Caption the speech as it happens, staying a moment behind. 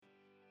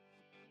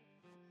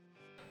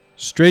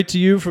Straight to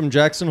you from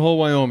Jackson Hole,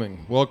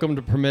 Wyoming. Welcome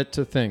to Permit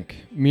to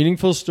Think.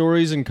 Meaningful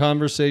stories and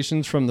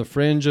conversations from the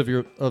fringe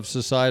of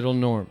societal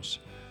norms.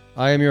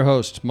 I am your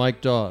host,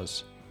 Mike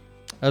Dawes.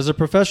 As a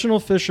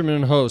professional fisherman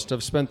and host,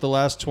 I've spent the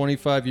last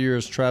 25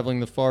 years traveling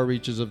the far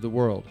reaches of the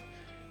world.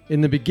 In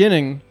the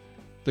beginning,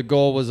 the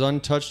goal was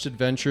untouched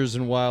adventures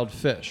and wild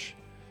fish.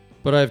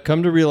 But I've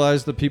come to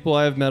realize the people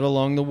I have met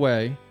along the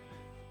way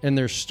and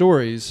their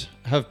stories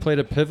have played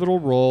a pivotal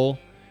role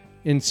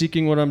in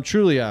seeking what I'm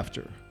truly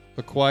after.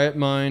 A quiet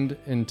mind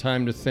and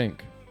time to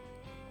think.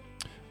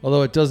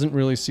 Although it doesn't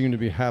really seem to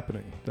be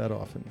happening that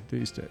often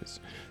these days.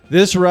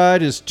 This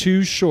ride is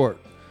too short,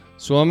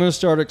 so I'm going to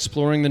start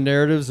exploring the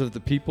narratives of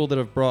the people that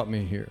have brought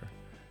me here.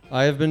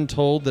 I have been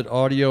told that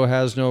audio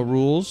has no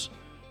rules,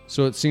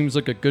 so it seems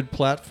like a good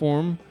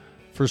platform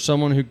for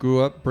someone who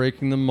grew up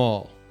breaking them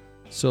all.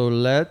 So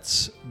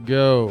let's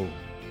go.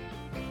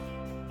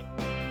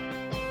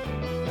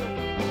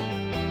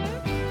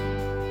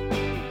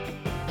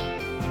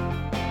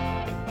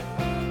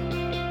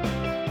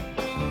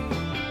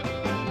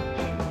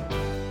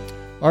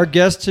 Our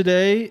guest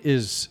today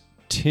is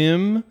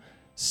Tim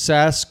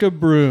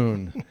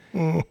Brune.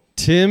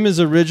 Tim is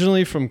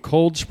originally from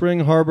Cold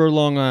Spring Harbor,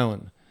 Long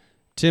Island.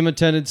 Tim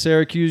attended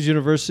Syracuse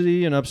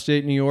University in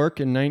upstate New York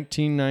in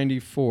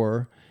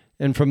 1994,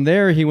 and from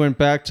there he went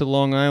back to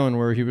Long Island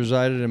where he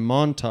resided in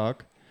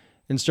Montauk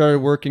and started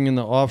working in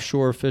the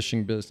offshore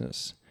fishing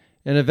business,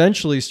 and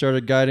eventually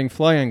started guiding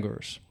fly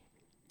anglers.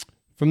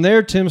 From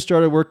there, Tim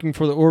started working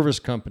for the Orvis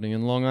Company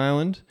in Long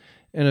Island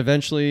and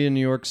eventually in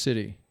New York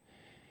City.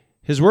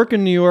 His work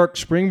in New York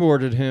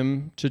springboarded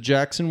him to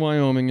Jackson,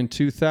 Wyoming in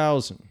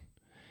 2000,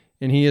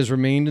 and he has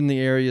remained in the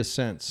area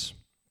since.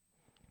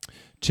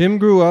 Tim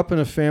grew up in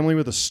a family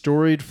with a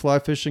storied fly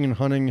fishing and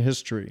hunting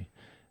history,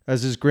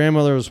 as his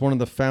grandmother was one of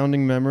the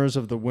founding members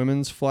of the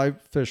Women's Fly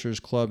Fishers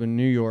Club in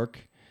New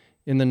York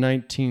in the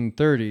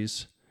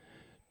 1930s,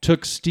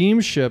 took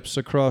steamships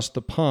across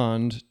the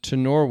pond to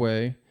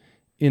Norway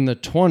in the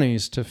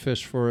 20s to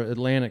fish for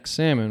Atlantic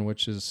salmon, we're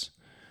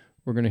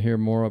going to hear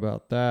more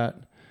about that.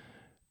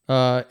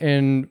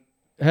 And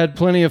had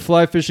plenty of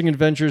fly fishing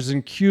adventures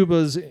in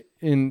Cuba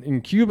in the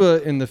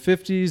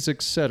 50s,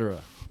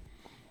 etc.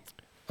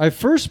 I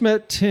first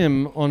met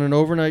Tim on an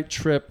overnight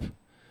trip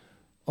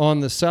on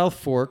the South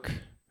Fork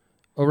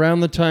around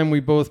the time we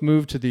both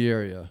moved to the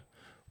area,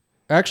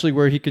 actually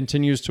where he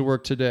continues to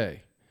work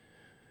today.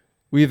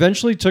 We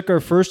eventually took our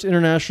first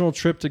international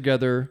trip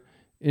together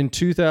in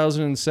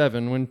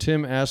 2007 when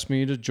Tim asked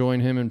me to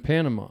join him in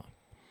Panama.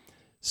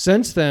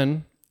 Since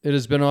then, it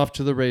has been off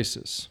to the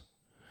races.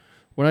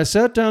 When I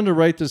sat down to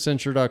write this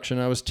introduction,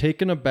 I was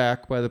taken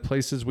aback by the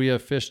places we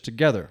have fished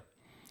together.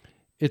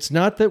 It's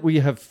not that we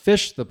have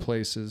fished the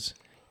places,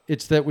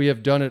 it's that we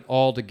have done it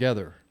all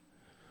together.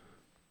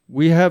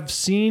 We have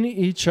seen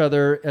each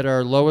other at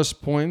our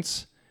lowest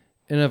points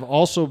and have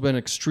also been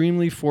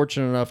extremely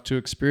fortunate enough to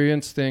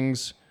experience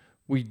things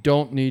we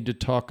don't need to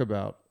talk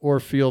about or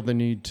feel the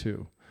need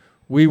to.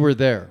 We were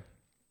there.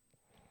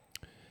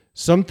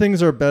 Some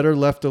things are better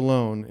left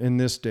alone in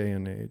this day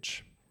and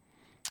age.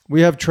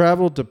 We have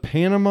traveled to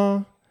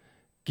Panama,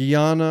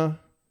 Guyana,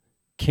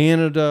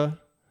 Canada,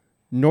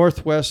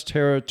 Northwest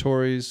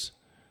Territories,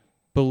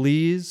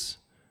 Belize,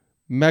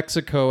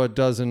 Mexico a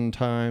dozen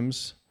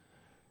times,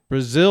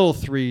 Brazil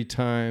 3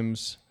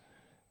 times,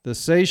 the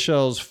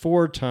Seychelles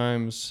 4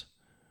 times,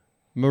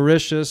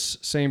 Mauritius,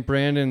 St.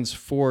 Brandon's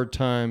 4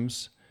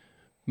 times,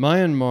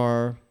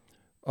 Myanmar,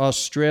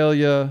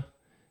 Australia,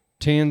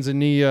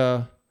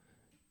 Tanzania,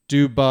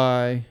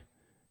 Dubai,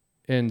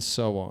 and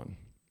so on.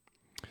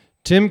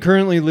 Tim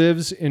currently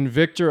lives in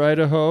Victor,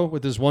 Idaho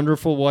with his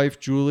wonderful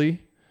wife,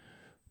 Julie.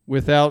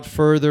 Without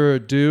further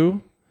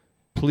ado,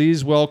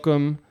 please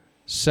welcome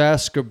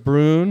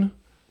Brune,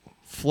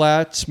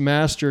 Flats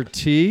Master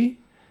T,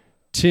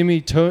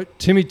 Timmy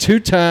 2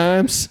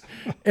 times,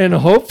 and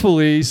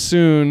hopefully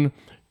soon,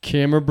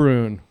 Camera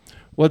Brune.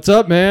 What's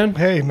up, man?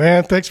 Hey,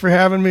 man, thanks for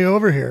having me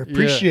over here.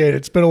 Appreciate it.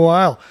 It's been a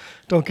while.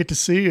 Don't get to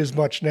see you as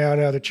much now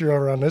that you're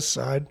over on this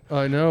side.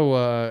 I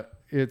know.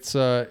 It's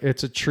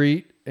a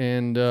treat.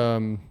 And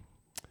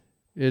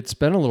it's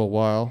been a little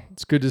while.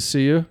 It's good to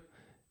see you.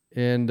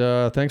 And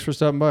thanks for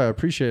stopping by. I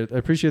appreciate it. I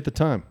appreciate the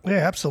time. Yeah,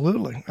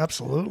 absolutely.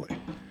 Absolutely.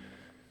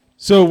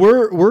 So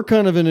we're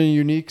kind of in a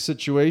unique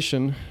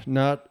situation.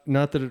 Not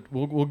that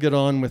we'll get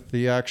on with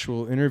the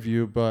actual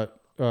interview,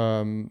 but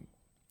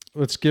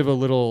let's give a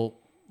little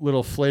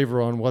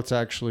flavor on what's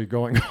actually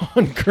going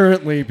on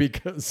currently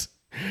because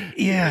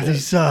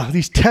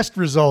these test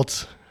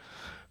results.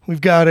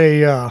 We've got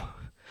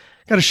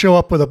to show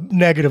up with a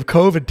negative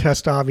COVID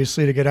test,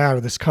 obviously, to get out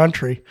of this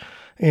country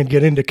and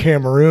get into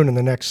Cameroon in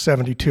the next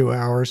 72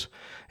 hours.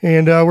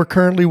 And we're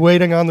currently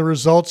waiting on the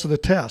results of the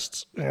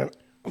tests. And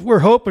we're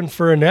hoping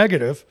for a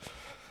negative,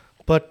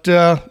 but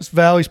this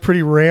valley's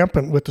pretty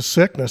rampant with the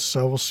sickness,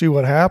 so we'll see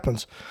what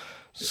happens.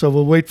 So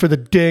we'll wait for the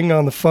ding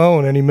on the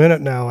phone any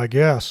minute now, I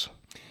guess.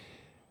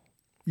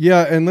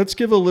 Yeah, and let's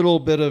give a little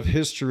bit of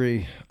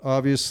history.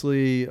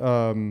 Obviously,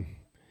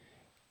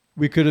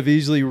 we could have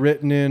easily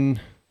written in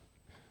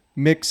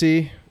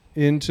Mixie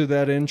into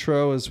that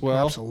intro as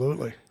well.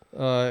 Absolutely.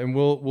 And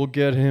we'll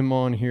get him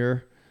on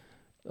here.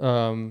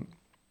 The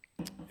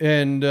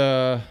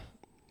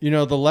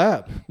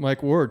lab,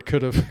 Mike Ward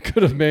could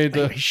have made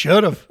the. He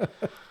should have.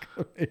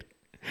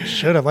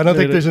 Should have. I don't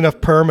think there's enough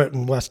permit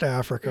in West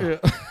Africa.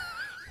 Yeah.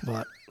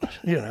 But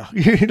you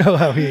know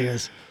how he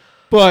is.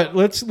 But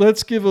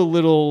let's give a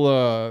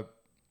little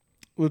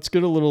let's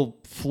get a little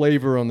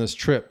flavor on this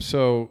trip.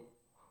 So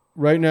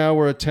right now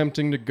we're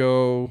attempting to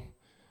go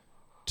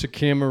to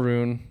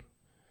Cameroon.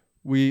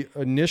 We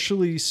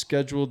initially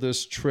scheduled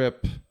this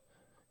trip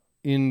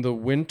in the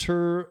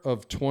winter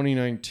of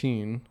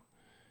 2019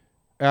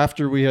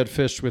 after we had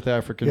fished with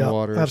African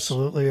waters.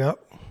 Absolutely, yeah.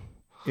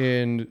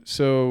 And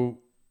so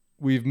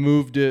we've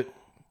moved it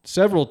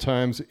several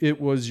times.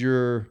 It was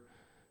your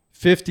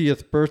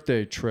 50th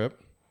birthday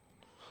trip.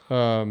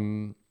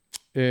 And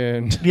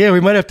yeah, we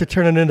might have to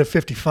turn it into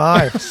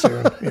 55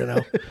 soon,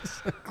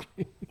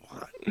 Exactly.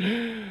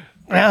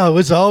 Yeah, it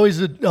was always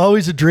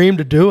a dream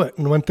to do it.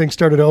 And when things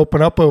started to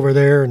open up over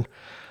there, and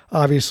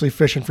obviously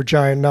fishing for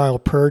giant Nile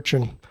perch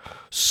and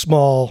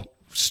small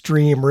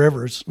stream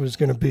rivers was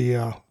going to be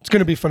it's going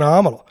to be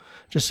phenomenal.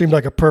 Just seemed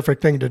like a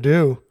perfect thing to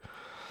do.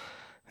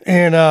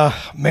 And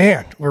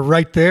man, we're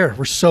right there.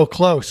 We're so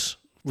close.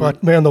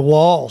 But man, the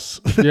walls.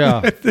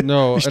 Yeah,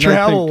 no, these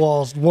travel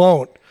walls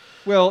won't.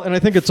 Well, and I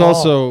think it's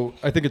also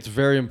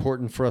very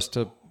important for us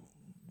to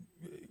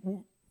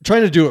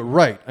trying to do it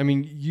right. I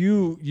mean,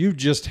 you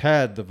just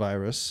had the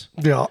virus.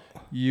 Yeah.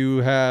 You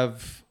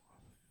have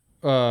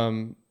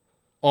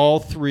all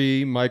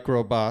 3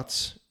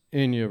 microbots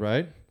in you,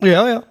 right?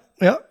 Yeah.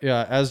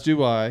 Yeah, as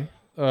do I.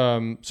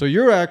 So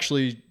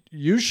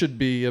you should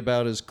be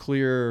about as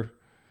clear.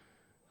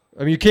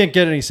 I mean, you can't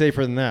get any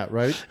safer than that,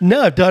 right? No,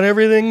 I've done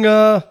everything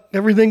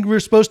we're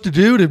supposed to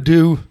do,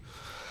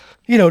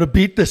 to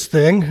beat this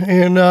thing.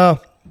 And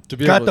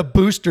got the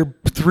booster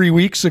 3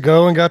 weeks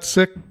ago and got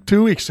sick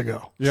 2 weeks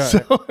ago. Yeah.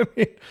 So,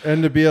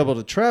 and to be able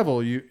to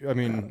travel,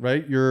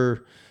 right?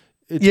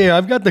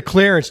 I've got the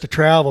clearance to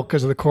travel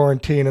because of the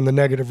quarantine and the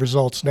negative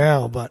results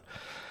now, but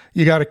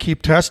you got to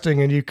keep testing,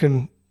 and you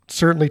can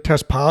certainly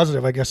test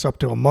positive, I guess, up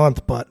to a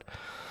month. But,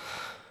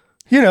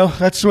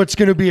 that's what's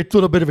going to be a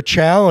little bit of a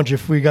challenge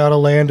if we got to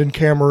land in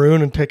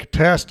Cameroon and take a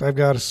test. I've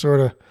got to sort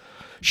of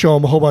show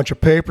them a whole bunch of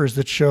papers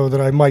that show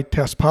that I might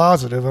test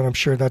positive, and I'm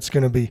sure that's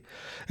going to be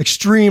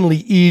extremely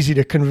easy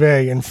to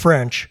convey in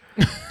French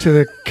to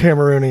the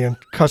Cameroonian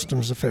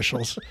customs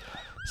officials.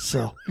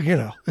 So,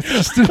 it's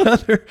just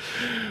another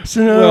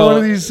one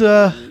of these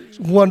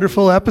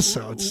wonderful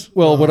episodes.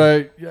 Well,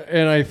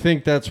 I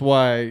think that's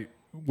why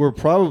we're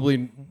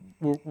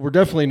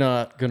definitely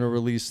not going to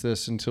release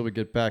this until we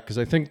get back, because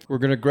I think we're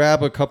going to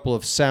grab a couple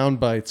of sound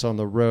bites on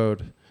the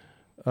road.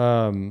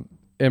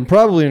 And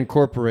probably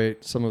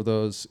incorporate some of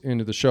those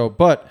into the show.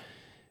 But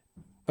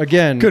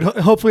again, good.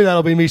 Hopefully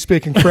that'll be me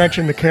speaking French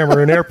in the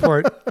Cameroon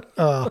airport,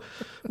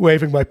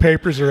 waving my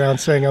papers around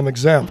saying I'm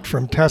exempt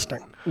from testing.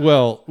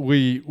 Well,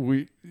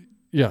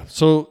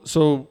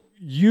 So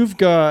you've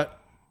got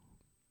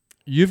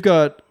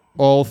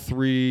all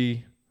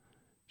 3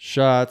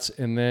 shots,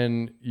 and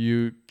then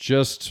you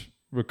just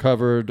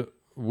recovered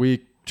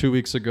 2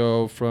 weeks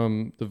ago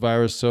from the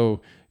virus.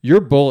 So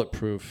you're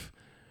bulletproof.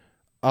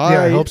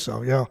 I hope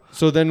so, yeah.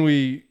 So then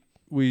we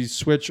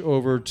switch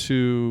over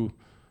to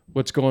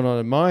what's going on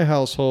in my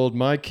household.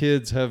 My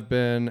kids have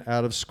been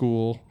out of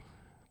school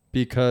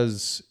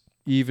because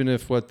even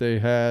if what they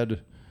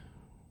had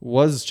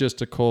was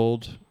just a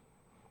cold,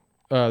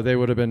 they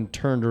would have been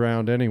turned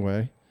around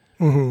anyway.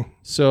 Mm-hmm.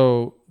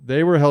 So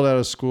they were held out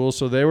of school.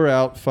 So they were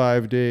out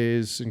 5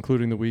 days,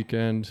 including the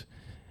weekend.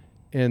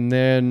 And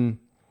then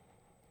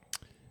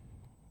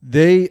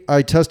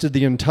I tested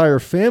the entire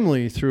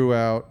family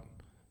throughout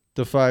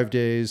the 5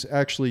 days,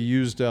 actually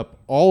used up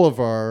all of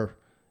our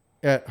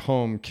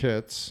at-home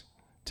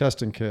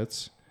testing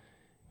kits,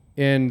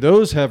 and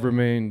those have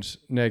remained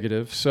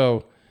negative.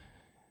 So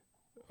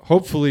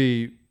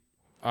hopefully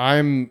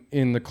I'm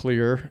in the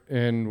clear,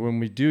 and when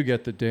we do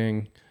get the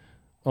ding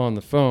on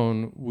the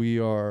phone, we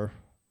are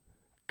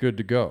good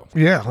to go.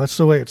 Yeah, that's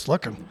the way it's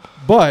looking.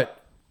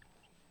 But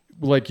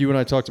like you and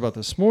I talked about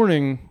this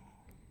morning,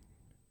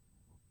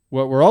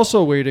 what we're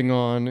also waiting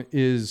on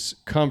is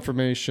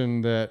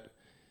confirmation that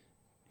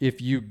if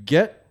you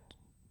get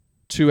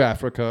to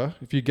Africa,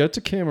 if you get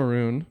to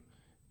Cameroon,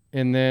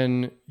 and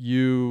then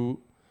you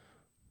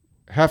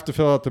have to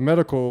fill out the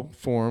medical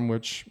form,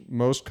 which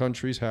most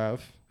countries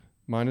have,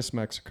 minus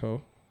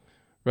Mexico,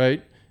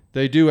 right?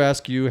 They do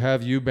ask you,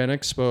 have you been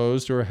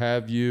exposed or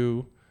have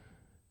you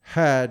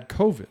had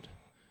COVID?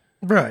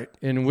 Right.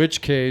 In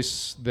which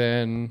case,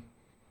 then...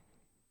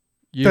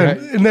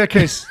 in that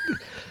case...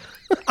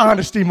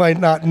 honesty might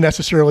not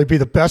necessarily be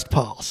the best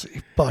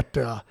policy, but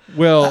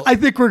I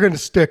think we're going to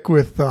stick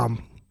with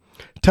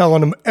telling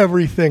them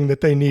everything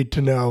that they need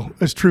to know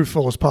as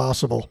truthful as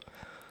possible.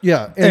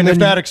 Yeah, and if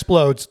that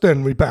explodes, then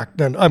I'm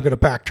going to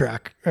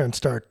backtrack and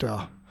start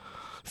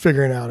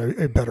figuring out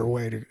a better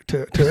way to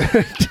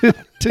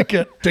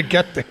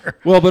get there.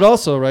 Well, but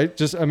also,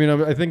 right?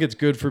 I think it's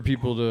good for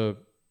people to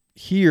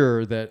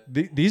hear that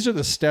these are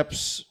the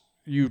steps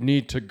you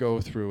need to go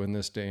through in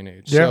this day and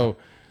age. Yeah. So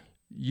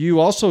you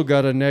also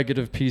got a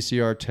negative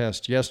PCR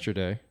test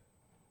yesterday,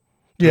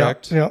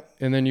 correct? Yeah.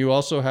 And then you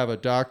also have a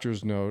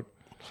doctor's note.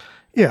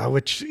 Yeah,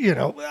 which,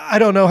 I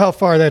don't know how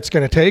far that's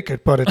going to take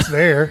it, but it's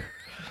there.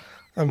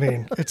 I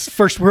mean, it's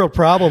first world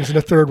problems in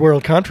a third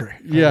world country.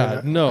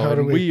 Yeah,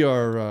 we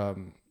are,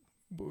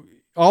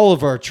 all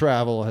of our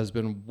travel has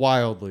been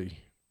wildly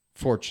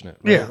fortunate.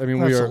 Right? Yeah, I mean,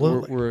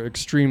 we're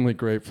extremely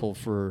grateful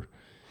for.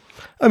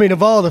 I mean,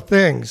 of all the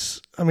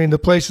things, the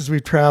places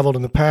we've traveled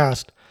in the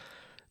past,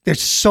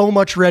 there's so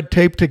much red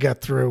tape to get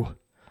through.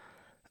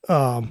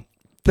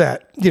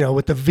 That,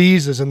 with the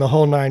visas and the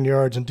whole 9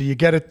 yards, and do you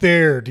get it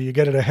there? Do you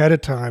get it ahead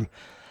of time?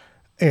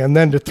 And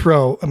then to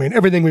throw,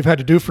 everything we've had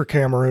to do for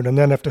Cameroon and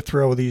then have to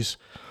throw these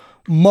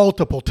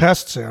multiple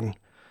tests in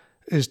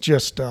is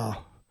just,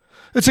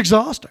 it's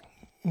exhausting.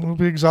 It'll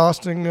be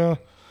exhausting to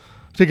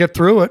get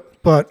through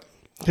it, but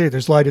hey,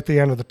 there's light at the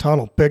end of the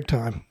tunnel, big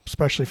time,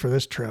 especially for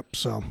this trip.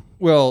 So,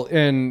 well,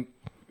 and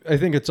I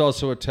think it's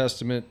also a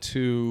testament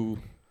to,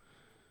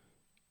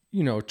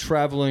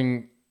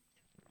 traveling.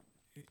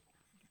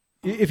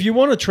 If you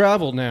want to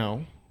travel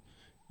now,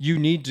 you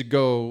need to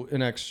go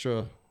an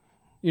extra,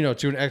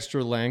 to an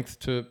extra length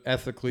to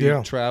ethically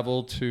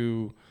travel,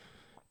 to,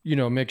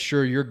 make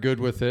sure you're good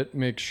with it,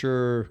 make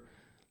sure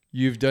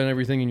you've done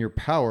everything in your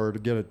power to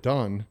get it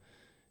done.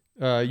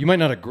 You might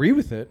not agree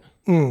with it,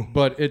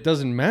 but it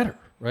doesn't matter,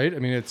 right? I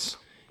mean, it's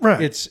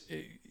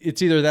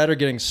either that or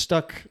getting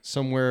stuck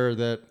somewhere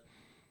that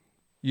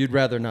you'd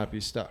rather not be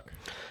stuck.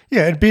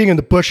 Yeah, and being in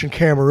the bush in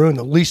Cameroon,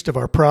 the least of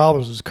our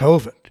problems is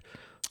COVID.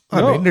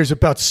 I mean, there's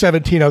about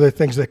 17 other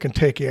things that can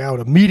take you out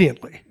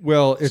immediately.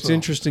 Well, it's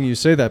interesting you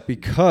say that,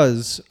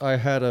 because I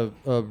had a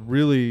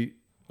really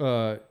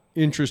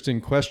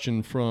interesting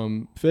question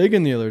from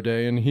Fagan the other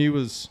day, and he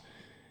was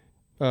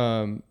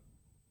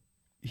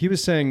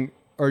saying,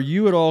 are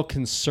you at all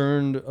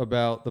concerned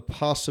about the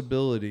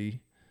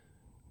possibility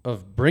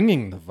of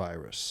bringing the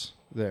virus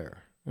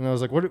there? And I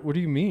was like, what do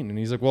you mean? And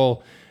he's like,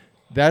 well,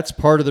 that's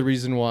part of the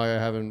reason why I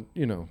haven't,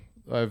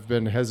 I've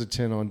been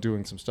hesitant on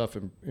doing some stuff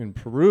in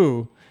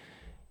Peru.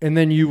 And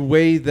then you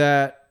weigh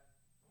that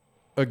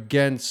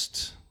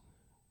against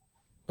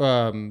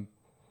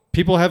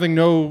people having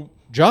no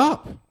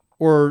job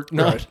or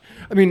not. Right.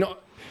 I mean,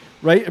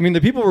 right? I mean,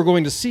 the people we're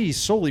going to see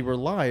solely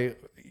rely,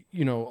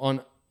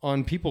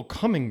 on people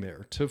coming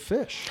there to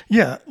fish.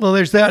 Yeah. Well,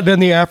 there's that.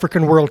 Then the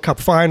African World Cup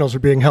finals are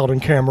being held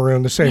in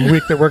Cameroon the same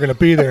week that we're going to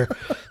be there.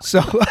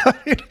 So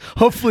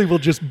hopefully we'll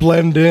just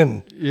blend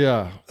in.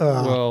 Yeah.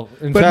 No,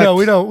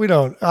 we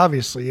don't.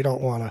 Obviously, you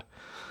want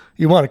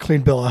a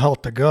clean bill of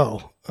health to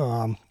go.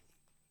 And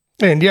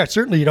yeah,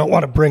 certainly you don't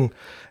want to bring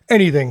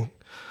anything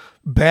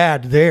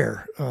bad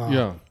there.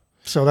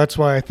 So that's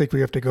why I think we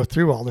have to go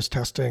through all this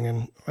testing,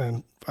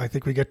 and I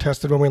think we get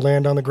tested when we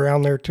land on the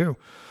ground there too.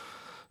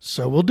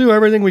 So we'll do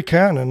everything we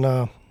can,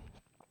 and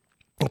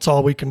that's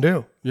all we can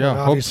do. Yeah, and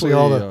obviously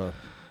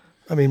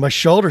my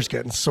shoulder's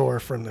getting sore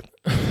from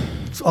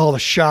all the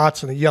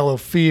shots and the yellow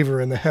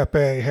fever and the Hep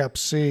A, Hep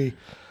C.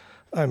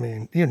 I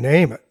mean, you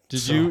name it.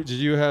 Did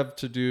you have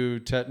to do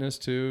tetanus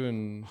too?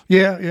 And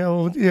yeah,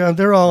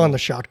 they're all on the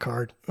shot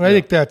card. And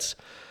I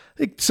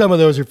think some of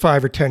those are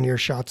 5 or 10 year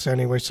shots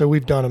anyway. So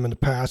we've done them in the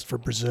past for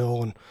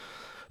Brazil and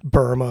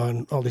Burma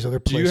and all these other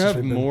places. Do you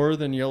have more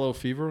than yellow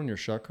fever on your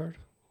shot card?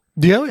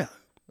 Yeah.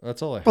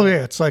 That's all I have. Oh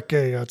yeah, it's like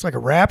a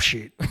rap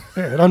sheet.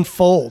 Yeah, it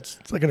unfolds.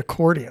 It's like an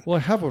accordion. Well,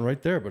 I have one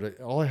right there, but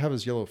all I have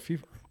is yellow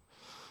fever.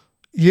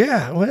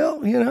 Yeah,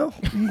 well,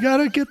 you got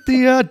to get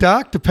the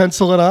doc to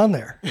pencil it on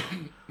there.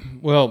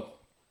 Well,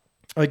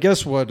 I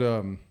guess what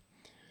you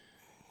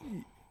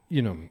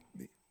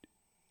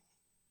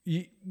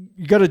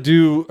got to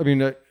do. I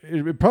mean,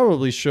 it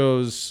probably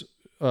shows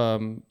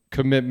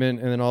commitment,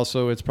 and then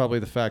also it's probably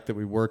the fact that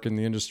we work in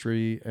the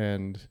industry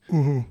and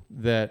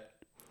that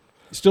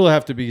you still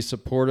have to be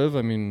supportive.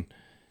 I mean,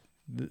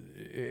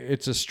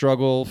 it's a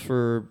struggle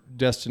for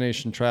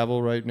destination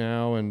travel right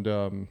now,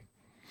 and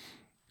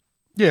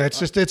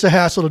it's a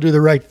hassle to do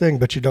the right thing,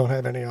 but you don't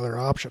have any other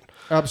option.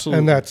 Absolutely,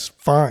 and that's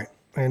fine.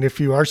 And if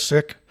you are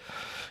sick,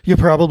 you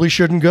probably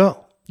shouldn't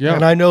go. Yeah.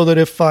 And I know that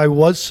if I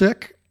was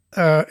sick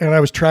and I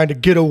was trying to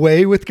get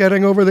away with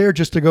getting over there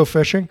just to go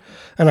fishing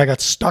and I got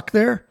stuck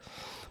there,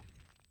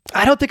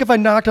 I don't think if I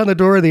knocked on the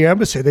door of the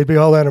embassy, they'd be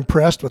all that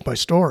impressed with my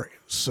story.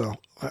 So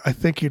I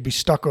think you'd be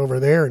stuck over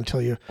there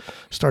until you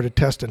started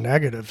testing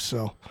negative.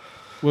 So,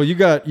 well, you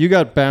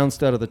got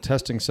bounced out of the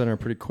testing center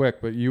pretty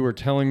quick, but you were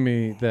telling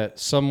me that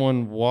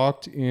someone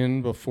walked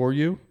in before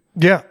you.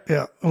 Yeah.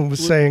 I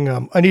was saying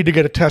I need to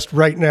get a test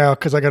right now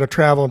because I got to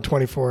travel in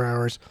 24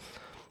 hours.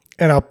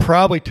 And I'll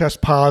probably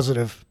test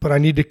positive, but I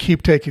need to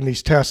keep taking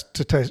these tests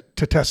to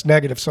test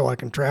negative so I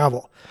can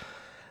travel.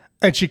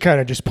 And she kind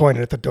of just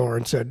pointed at the door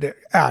and said,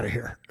 out of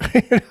here.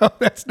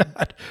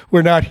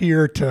 We're not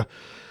here to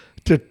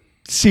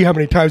see how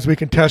many times we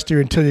can test you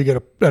until you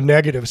get a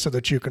negative so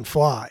that you can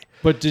fly.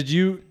 But did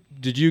you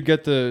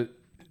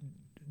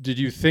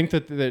think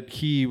that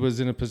he was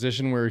in a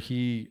position where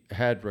he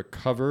had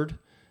recovered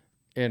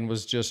and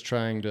was just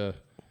trying to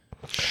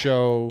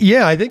show?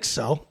 Yeah, I think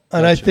so.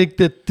 And Gotcha. I think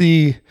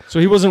that so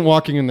he wasn't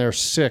walking in there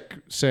sick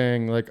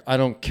saying like, I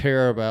don't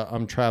care about,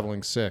 I'm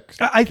traveling sick.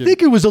 I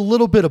think it was a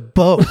little bit of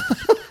both.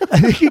 I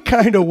think he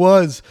kind of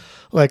was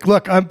like,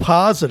 look, I'm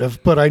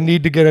positive, but I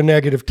need to get a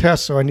negative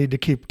test. So I need to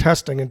keep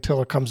testing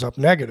until it comes up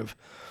negative.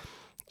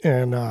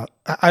 And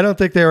I don't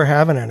think they were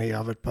having any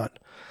of it, but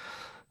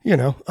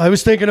I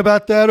was thinking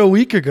about that a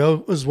week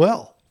ago as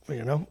well.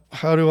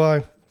 How do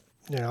I,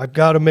 I've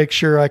got to make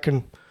sure I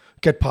can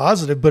get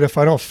positive, but if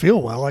I don't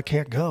feel well, I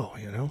can't go,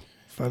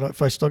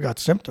 if I still got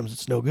symptoms,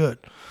 it's no good.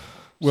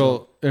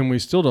 Well, and we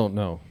still don't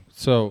know.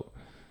 So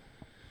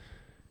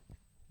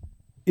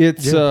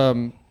it's,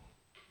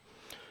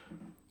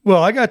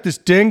 well, I got this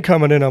ding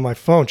coming in on my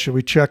phone. Should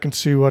we check and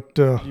see what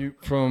the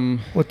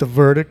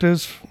verdict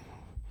is?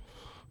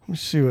 Let me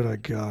see what I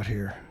got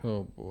here.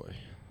 Oh boy.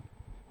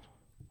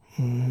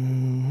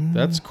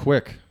 That's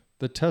quick.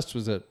 The test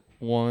was at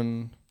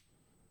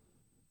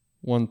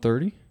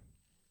 1:30.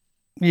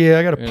 Yeah,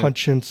 I got to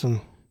punch in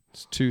some.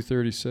 It's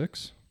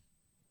 2:36.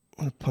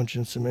 I'm going to punch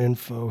in some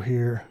info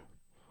here.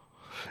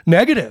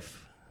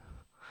 Negative.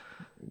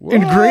 Whoa!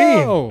 In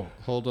green.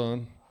 Hold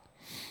on.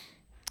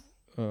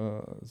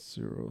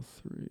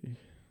 03.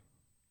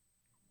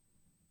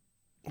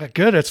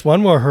 Good. That's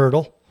one more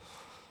hurdle.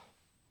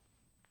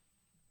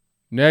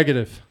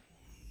 Negative.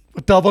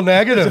 A double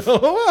negative.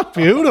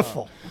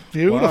 Beautiful.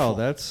 Wow,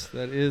 that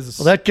is.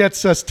 Well, that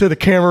gets us to the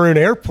Cameroon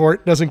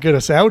airport. Doesn't get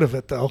us out of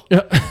it though.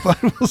 Yeah.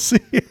 But we'll see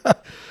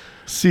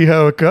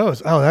how it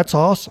goes. Oh, that's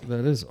awesome.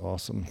 That is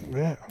awesome.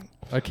 Yeah.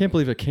 I can't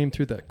believe it came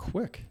through that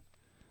quick.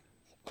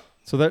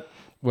 So they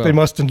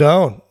must have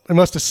known. They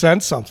must have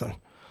sent something.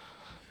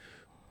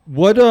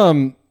 What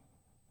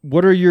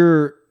are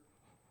your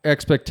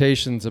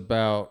expectations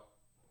about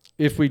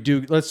if we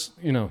do?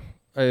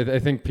 I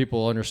think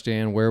people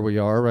understand where we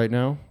are right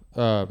now.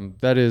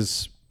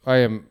 I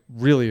am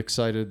really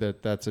excited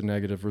that that's a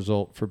negative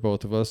result for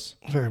both of us.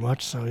 Very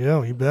much so.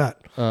 Yeah, you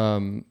bet.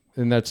 And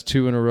that's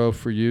 2 in a row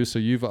for you. So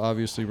you've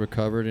obviously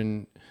recovered,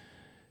 and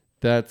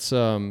that's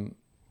so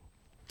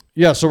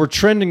we're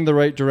trending the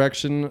right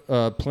direction.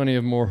 Plenty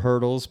of more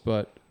hurdles,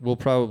 but we'll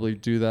probably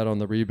do that on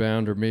the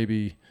rebound, or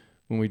maybe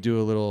when we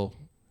do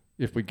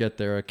if we get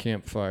there, a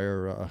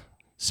campfire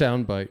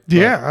soundbite.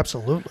 Yeah,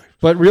 absolutely.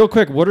 But real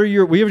quick, we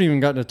haven't even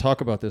gotten to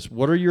talk about this.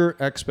 What are your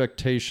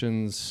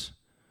expectations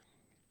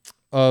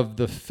of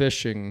the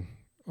fishing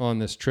on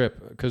this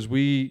trip? Because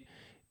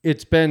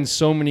it's been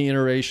so many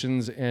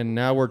iterations, and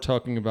now we're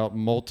talking about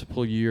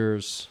multiple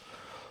years.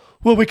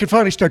 Well, we can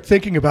finally start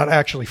thinking about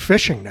actually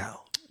fishing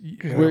now.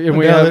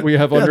 We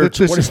have under 24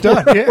 this is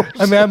done. Yeah.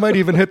 I mean, I might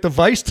even hit the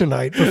Vice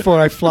tonight before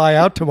I fly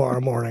out tomorrow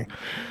morning.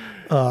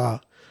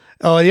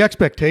 The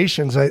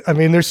expectations. I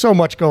mean, there's so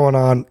much going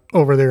on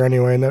over there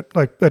anyway, and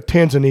that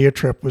Tanzania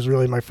trip was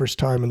really my first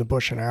time in the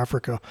bush in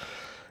Africa,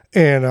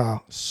 and I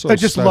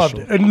just loved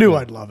it. I knew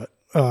I'd love it.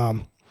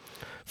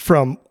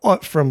 From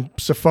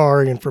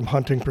safari and from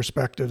hunting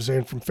perspectives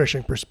and from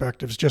fishing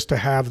perspectives, just to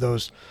have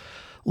those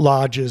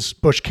lodges,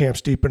 bush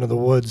camps deep into the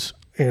woods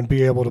and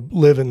be able to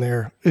live in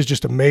there is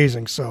just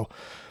amazing. So,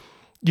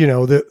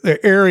 the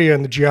area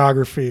and the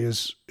geography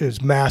is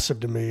massive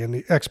to me, and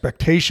the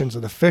expectations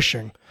of the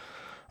fishing.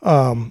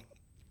 I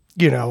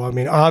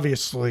mean,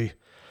 obviously,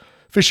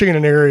 fishing in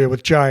an area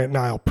with giant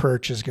Nile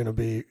perch is going to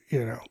be,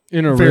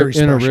 in a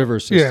river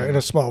system. Yeah, in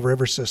a small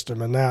river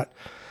system, and that.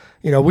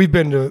 We've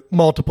been to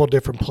multiple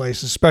different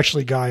places,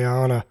 especially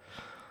Guyana,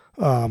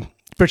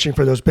 fishing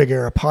for those big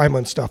arapaima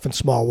and stuff in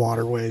small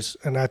waterways.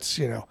 And that's,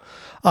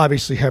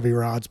 obviously heavy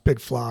rods, big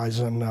flies,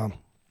 and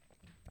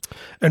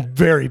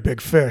very big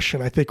fish.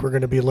 And I think we're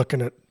going to be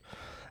looking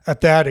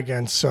at that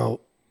again. So,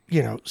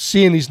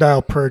 seeing these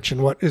Nile perch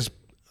and what is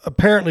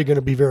apparently going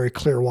to be very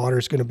clear water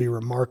is going to be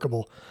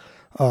remarkable,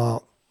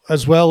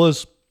 as well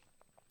as,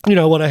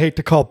 what I hate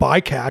to call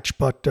bycatch,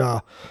 but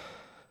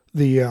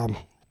the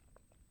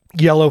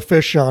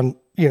yellowfish on,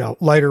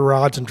 lighter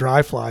rods and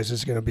dry flies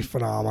is going to be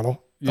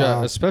phenomenal.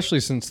 Yeah, especially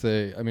since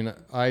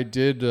I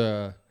did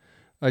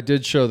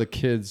show the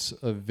kids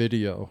a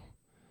video,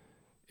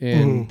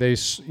 and they,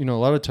 a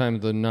lot of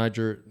times the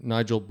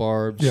Nigel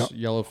barbs,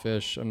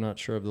 yellowfish, I'm not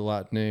sure of the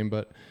Latin name,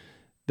 but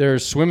they're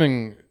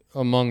swimming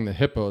among the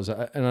hippos,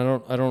 and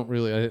I don't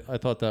really, I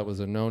thought that was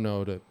a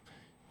no-no to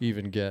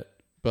even get,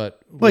 but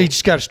well, you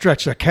just got to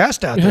stretch that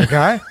cast out there,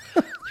 guy.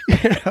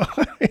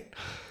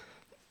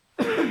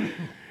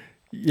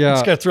 Yeah,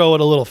 just got to throw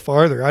it a little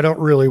farther. I don't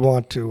really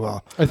want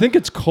to. I think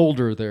it's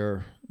colder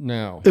there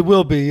now. It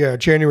will be. Yeah,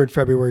 January and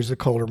February is the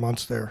colder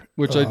months there,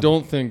 which I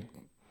don't think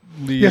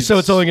leads. Yeah, so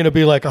it's only going to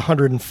be like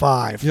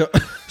 105. Yeah,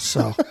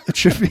 so it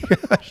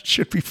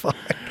should be fine.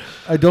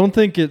 I don't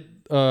think it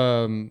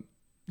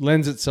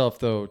lends itself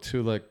though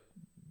to like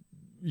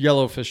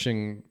yellow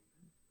fishing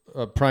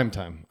prime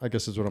time, I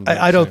guess is what I'm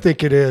I don't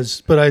think it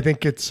is, but I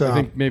think it's... I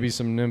think maybe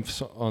some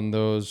nymphs on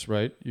those,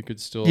 right? You could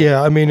still...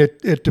 Yeah, I mean,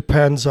 it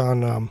depends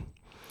on,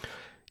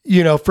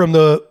 from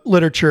the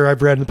literature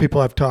I've read and the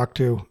people I've talked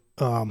to,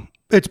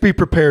 it's be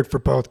prepared for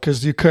both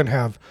because you can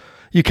have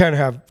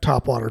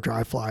topwater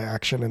dry fly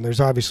action, and there's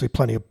obviously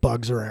plenty of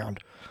bugs around.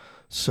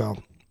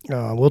 So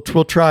we'll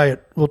try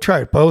it. We'll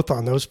try it both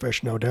on those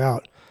fish, no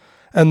doubt.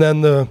 And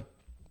then the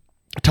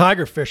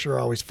tiger fish are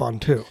always fun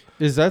too.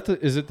 Is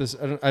it this?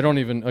 I don't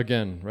even.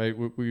 Again, right?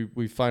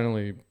 We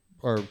finally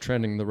are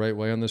trending the right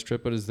way on this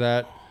trip. But is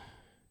that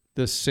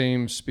the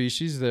same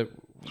species that?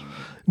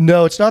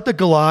 No, it's not the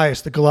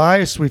Goliath. The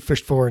Goliath we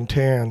fished for in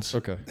Tans.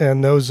 Okay.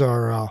 And those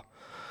are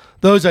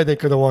those I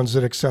think are the ones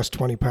that excess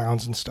 20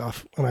 pounds and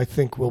stuff. And I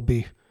think we'll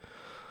be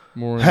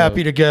more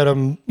happy to get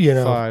them.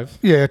 5.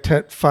 Yeah,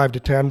 5 to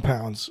 10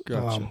 pounds.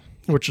 Gotcha.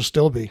 Which will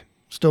still be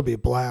a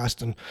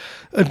blast, and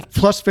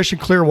plus fishing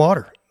clear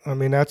water. I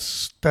mean,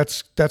 that's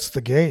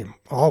the game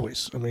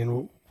always. I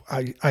mean,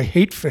 I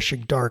hate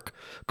fishing dark,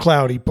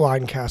 cloudy,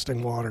 blind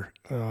casting water.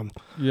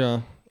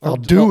 Yeah, I'll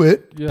do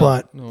it, yeah,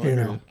 but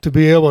to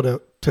be able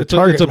to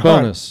target, it's a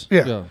bonus.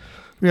 Hunt, yeah.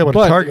 Be able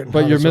to target,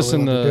 but you're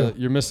missing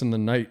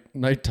the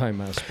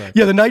nighttime aspect.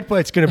 Yeah, the night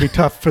bite's going to be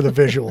tough for the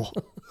visual,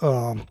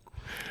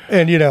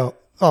 and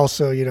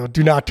also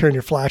do not turn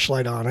your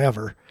flashlight on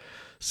ever.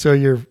 So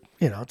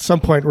at some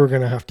point we're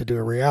going to have to do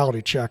a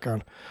reality check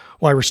on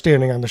why we're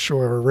standing on the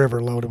shore of a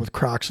river loaded with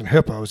crocs and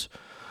hippos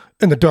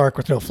in the dark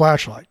with no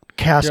flashlight,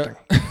 casting.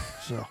 Yeah.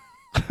 So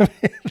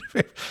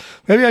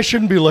maybe I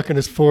shouldn't be looking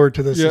as forward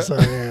to this as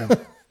I am.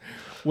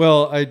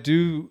 Well, I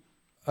do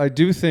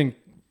think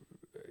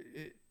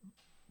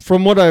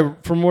from what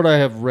I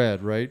have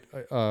read, right?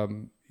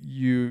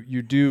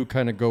 You do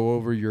kind of go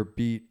over your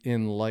beat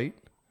in light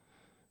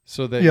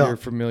so that you're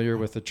familiar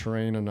with the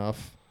terrain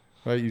enough.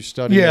 Right, you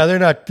study. Yeah, they're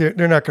not going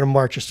to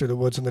march us through the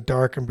woods in the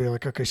dark and be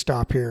like, okay,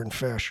 stop here and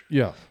fish.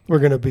 Yeah, we're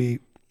going to be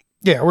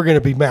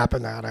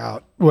mapping that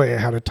out way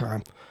ahead of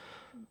time.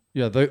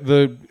 Yeah,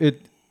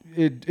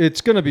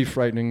 it's going to be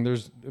frightening.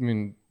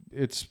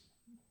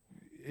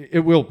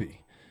 It will be.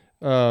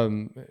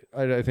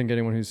 I think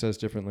anyone who says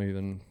differently,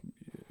 then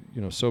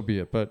so be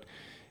it. But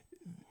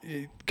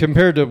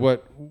compared to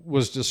what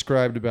was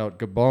described about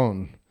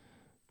Gabon,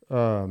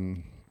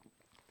 and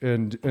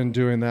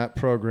doing that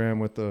program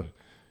with the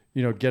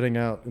getting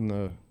out in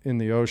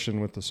the ocean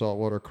with the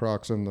saltwater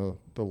crocs and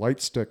the light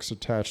sticks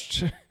attached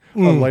to a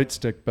light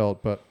stick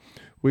belt. But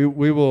we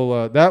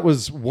will, that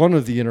was one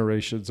of the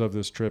iterations of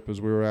this trip, is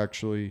we were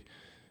actually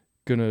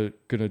gonna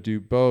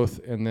do both.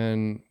 And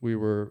then we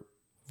were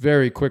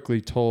very quickly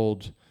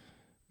told,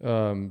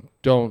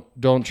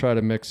 don't try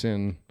to mix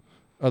in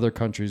other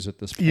countries at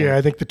this point. Yeah.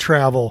 I think the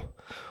travel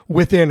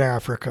within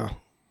Africa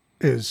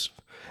is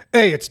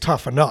it's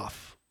tough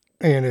enough,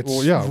 and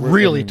it's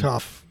really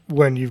tough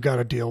when you've got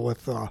to deal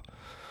with,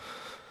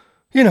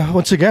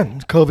 once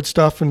again, COVID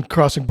stuff and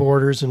crossing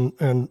borders and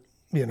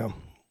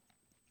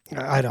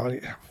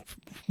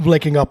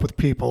linking up with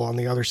people on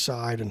the other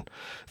side and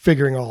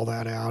figuring all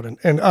that out.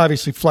 And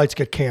obviously flights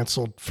get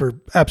canceled for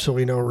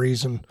absolutely no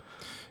reason.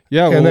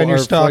 Yeah. And then you're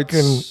stuck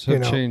flights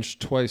have changed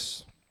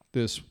twice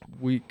this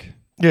week.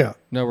 Yeah.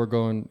 Now we're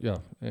going,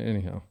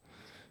 anyhow.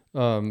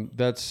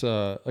 That's,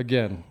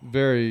 again,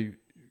 very,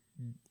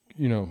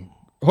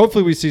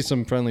 hopefully we see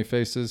some friendly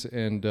faces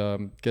and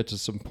get to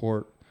some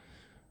port,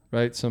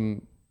 right?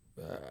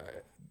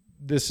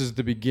 This is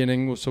the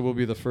beginning, so we'll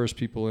be the first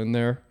people in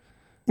there.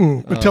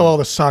 Until all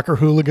the soccer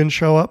hooligans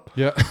show up.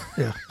 Yeah.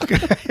 Yeah.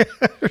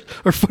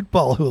 Or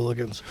football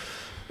hooligans.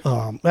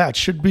 That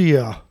should be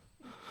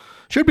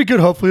good.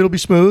 Hopefully it'll be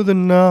smooth,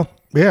 and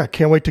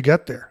can't wait to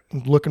get there.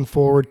 I'm looking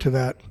forward to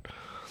that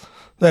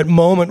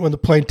moment when the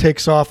plane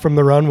takes off from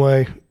the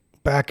runway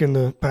back in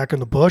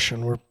the bush,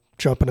 and we're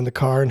jumping in the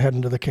car and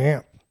heading to the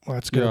camp. Well,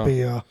 that's going to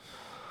be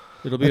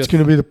going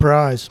to be the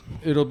prize.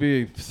 It'll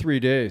be 3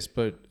 days,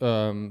 but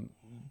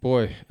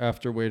boy,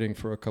 after waiting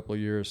for a couple of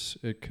years,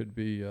 it could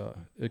be.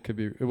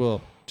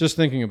 Well, just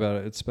thinking about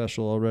it, it's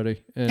special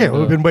already. And,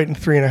 we've been waiting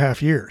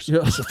 3.5 years.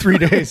 Yeah. So 3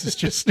 days is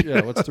just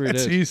what's 3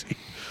 days? It's easy.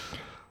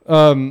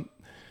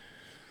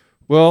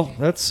 Well,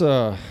 that's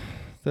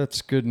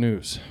good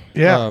news.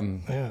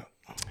 Yeah.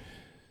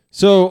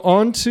 So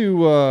on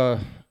to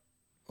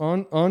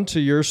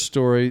your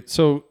story.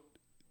 So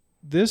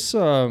this,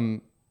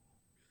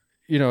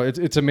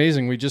 it's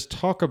amazing. We just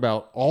talk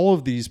about all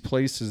of these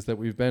places that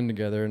we've been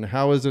together, and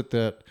how is it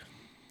that,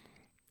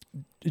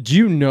 do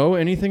you know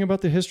anything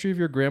about the history of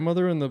your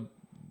grandmother and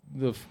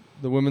the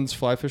Women's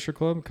Fly Fisher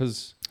Club?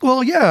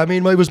 Well, yeah. I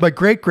mean, it was my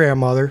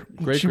great-grandmother.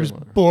 She was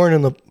born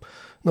in the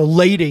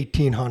late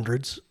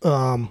 1800s.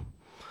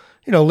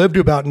 Lived to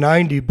about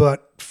 90,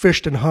 but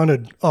fished and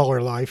hunted all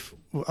her life.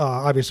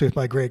 Obviously with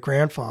my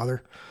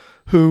great-grandfather,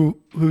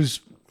 whose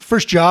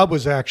first job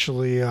was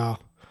actually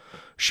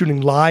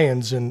shooting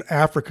lions in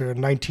Africa in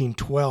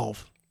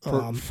 1912.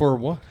 For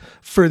what?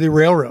 For the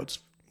railroads,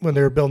 when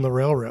they were building the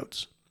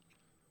railroads.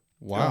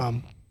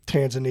 Wow.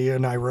 Tanzania,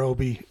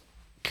 Nairobi,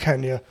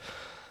 Kenya.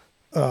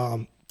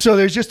 So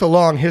there's just a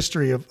long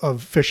history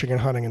of fishing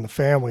and hunting in the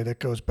family that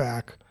goes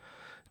back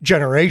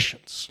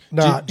generations.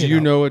 Not, do you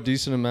know a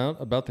decent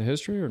amount about the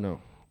history or no?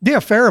 Yeah,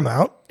 fair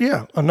amount.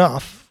 Yeah,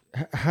 enough.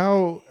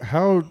 How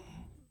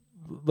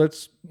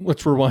let's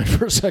rewind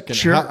for a second.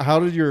 Sure. How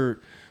did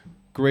your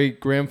great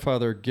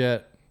grandfather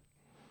get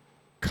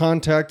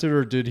contacted,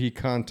 or did he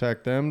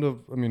contact them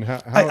to? I mean,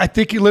 how? I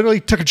think he literally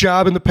took a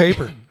job in the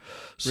paper,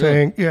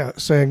 saying,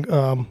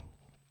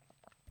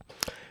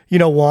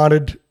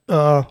 wanted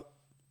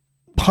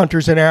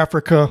hunters in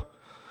Africa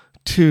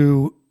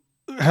to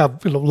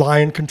have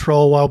lion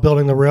control while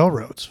building the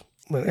railroads,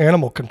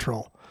 animal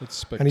control.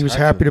 And he was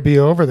happy to be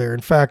over there. In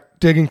fact,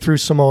 digging through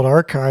some old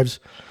archives,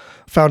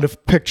 found a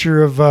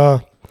picture of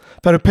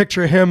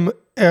him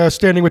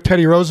standing with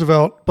Teddy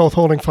Roosevelt, both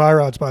holding fly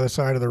rods by the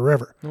side of the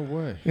river. No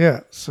way. Yeah.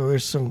 So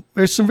there's some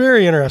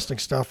very interesting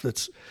stuff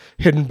that's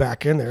hidden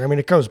back in there. I mean,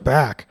 it goes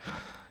back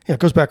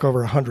over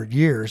 100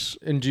 years.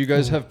 And do you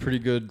guys have pretty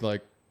good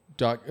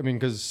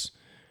because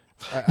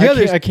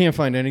I can't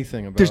find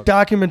anything about. There's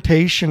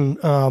documentation.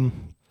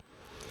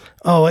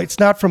 It's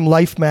not from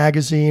Life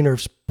magazine or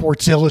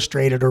Sports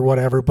Illustrated or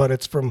whatever, but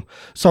it's from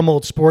some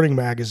old sporting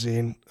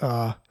magazine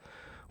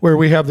where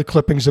we have the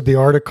clippings of the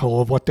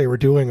article of what they were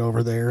doing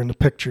over there and the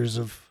pictures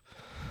of,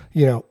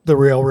 the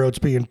railroads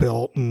being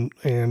built and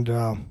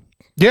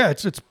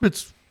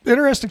it's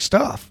interesting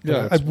stuff.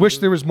 Yeah, I wish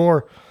there was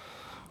more.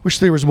 Wish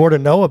there was more to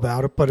know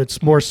about it, but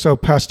it's more so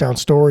passed down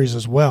stories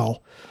as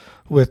well,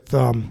 with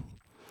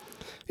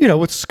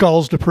with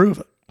skulls to prove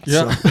it.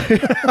 Yeah, so,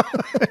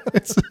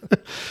 it's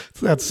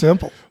that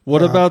simple.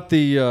 What about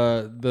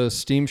the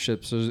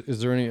steamships? Is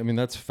there any? I mean,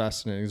 that's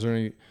fascinating. Is there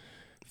any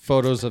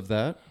photos of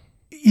that?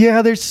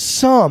 Yeah, there's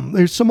some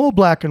old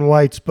black and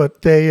whites,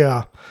 but they,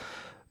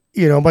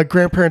 my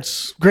great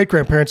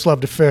grandparents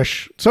loved to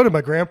fish. So did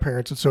my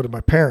grandparents, and so did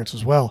my parents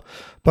as well.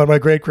 But my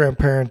great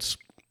grandparents,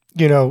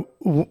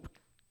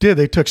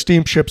 they took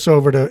steamships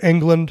over to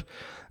England,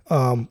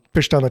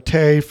 fished on the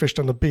Tay, fished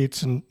on the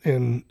beats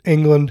in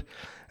England,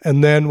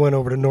 and then went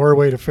over to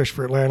Norway to fish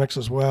for Atlantics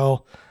as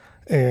well.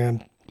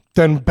 And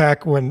then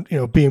back when,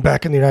 being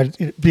back in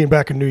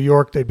New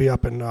York, they'd be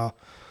up in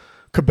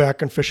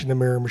Quebec and fishing the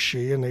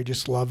Miramichi, and they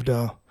just loved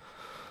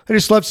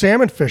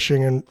salmon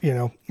fishing. And,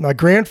 my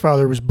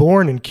grandfather was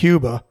born in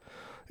Cuba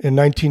in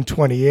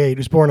 1928. He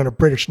was born on a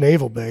British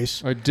naval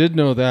base. I did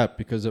know that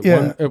because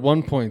at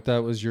one point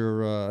that was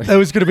your... That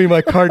was going to be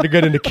my card to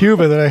get into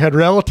Cuba, that I had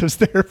relatives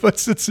there. But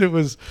since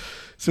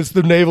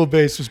the naval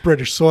base was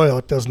British soil,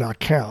 it does not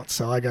count.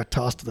 So I got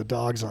tossed to the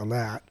dogs on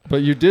that.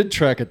 But you did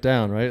track it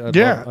down, right?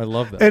 I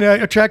love that. And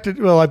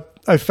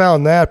I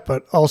found that,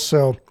 but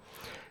also,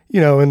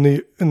 in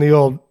the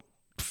old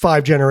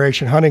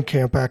 5-generation hunting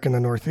camp back in the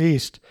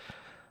Northeast,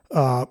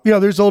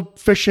 there's old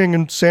fishing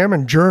and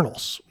salmon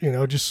journals,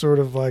 just sort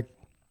of like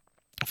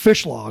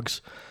fish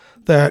logs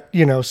that,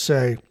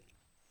 say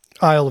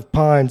Isle of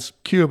Pines,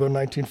 Cuba,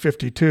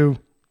 1952,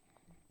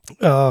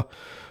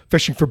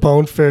 fishing for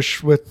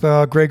bonefish with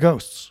gray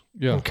ghosts,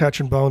 and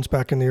catching bones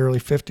back in the early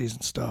 50s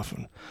and stuff.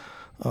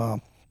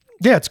 And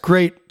it's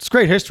great. It's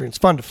great history. It's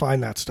fun to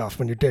find that stuff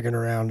when you're digging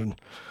around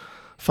and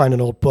find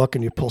an old book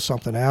and you pull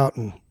something out,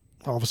 and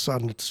all of a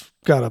sudden it's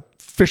got a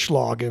fish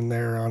log in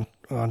there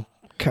on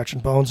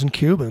catching bones in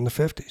Cuba in the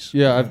 50s.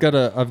 Yeah, I've got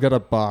a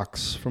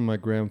box from my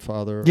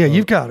grandfather. Yeah,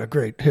 you've got a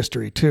great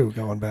history too,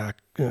 going back.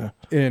 Yeah.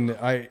 And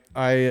I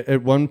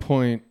at one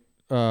point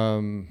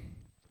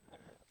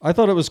I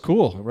thought it was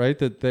cool, right?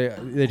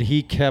 That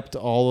he kept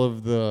all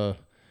of the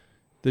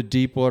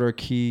Deepwater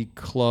Key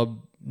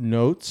Club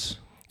notes.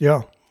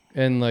 Yeah.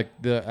 And like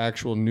the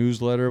actual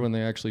newsletter when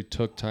they actually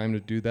took time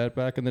to do that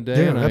back in the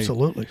day. Yeah, and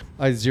absolutely.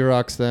 I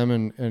Xeroxed them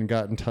and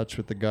got in touch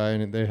with the guy,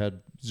 and they had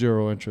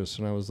zero interest.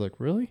 And I was like,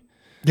 really?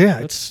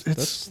 Yeah, that's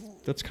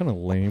kind of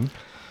lame.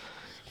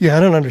 Yeah, I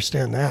don't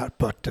understand that,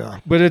 but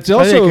it's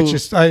also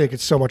I think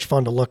it's so much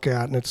fun to look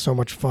at, and it's so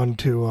much fun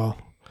to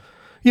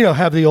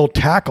have the old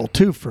tackle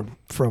too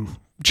from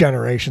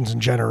generations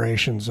and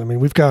generations. I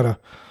mean, I've got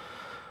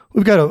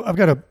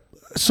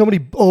so many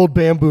old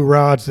bamboo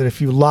rods that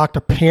if you locked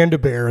a panda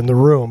bear in the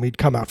room, he'd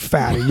come out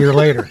fat a year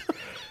later.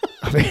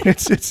 I mean,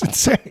 it's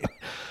insane.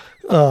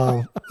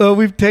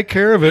 We take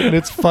care of it, and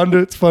it's fun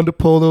to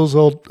pull those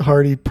old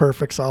hardy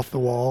perfects off the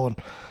wall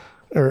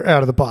or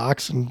out of the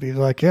box and be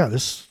like, yeah,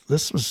 this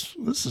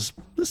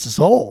is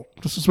old.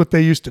 This is what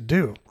they used to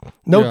do.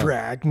 No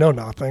drag, no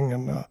nothing,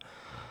 and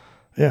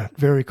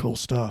very cool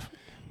stuff.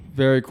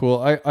 Very cool.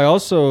 I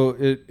also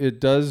it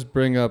does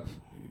bring up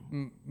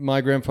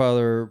my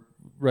grandfather,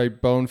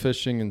 right? Bone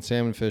fishing and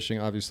salmon fishing,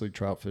 obviously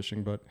trout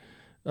fishing, but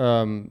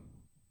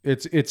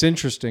it's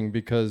interesting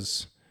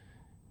because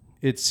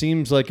it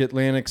seems like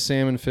Atlantic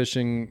salmon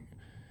fishing,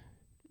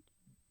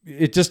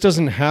 it just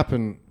doesn't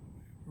happen,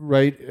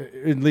 right?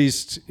 At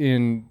least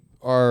in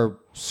our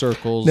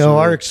circles. No,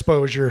 our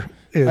exposure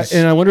is...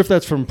 And I wonder if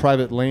that's from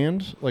private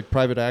land, like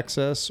private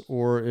access,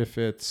 or if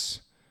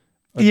it's...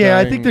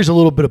 I think there's a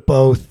little bit of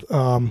both.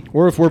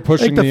 Or if we're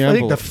pushing the envelope. I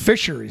think the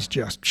fishery's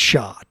just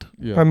shot.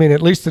 Yeah. I mean,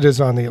 at least it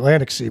is on the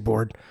Atlantic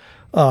seaboard.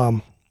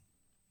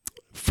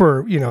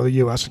 for, the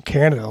U.S. and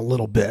Canada a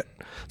little bit.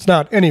 It's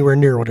not anywhere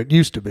near what it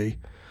used to be.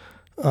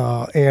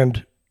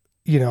 And,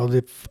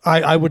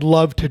 I would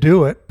love to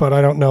do it, but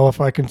I don't know if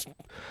I can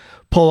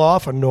pull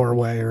off a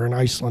Norway or an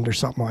Iceland or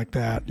something like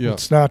that. Yeah.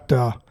 It's not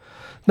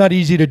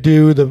easy to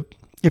do.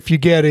 If you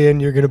get in,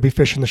 you're going to be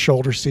fishing the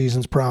shoulder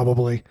seasons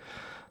probably.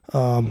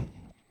 And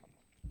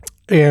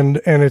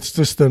it's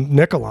just the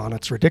nickel on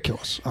it's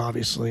ridiculous,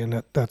 obviously.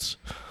 And that's,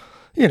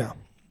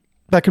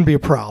 that can be a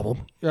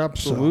problem.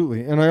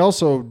 Absolutely. So. And I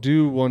also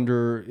do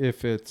wonder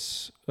if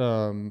it's,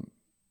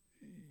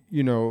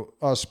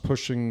 us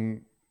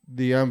pushing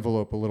the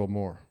envelope a little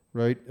more,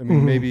 right? I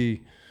mean,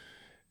 maybe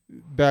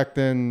back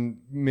then,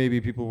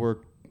 maybe people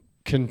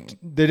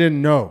they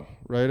didn't know,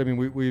 right? I mean,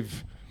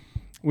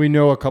 we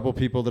know a couple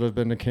people that have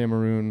been to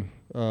Cameroon.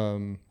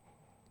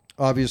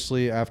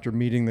 Obviously, after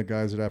meeting the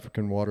guys at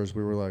African Waters,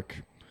 we were like,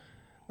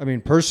 I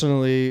mean,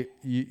 personally,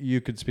 you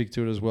could speak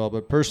to it as well,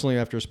 but personally,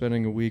 after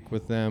spending a week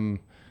with them,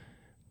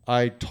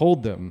 I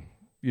told them,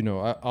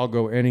 I'll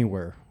go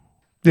anywhere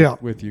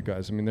with you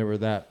guys. I mean, they were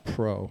that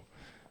pro.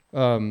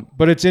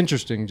 But it's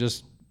interesting,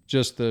 just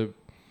and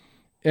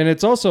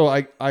it's also,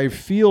 I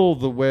feel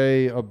the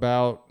way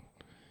about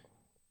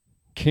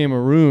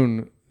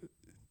Cameroon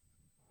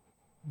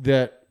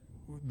that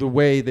the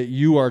way that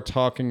you are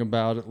talking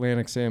about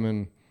Atlantic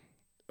salmon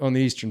on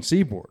the Eastern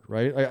Seaboard,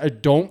 right? I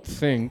don't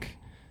think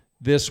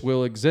this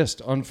will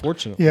exist,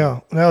 unfortunately. Yeah,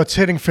 now it's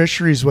hitting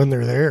fisheries when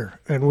they're there,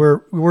 and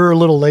we're a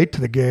little late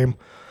to the game,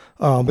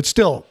 but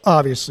still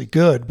obviously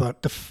good.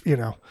 But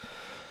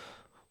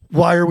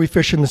why are we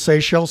fishing the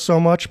Seychelles so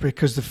much?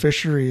 Because the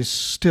fishery is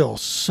still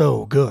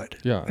so good,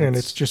 and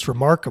it's just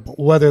remarkable.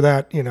 Whether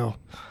that you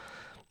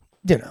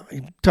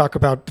talk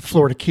about the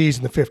Florida Keys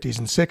in the 50s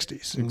and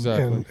 60s,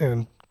 exactly,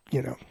 and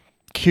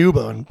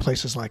Cuba and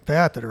places like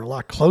that are a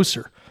lot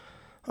closer.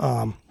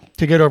 To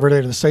get over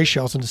there to the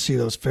Seychelles and to see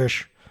those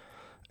fish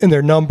in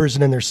their numbers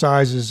and in their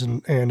sizes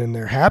and in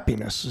their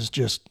happiness is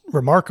just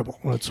remarkable.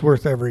 And it's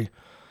worth every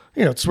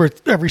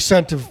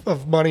cent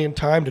of money and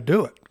time to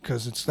do it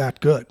because it's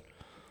that good.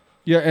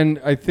 Yeah, and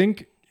I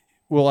think,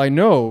 I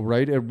know,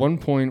 right? At one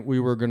point we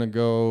were going to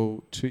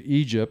go to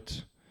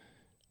Egypt,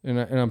 and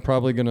I'm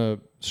probably going to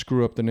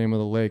screw up the name of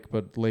the lake,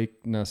 but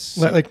Lake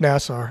Nassar. Lake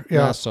Nassar,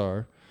 yeah.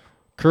 Nassar.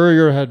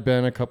 Courier had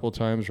been a couple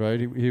times, right?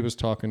 He was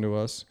talking to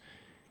us.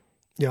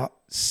 Yeah.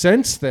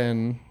 Since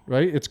then,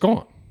 right? It's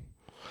gone.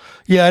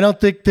 Yeah, I don't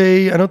think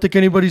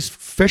anybody's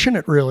fishing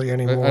it really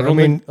anymore. I don't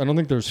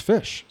think there's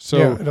fish. So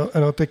yeah, I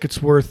don't think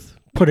it's worth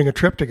putting a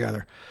trip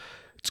together.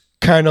 It's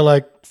kind of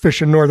like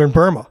fishing northern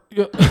Burma.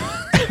 Yeah.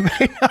 It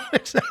may not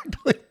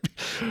exactly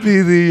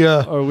be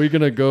the. Are we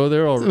gonna go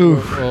there?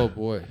 Oh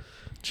boy.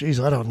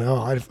 Jeez, I don't know.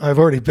 I've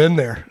already been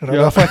there. I don't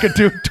know if I could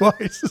do it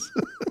twice.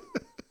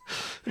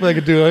 If I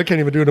could do it, I can't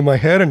even do it in my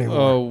head anymore.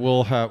 Oh,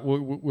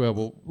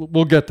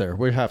 we'll get there.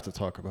 We have to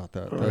talk about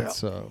that.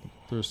 That's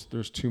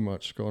there's too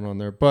much going on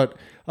there. But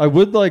I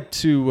would like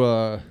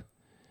to,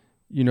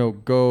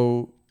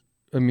 go.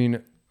 I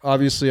mean,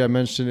 obviously, I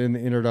mentioned in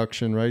the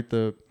introduction, right?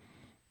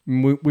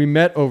 We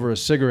met over a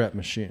cigarette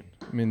machine.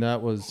 I mean,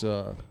 that was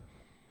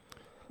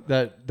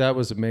that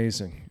was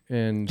amazing.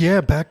 And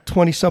yeah, back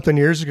 20-something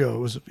years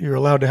ago, you were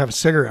allowed to have a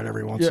cigarette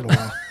every once in a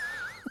while.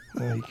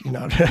 I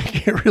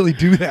can't really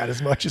do that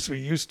as much as we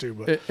used to.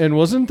 But and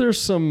wasn't there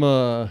some?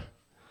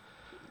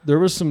 There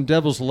was some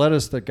devil's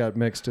lettuce that got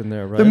mixed in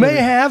there, right? There may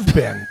have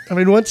been. I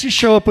mean, once you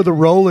show up with a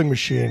rolling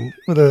machine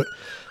with a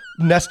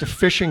nest of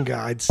fishing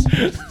guides,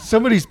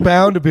 somebody's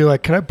bound to be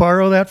like, "Can I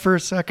borrow that for a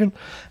second?"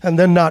 and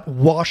then not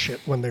wash it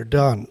when they're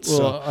done.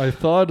 Well, I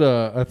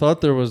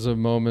thought there was a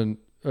moment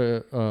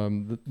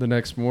the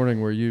next morning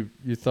where you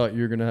thought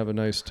you were going to have a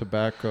nice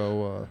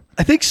tobacco.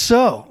 I think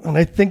so, and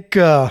I think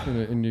I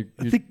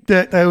think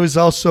that was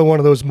also one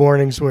of those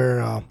mornings where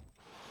a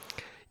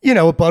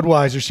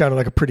Budweiser sounded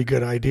like a pretty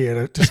good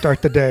idea to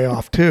start the day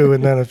off too,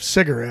 and then a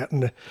cigarette,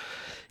 and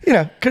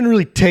couldn't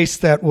really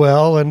taste that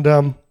well.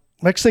 And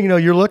next thing you know,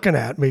 you're looking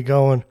at me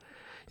going,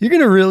 "You're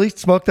going to really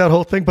smoke that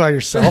whole thing by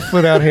yourself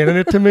without handing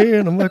it to me?"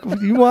 And I'm like,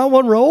 well, "You want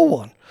one? Roll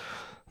one."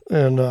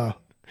 And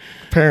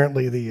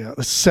apparently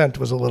the scent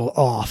was a little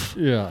off.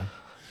 Yeah.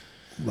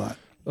 But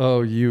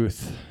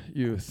youth.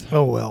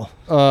 Oh well.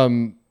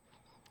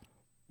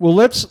 Well,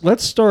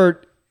 let's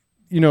start.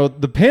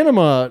 The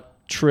Panama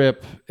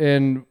trip,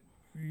 and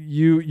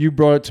you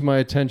brought it to my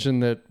attention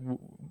that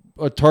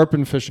a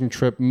tarpon fishing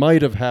trip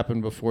might have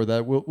happened before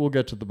that. We'll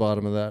get to the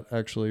bottom of that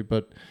actually,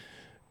 but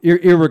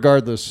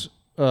irregardless,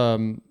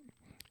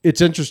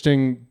 it's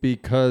interesting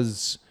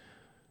because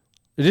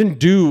I didn't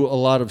do a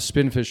lot of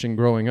spin fishing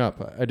growing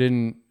up. I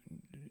didn't.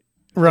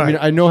 Right. I mean,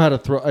 I knew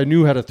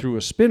how to throw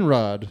a spin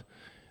rod,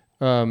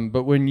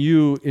 but when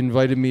you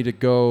invited me to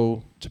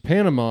go to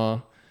Panama,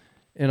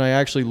 and I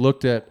actually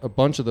looked at a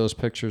bunch of those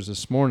pictures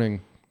this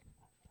morning,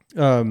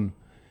 and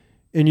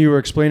you were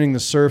explaining the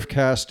surf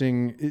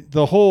casting,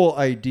 the whole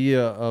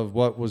idea of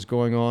what was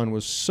going on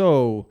was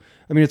so.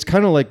 I mean, it's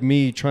kind of like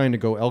me trying to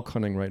go elk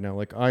hunting right now.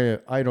 Like I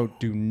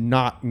do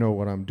not know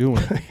what I'm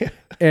doing,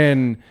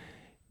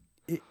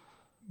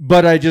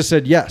 but I just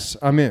said yes,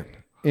 I'm in.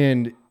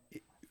 And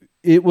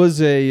it was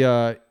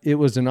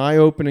an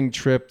eye-opening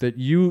trip that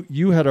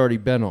you had already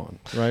been on,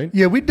 right?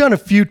 Yeah, we'd done a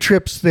few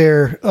trips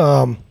there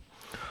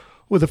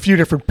with a few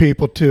different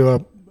people to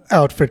an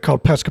outfit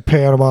called Pesca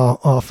Panama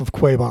off of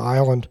Cueva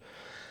Island.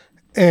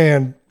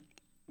 And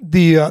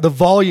the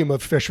volume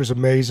of fish was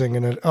amazing,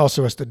 and it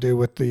also has to do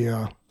with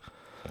the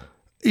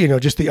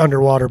just the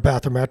underwater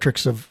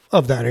bathymetrics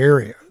of that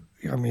area.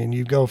 I mean,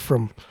 you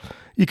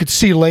could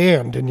see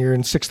land and you're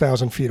in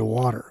 6,000 feet of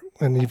water,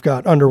 and you've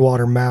got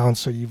underwater mounds,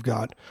 so you've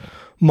got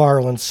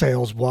marlin,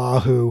 sails,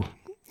 wahoo,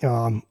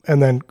 and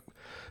then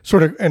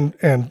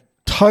and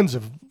tons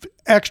of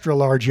extra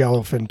large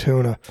yellowfin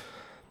tuna.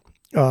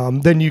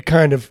 Then you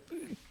kind of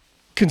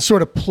can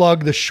sort of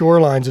plug the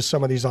shorelines of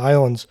some of these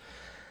islands,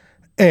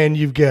 and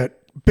you get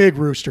big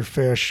rooster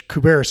fish,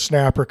 Cubera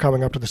snapper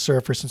coming up to the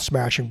surface and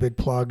smashing big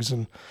plugs.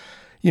 And,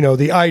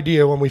 the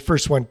idea when we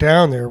first went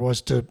down there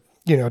was to,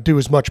 do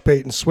as much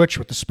bait and switch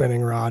with the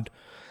spinning rod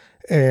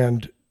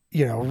and,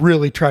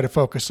 really try to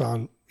focus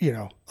on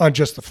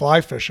just the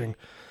fly fishing.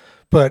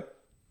 But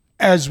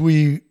as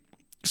we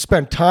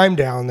spent time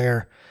down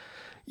there,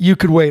 you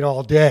could wait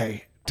all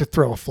day to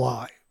throw a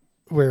fly.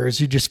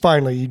 Whereas you just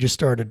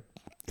started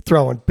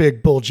throwing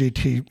big bull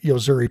GT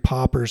Yozuri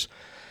poppers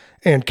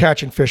and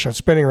catching fish on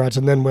spinning rods.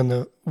 And then when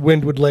the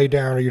wind would lay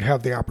down or you'd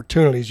have the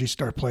opportunities, you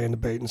start playing the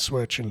bait and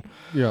switch and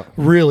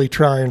really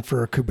trying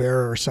for a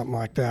Cubera or something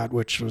like that,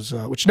 which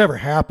never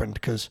happened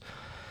because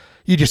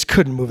you just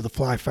couldn't move the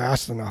fly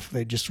fast enough.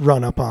 They'd just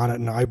run up on it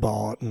and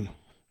eyeball it. And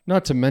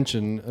not to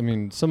mention, I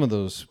mean, some of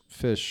those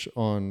fish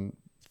on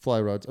fly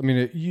rods, I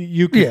mean,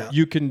 you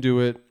can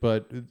do it,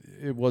 but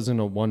it wasn't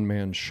a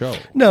one-man show.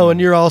 No,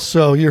 and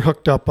you're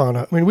hooked up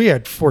on we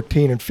had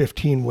 14 and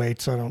 15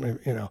 weights. I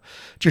don't know,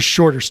 just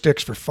shorter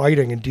sticks for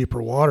fighting in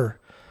deeper water.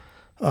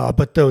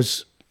 But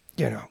those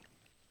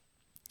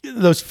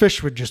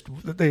fish would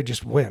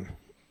just win.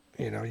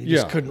 You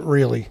just couldn't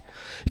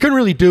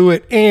really do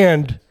it.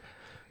 And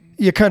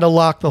you kind of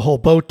lock the whole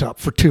boat up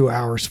for 2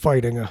 hours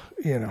fighting or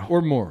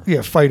more.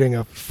 Yeah. Fighting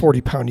a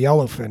 40-pound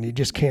yellowfin. You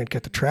just can't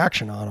get the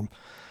traction on them.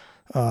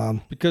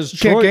 Because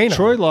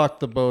Troy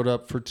locked the boat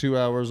up for 2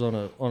 hours on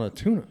a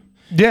tuna.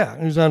 Yeah,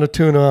 he was on a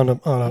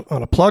tuna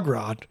on a plug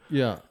rod.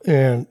 Yeah,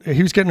 and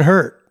he was getting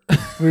hurt.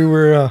 We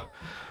were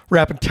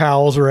wrapping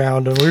towels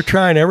around him. We were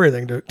trying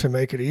everything to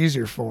make it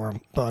easier for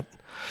him. But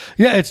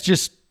yeah, it's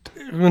just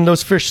when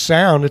those fish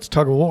sound, it's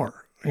tug of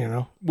war.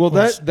 Well,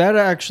 that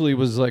actually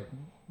was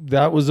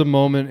that was a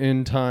moment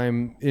in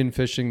time in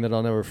fishing that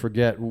I'll never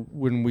forget.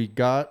 When we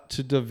got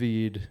to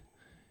David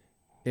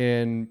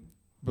and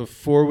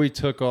before we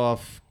took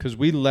off, because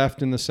we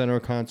left in the center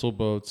console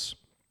boats.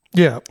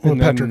 Yeah, in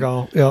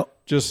Petrogal. Yeah.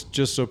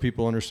 Just so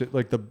people understand,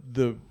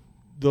 the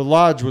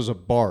lodge was a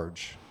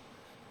barge.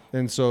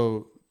 And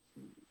so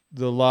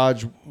the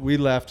lodge, we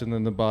left and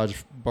then the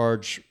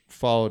barge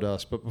followed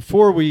us. But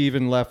before we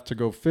even left to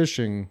go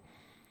fishing,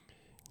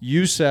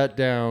 you sat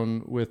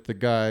down with the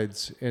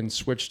guides and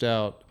switched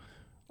out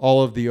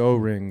all of the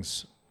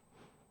O-rings.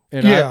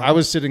 And I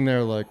was sitting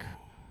there like,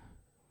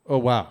 oh,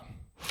 wow.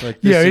 You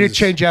did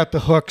change out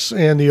the hooks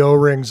and the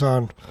O-rings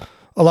on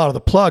a lot of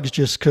the plugs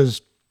just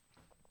because,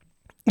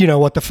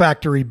 what the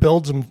factory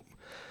builds them,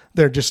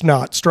 they're just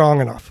not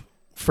strong enough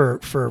for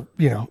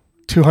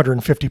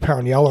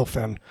 250-pound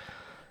yellowfin.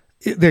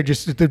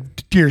 The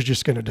gear's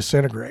just going to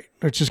disintegrate.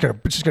 It's just going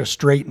to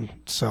straighten.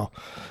 So,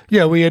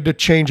 we had to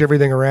change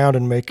everything around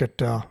and make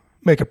it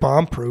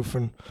bomb-proof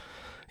and,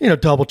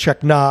 double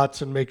check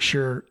knots and make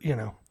sure,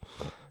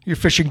 you're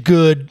fishing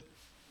good.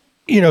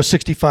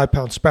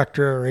 65-pound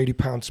Spectra or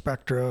 80-pound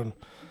Spectra. And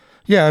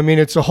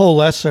it's a whole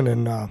lesson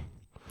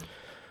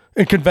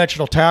in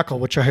conventional tackle,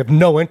 which I have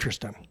no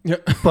interest in. Yeah.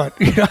 But,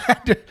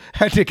 I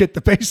had to get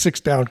the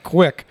basics down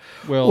quick.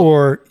 Well,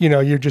 or,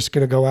 you're just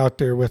going to go out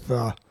there with,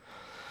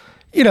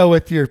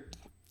 with your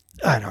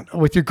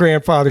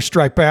grandfather's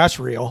striped bass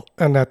reel,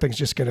 and that thing's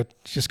just going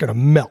to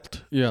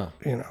melt. Yeah.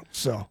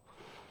 So.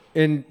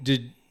 And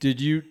did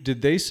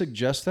they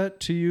suggest that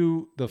to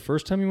you the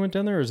first time you went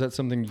down there, or is that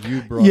something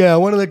you brought? Yeah,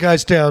 one of the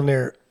guys down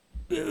there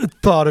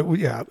thought it.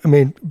 Yeah,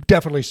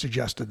 definitely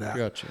suggested that.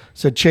 Gotcha.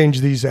 Said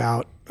change these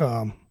out,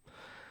 and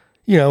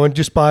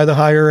just buy the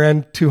higher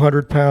end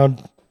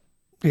 200-pound,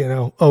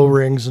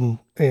 O-rings and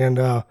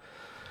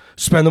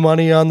spend the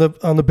money on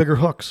the bigger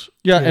hooks.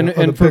 Yeah,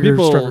 and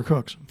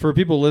for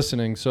people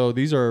listening, so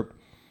these are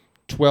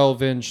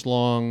 12-inch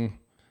long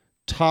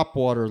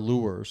topwater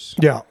lures.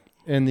 Yeah.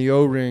 And the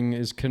O-ring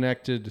is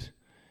connected,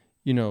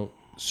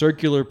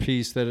 circular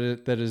piece that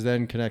is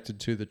then connected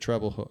to the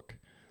treble hook.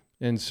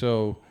 And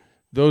so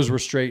those were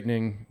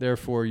straightening,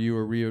 therefore you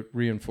were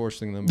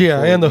reinforcing them.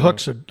 Yeah, and the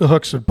hooks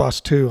would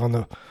bust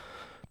too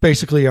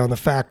basically on the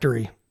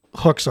factory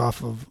hooks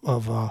off of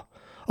a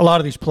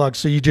lot of these plugs.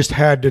 So you just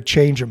had to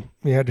change them.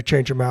 You had to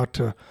change them out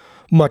to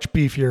much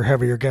beefier,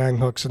 heavier gang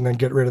hooks and then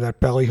get rid of that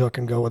belly hook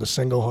and go with a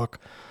single hook.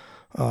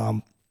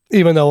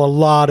 Even though a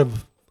lot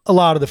of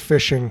the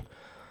fishing,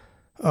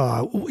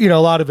 a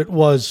lot of it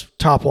was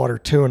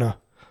topwater tuna,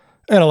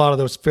 and a lot of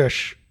those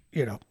fish,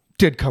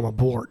 did come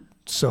aboard.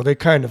 So they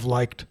kind of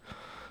liked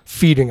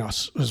feeding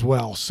us as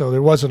well. So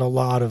there wasn't a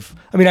lot of,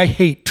 I mean, I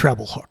hate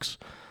treble hooks.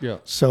 Yeah.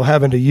 So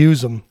having to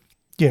use them,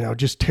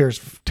 just tear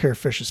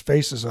fish's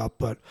faces up.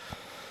 But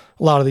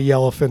a lot of the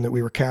yellowfin that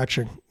we were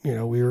catching,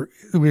 we were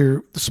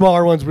the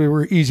smaller ones, we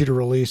were easy to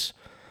release.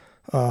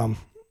 And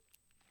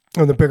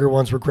the bigger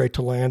ones were great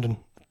to land and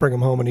bring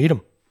them home and eat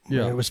them.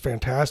 Yeah. It was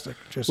fantastic.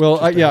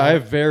 I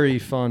have very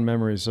fond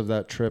memories of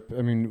that trip.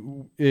 I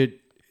mean,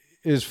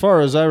 as far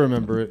as I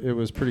remember, it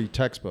was pretty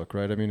textbook,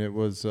 right? I mean, it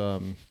was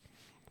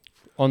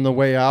on the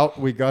way out,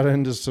 we got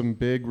into some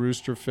big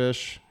rooster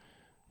fish.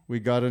 We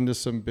got into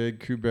some big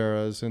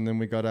cuberas, and then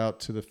we got out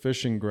to the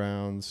fishing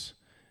grounds,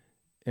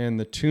 and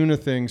the tuna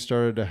thing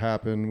started to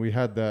happen. We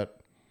had the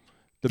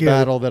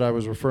battle that I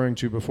was referring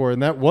to before,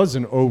 and that was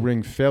an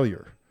O-ring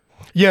failure.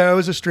 Yeah, it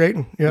was a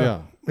straighten.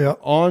 Yeah.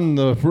 On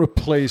the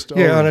replaced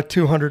O-ring. Yeah, on a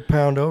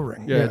 200-pound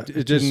O-ring. Yeah,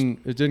 it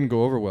didn't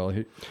go over well.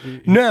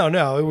 No,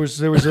 there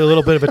was a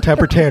little bit of a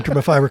temper tantrum,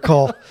 if I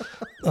recall.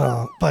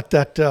 But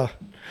that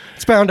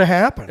it's bound to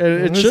happen.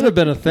 And it should have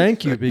been a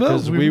thank you,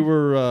 because we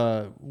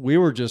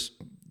were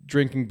just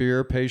drinking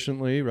beer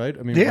patiently, right?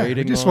 I mean, waiting.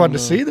 We just wanted to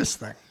see this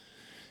thing.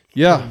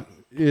 Yeah,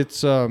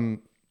 it's and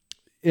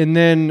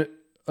then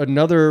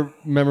another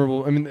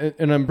memorable. I mean,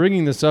 and I'm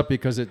bringing this up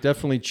because it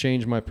definitely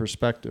changed my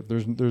perspective.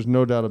 There's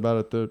no doubt about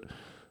it that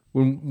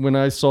when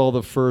I saw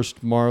the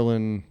first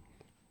marlin,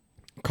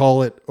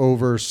 call it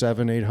over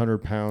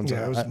 700-800 pounds.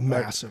 Yeah, it was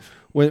massive.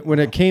 When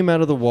it came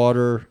out of the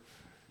water,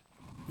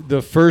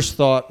 the first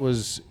thought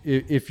was,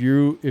 if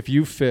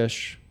you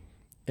fish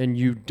and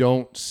you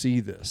don't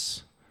see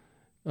this,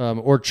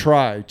 or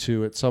try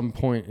to at some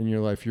point in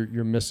your life,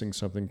 you're missing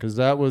something, because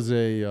that was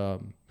a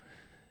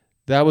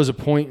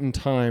point in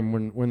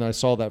time when I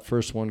saw that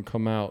first one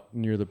come out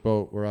near the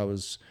boat where I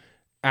was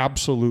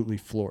absolutely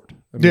floored.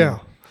 I mean,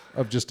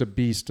 of just a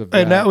beast of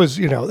that. And that was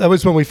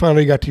when we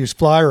finally got to use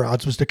fly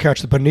rods, was to catch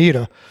the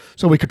bonita,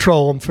 so we could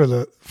troll them for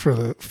the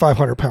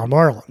 500-pound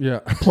marlin. Yeah,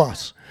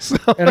 plus. So,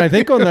 and I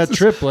think on that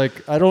trip,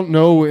 like, I don't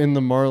know in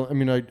the marlin. I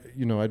mean, I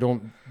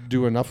don't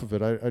do enough of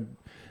it.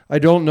 I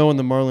don't know in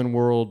the marlin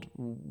world.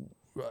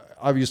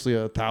 Obviously,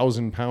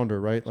 1,000-pounder,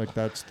 right? Like,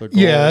 that's the goal.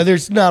 Yeah,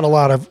 there's not a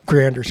lot of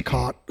granders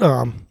caught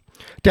down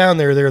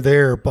there. They're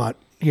there, but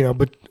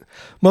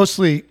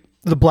mostly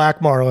the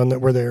black marlin that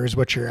were there is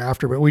what you're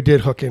after. But we did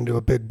hook into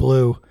a big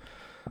blue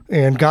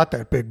and got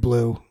that big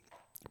blue.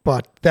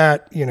 But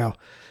that,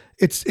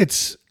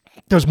 it's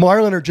those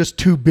marlin are just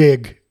too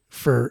big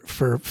for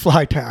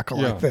fly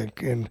tackle, I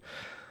think. And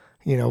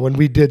when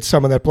we did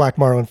some of that black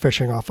marlin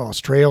fishing off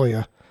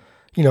Australia,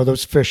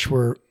 those fish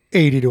were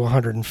 80 to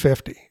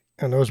 150.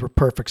 And those were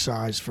perfect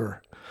size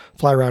for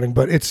fly routing,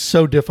 but it's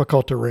so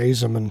difficult to raise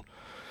them and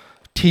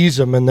tease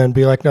them and then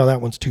be like, no,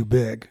 that one's too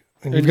big.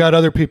 And you've got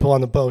other people on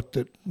the boat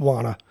that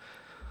want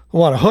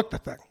to hook the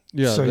thing.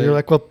 Yeah. So you're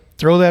like, well,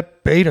 throw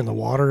that bait in the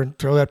water and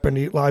throw that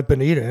live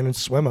bonita in and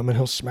swim him, and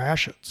he'll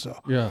smash it. So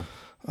yeah,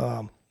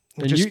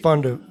 it's just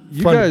fun to.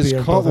 You guys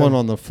caught one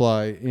on the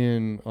fly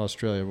in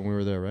Australia when we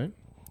were there, right?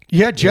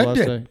 Yeah, Jed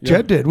did. Yeah.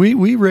 Jed did.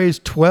 We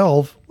raised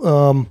 12.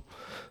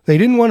 They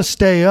didn't want to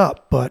stay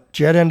up, but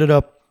Jed ended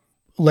up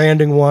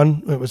landing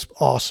one. It was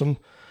awesome.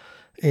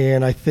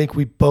 And I think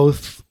we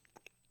both,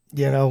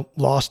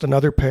 lost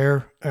another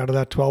pair out of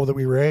that 12 that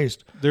we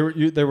raised. They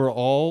were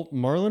all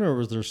marlin, or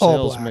was there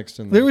sails mixed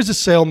in? There was a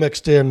sail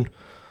mixed in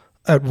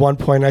at one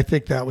point. I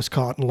think that was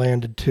caught and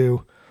landed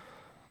too.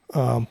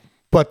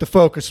 But the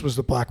focus was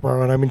the black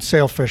marlin. I mean,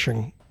 sail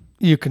fishing,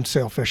 you can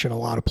sail fish in a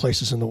lot of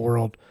places in the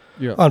world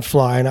on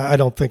fly. And I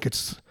don't think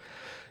it's,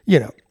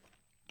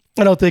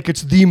 I don't think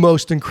it's the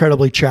most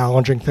incredibly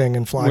challenging thing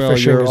in fly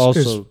fishing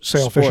is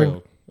sail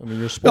fishing. I mean,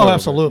 you're spoiled. Oh,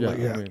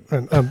 absolutely, yeah. I mean.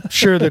 And I'm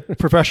sure that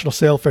professional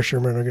sail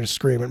fishermen are going to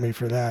scream at me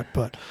for that,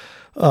 but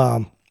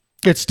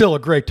it's still a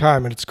great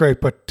time and it's great.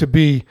 But to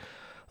be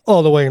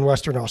all the way in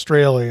Western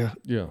Australia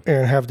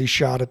and have these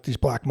shot at these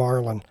black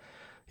marlin,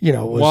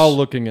 while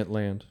looking at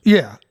land.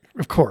 Yeah,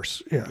 of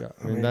course. Yeah.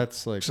 I mean,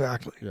 that's like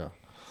exactly. Yeah,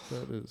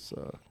 that is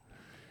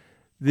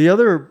the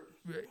other.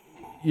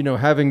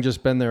 Having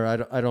just been there,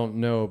 I don't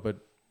know, but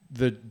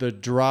the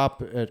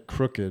drop at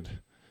Crooked.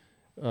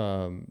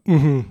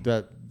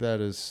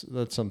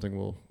 That's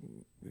something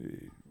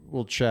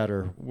we'll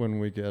chatter when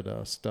we get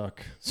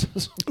stuck.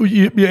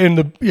 In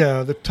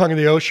the tongue of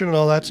the ocean and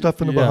all that stuff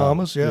in the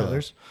Bahamas.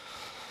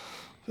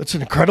 That's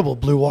an incredible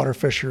blue water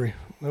fishery.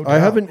 No doubt. I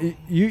haven't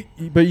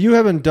but you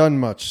haven't done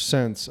much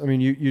since. I mean,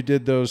 you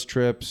did those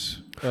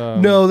trips.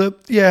 No,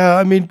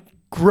 I mean,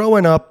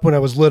 growing up when I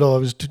was little, I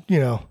was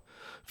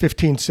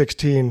 15,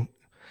 16.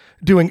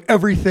 Doing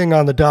everything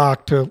on the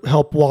dock to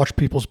help wash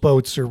people's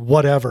boats or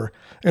whatever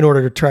in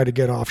order to try to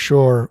get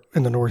offshore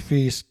in the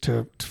Northeast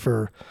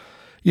for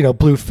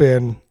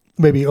bluefin,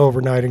 maybe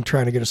overnighting,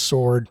 trying to get a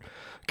sword,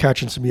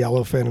 catching some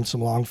yellowfin and some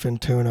longfin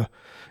tuna.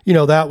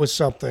 That was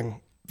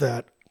something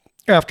that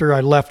after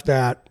I left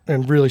that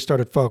and really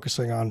started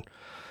focusing on,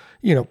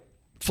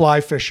 fly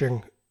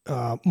fishing,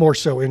 more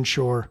so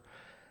inshore,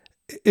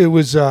 it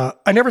was,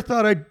 I never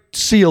thought I'd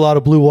see a lot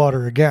of blue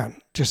water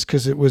again, just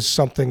because it was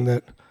something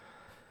that,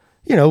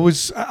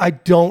 I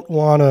don't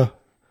want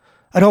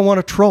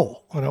to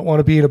troll. I don't want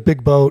to be in a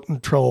big boat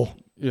and troll,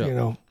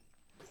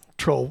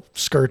 troll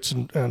skirts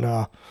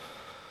and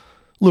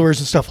lures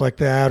and stuff like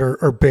that,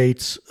 or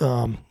baits.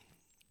 I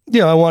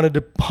wanted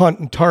to hunt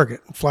and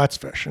target and flats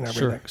fish and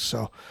everything.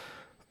 Sure.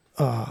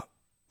 So,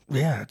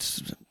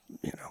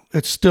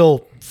 it's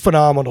still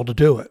phenomenal to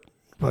do it.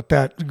 But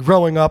that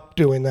growing up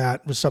doing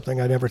that was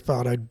something I never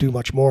thought I'd do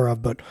much more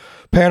of. But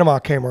Panama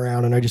came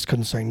around and I just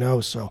couldn't say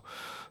no. So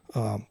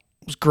it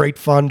was great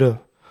fun to,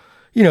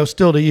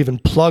 still to even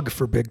plug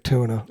for big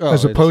tuna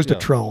as opposed to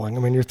trolling.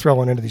 I mean, you're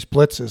throwing into these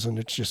blitzes and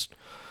it's just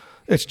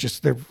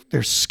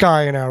they're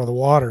skying out of the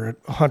water at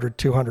 100,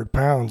 200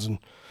 pounds, and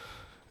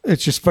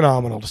it's just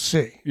phenomenal to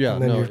see. Yeah,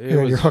 and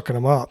then you're hooking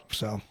them up.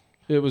 So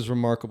it was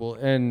remarkable,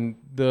 and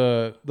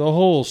the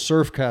whole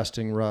surf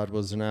casting rod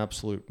was an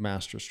absolute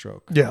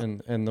masterstroke. Yeah,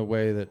 and the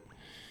way that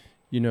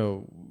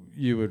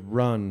you would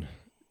run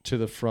to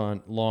the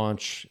front,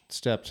 launch,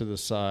 step to the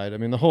side. I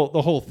mean, the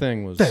whole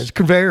thing was it's a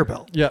conveyor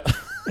belt. Yeah,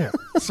 yeah.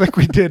 It's like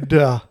we did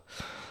the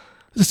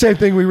same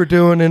thing we were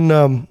doing in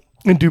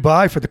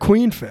Dubai for the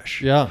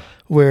queenfish. Yeah,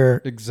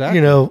 where exactly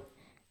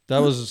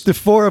that was the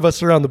four of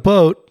us are on the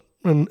boat,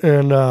 and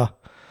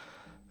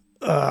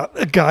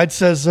a guide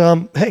says,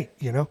 hey,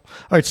 all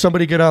right,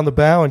 somebody get on the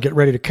bow and get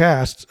ready to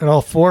cast. And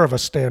all four of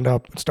us stand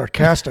up and start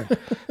casting.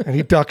 And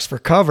he ducks for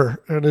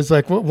cover and is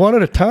like, well, one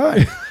at a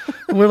time.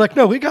 And we're like,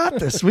 no, we got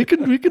this. We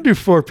can do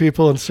four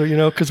people. And so,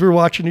 because we're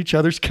watching each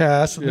other's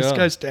cast, and this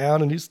guy's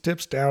down and he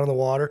tips down in the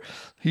water.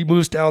 He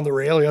moves down the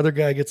rail. The other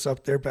guy gets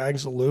up there,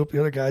 bangs the loop. The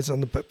other guy's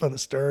on the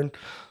stern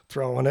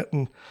throwing it.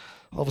 And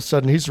all of a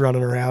sudden he's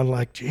running around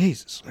like,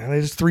 Jesus, man,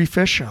 there's 3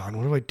 fish on.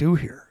 What do I do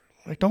here?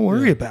 Like, don't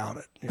worry about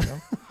it,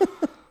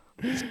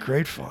 It's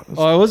great fun.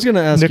 I was going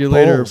to ask you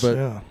later,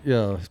 but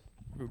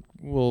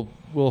we'll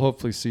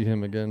hopefully see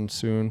him again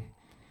soon.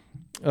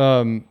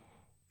 One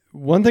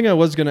thing I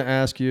was going to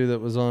ask you that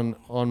was on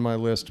my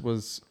list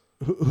was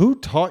who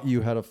taught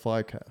you how to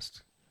fly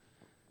cast?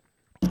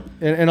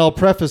 And I'll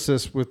preface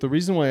this with the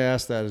reason why I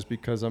asked that is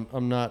because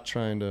I'm not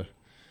trying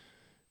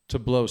to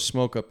blow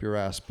smoke up your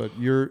ass, but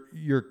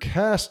your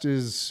cast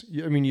is,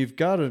 I mean, you've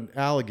got an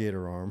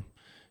alligator arm,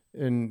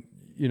 and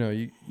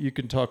you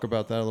can talk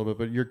about that a little bit,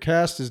 but your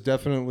cast is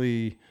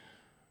definitely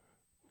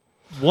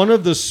one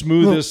of the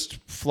smoothest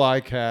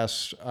fly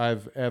casts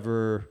I've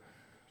ever.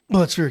 Well,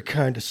 that's very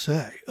kind to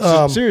say.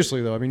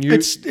 Seriously though, I mean,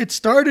 it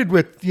started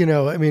with, in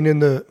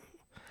the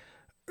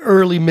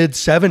early mid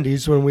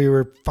 70s when we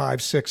were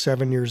 5, 6,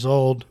 7 years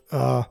old,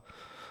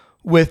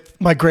 with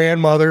my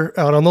grandmother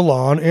out on the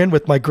lawn and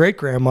with my great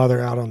grandmother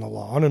out on the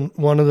lawn. And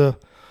one of the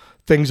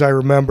things I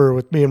remember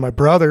with me and my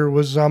brother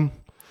was,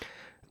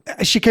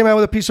 she came out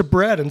with a piece of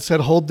bread and said,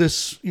 hold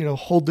this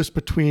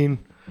between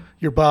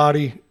your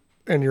body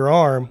and your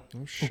arm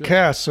and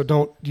cast. So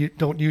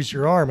don't use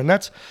your arm. And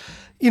that's,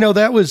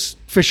 that was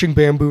fishing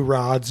bamboo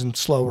rods and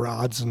slow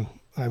rods. And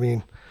I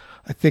mean,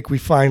 I think we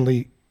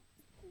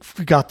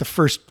got the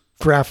first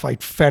graphite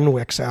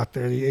Fenwicks out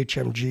there, the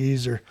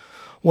HMGs or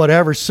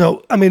whatever.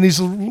 So, I mean,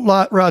 these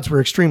rods were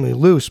extremely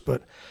loose,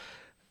 but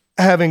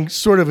having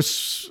sort of a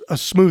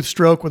smooth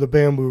stroke with a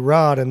bamboo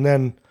rod, and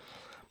then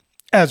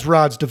as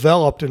rods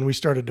developed and we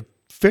started to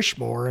fish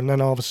more, and then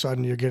all of a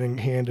sudden you're getting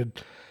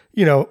handed,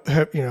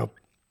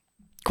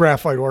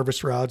 graphite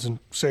Orvis rods and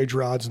sage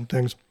rods and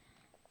things.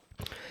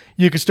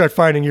 You could start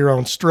finding your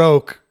own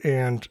stroke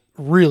and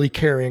really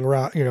carrying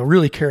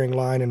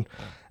line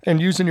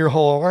and using your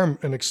whole arm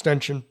and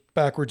extension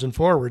backwards and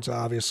forwards,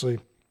 obviously,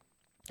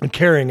 and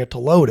carrying it to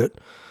load it,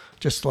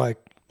 just like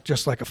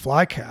a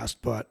fly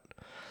cast. But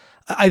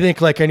I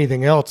think like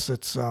anything else,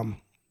 it's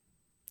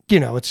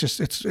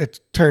it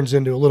turns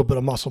into a little bit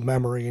of muscle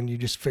memory, and you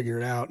just figure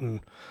it out, and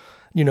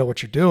you know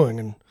what you're doing.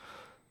 And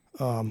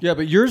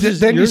but yours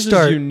is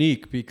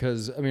unique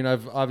because I mean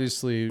I've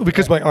obviously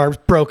because my arm's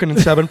broken in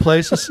 7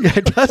 places. Yeah,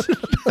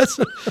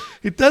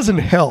 it doesn't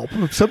help.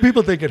 Some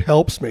people think it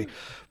helps me,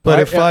 but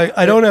if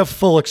I don't have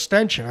full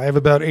extension, I have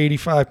about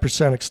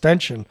 85%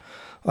 extension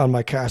on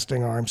my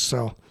casting arm.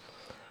 So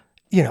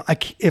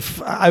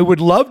if I would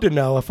love to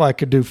know if I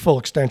could do full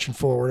extension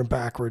forward and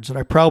backwards, and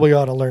I probably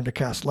ought to learn to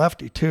cast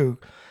lefty too,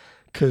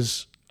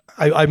 because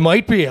I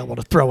might be able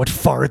to throw it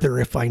farther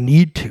if I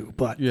need to.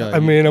 But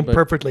I'm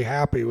perfectly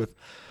happy with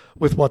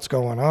what's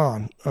going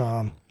on.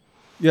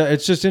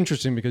 It's just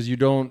interesting because you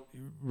don't,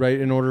 right?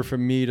 In order for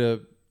me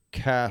to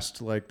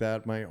cast like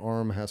that, my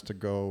arm has to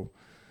go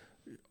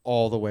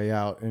all the way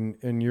out, and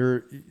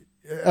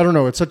I don't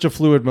know. It's such a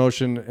fluid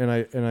motion, and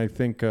I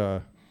think.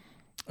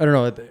 I don't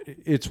know.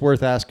 It's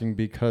worth asking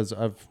because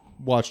I've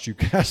watched you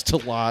cast a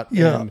lot.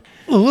 Yeah. And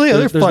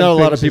there's not a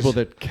lot of people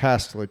that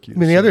cast like you. I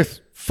mean, the other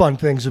fun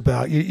things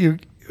about you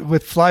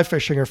with fly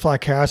fishing or fly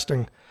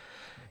casting,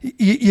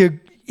 you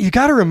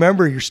got to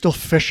remember you're still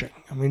fishing.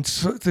 I mean,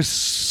 there's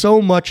so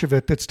much of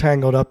it that's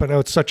tangled up. I know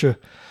it's such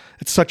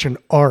an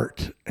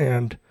art,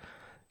 and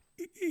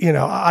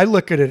I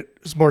look at it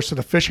as more so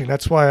the fishing.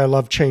 That's why I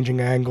love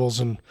changing angles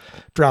and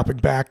dropping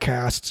back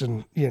casts,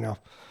 and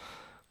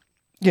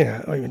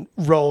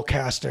roll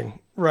casting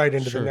right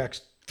into Sure. the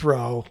next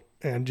throw,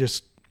 and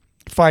just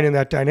finding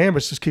that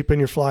dynamics, just keeping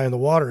your fly in the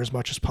water as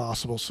much as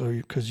possible. So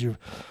because you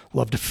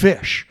love to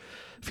fish,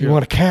 if you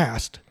want to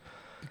cast,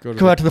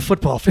 go out to the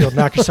football field,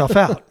 knock yourself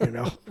out,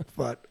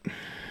 But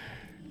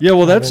yeah,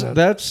 well,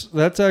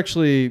 that's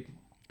actually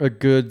a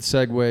good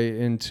segue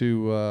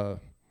into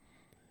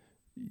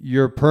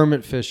your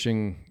permit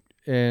fishing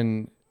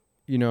and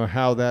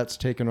how that's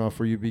taken off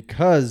for you,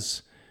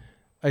 because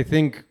I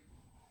think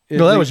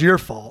that was your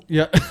fault.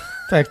 Yeah.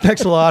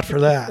 Thanks a lot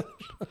for that.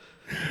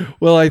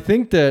 Well, I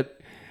think that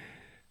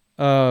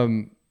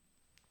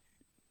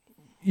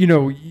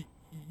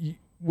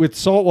with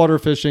saltwater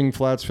fishing,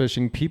 flats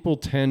fishing, people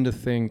tend to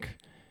think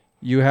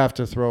you have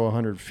to throw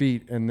 100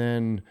 feet, and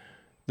then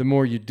the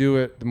more you do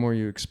it, the more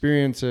you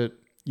experience it.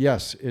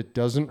 Yes, it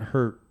doesn't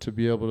hurt to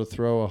be able to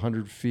throw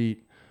 100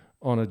 feet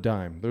on a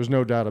dime. There's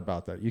no doubt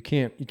about that. You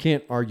can't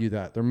argue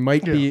that. There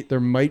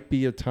might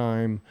be a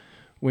time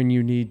when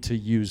you need to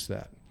use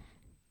that.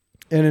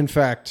 And in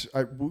fact,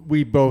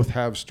 we both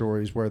have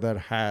stories where that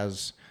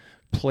has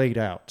played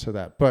out to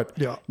that. But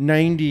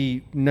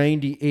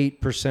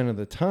 98% of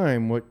the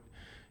time,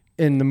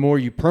 and the more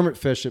you permit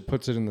fish, it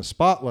puts it in the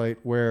spotlight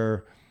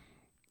where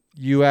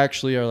you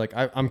actually are like,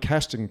 I'm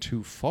casting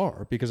too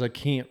far because I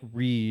can't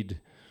read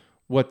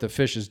what the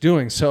fish is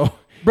doing. So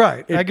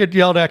right. I get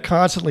yelled at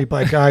constantly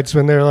by guides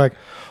when they're like,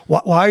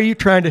 why are you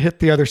trying to hit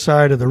the other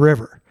side of the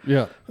river?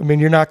 Yeah. I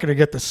mean, you're not going to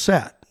get the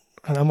set.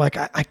 And I'm like,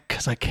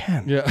 because I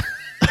can. Yeah.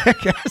 I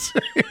guess.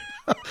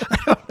 I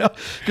don't know.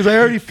 Because I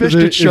already fished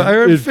it short. I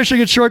already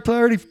fishing it short. I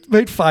already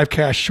made 5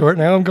 casts short.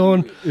 Now I'm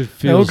going. It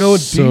feels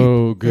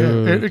so deep.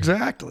 good. Yeah,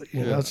 exactly.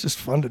 It's just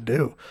fun to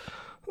do.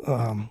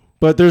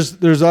 But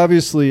there's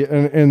obviously,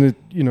 and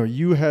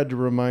you had to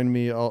remind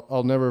me.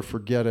 I'll never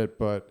forget it.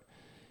 But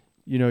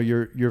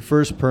your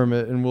first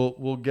permit, and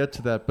we'll get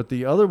to that. But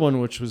the other one,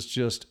 which was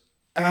just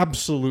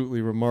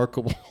absolutely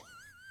remarkable,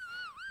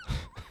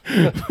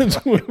 was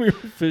when we were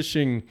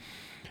fishing.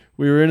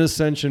 We were in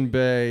Ascension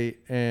Bay,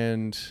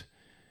 and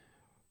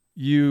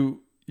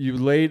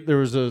there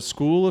was a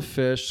school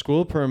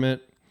of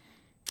permit.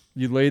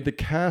 You laid the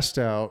cast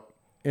out,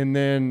 and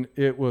then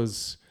it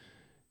was,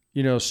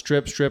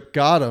 strip,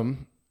 got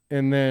them,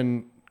 and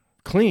then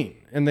clean,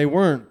 and they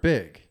weren't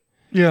big.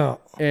 Yeah.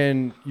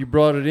 And you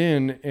brought it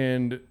in,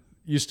 and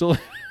you still.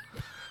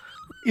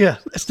 Yeah,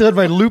 I still had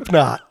my loop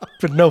knot,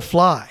 but no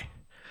fly.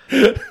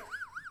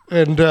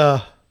 And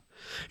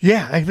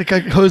I think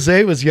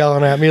Jose was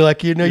yelling at me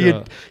like, you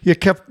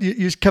kept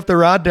the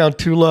rod down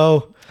too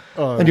low,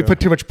 and you put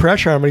too much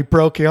pressure on him, and he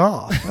broke you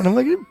off. And I'm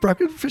like,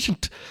 fishing.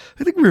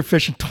 I think we were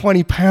fishing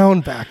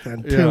 20-pound back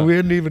then too. Yeah. We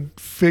hadn't even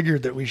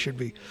figured that we should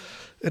be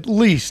at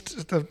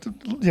least at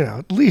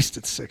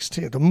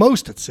 16, the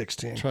most at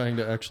 16. Trying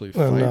to actually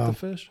fight the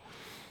fish.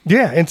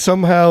 Yeah, and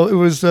somehow it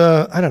was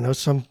I don't know,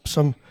 some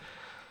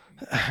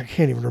I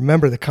can't even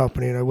remember the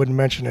company, and I wouldn't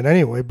mention it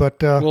anyway. But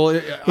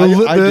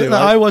the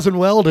eye wasn't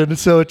welded,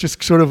 so it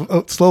just sort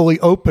of slowly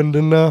opened,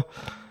 and and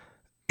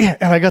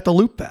I got the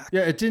loop back.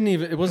 Yeah,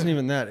 it wasn't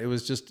even that. It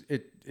was just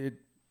it.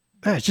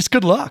 It's just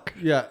good luck.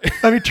 Yeah,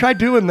 I mean, try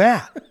doing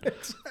that.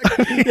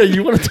 Exactly. Yeah,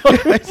 you want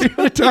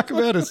to talk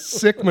about a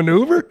sick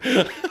maneuver?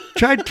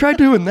 Try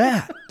doing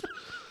that.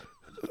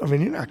 I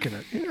mean, you're not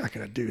gonna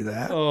do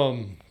that.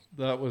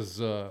 That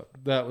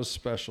was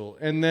special.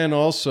 And then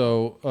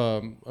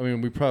also,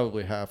 we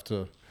probably have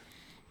to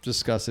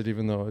discuss it,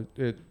 even though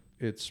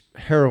it's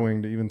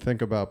harrowing to even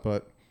think about.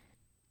 But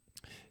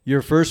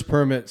your first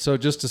permit. So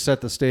just to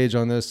set the stage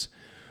on this,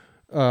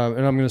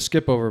 and I'm going to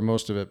skip over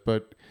most of it,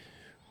 but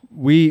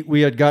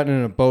we had gotten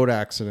in a boat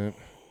accident,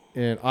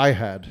 and I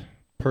had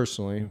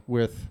personally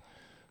with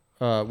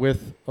a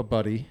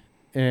buddy,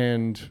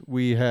 and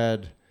we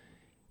had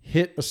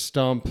hit a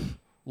stump.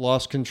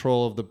 Lost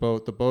control of the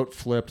boat. The boat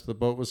flipped. The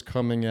boat was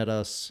coming at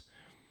us.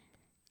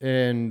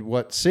 And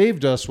what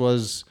saved us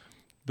was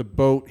the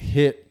boat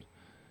hit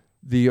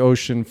the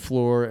ocean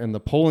floor, and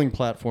the poling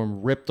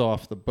platform ripped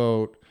off the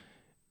boat,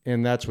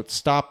 and that's what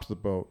stopped the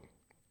boat.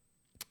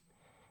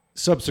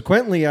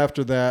 Subsequently,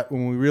 after that,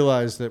 when we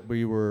realized that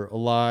we were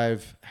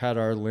alive, had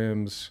our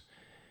limbs,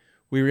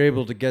 we were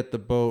able to get the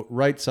boat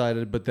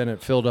right-sided, but then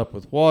it filled up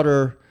with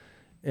water,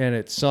 and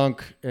it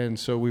sunk, and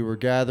so we were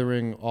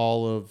gathering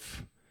all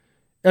of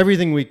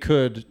everything we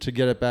could to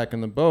get it back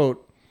in the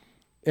boat.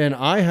 And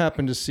I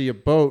happened to see a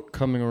boat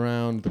coming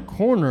around the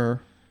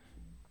corner,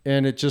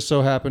 and it just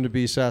so happened to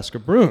be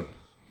Brune.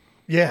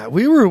 Yeah,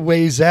 we were a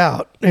ways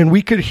out, and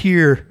we could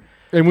hear.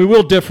 And we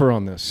will differ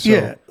on this. So.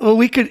 Yeah, well,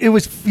 we could. It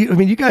was. I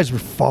mean, you guys were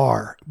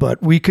far,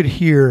 but we could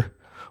hear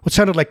what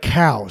sounded like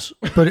cows,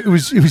 but it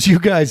was you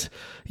guys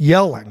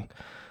yelling.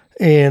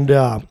 And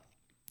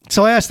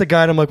so I asked the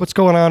guide, I'm like, "What's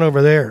going on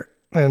over there?"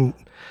 And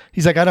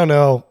he's like, I don't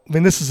know. I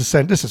mean, this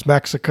is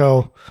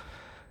Mexico.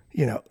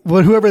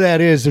 Whoever that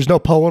is, there's no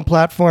poling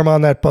platform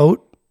on that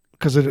boat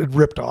because it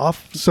ripped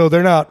off. So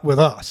they're not with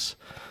us.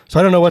 So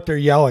I don't know what they're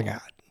yelling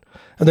at.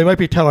 And they might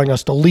be telling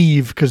us to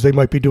leave because they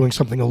might be doing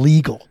something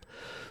illegal.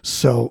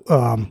 So,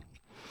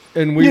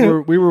 and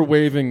we were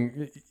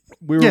waving.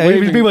 we were Yeah,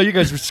 waving. meanwhile you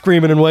guys were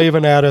screaming and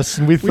waving at us,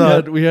 and we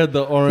thought we had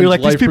the orange. we were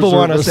like, these life people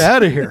want us preservers.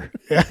 out of here.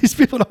 Yeah, these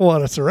people don't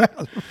want us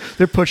around.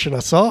 They're pushing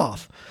us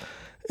off.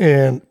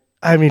 And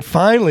I mean,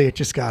 finally it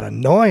just got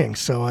annoying.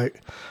 So I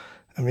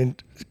mean,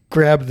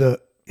 grabbed the,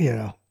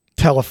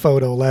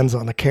 telephoto lens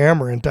on the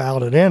camera and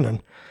dialed it in.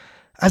 And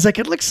I was like,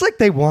 it looks like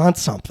they want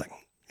something,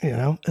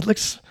 I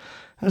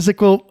was like,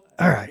 well,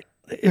 all right,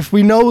 if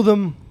we know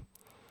them,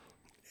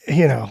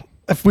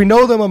 if we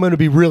know them, I'm going to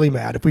be really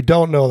mad. If we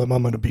don't know them,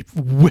 I'm going to be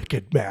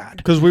wicked mad.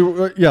 Because we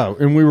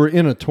were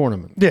in a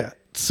tournament. Yeah.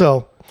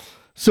 So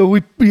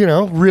we,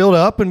 reeled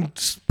up and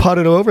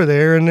putted over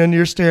there. And then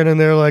you're standing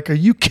there like, are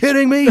you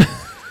kidding me?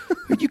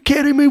 Are you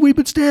kidding me? We've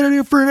been standing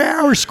here for an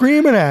hour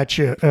screaming at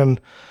you.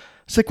 And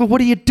it's like, well, what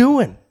are you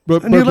doing?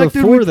 But you're like,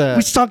 before that,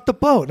 we sunk the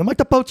boat. I'm like,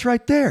 the boat's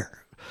right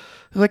there.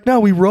 They're like, no,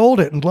 we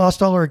rolled it and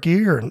lost all our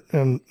gear.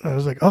 And I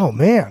was like, oh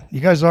man, you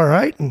guys all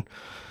right? And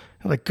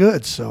they're like,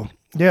 good. So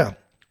yeah.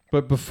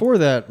 But before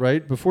that,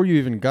 right? Before you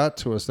even got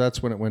to us,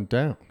 that's when it went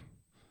down.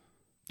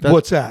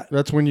 What's that?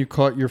 That's when you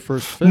caught your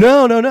first fish.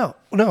 No.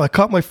 I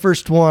caught my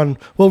first one.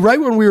 Well, right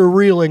when we were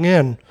reeling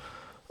in,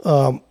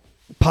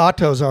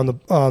 Pato's on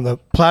the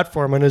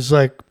platform and is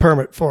like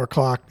permit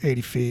 4:00,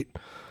 80 feet.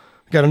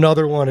 Got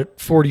another one at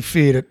 40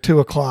 feet at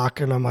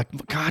 2:00, and I'm like,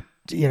 God,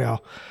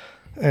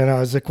 And I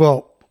was like,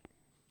 well,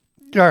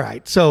 all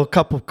right. So a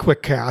couple of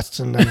quick casts,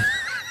 and then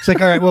it's like,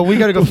 all right, well, we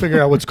got to go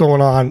figure out what's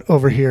going on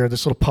over here.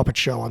 This little puppet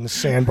show on the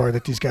sandbar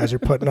that these guys are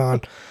putting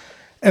on,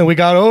 and we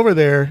got over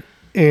there,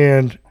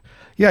 and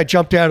yeah, I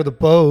jumped out of the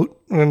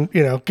boat and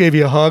gave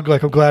you a hug,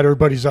 like I'm glad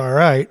everybody's all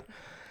right.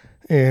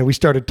 And we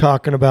started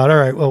talking about, all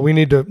right, well, we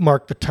need to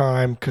mark the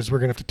time because we're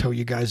gonna have to tow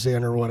you guys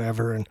in or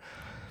whatever. And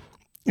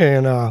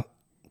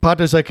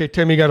Pato's like, hey,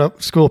 Tim, you got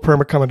a school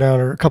permit coming down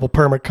or a couple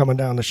permit coming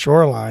down the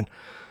shoreline.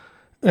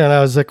 And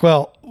I was like,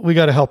 well, we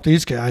got to help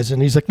these guys.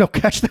 And he's like, no,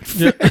 catch that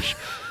fish. Yeah.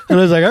 And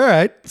I was like, all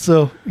right.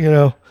 So,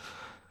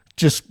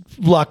 just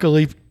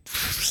luckily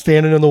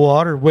standing in the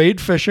water,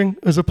 wade fishing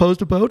as opposed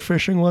to boat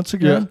fishing once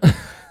again.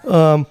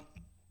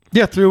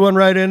 Yeah. Threw one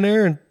right in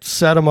there and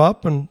set him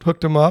up and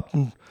hooked him up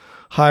and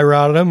high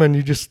routed him. And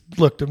you just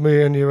looked at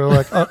me and you were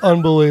like,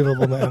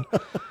 unbelievable, man.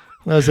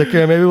 And I was like,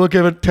 yeah, maybe we'll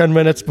give it 10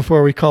 minutes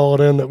before we call it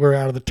in that we're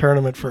out of the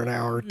tournament for an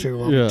hour or two.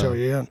 We'll tow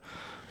you in.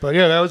 But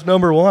yeah, that was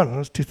number one. That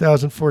was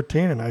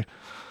 2014. And I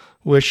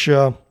wish,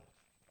 I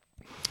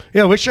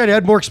wish I'd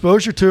had more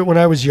exposure to it when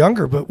I was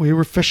younger, but we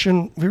were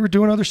fishing, we were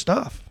doing other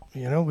stuff.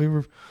 We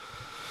were.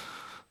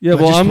 Yeah,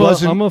 well,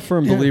 I'm a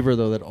firm believer,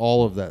 though, that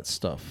all of that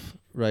stuff,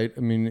 right? I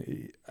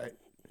mean,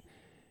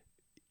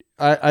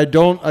 I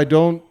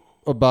don't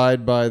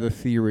abide by the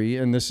theory,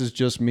 and this is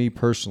just me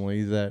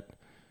personally, that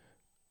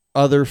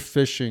other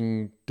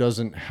fishing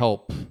doesn't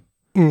help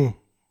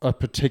a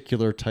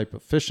particular type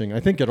of fishing.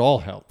 I think it all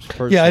helps.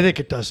 Personally. Yeah, I think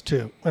it does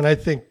too, and I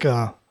think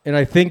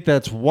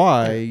that's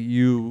why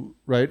you,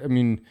 right? I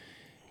mean,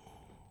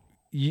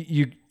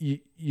 you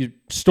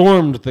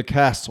stormed the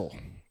castle.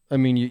 I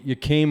mean, you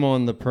came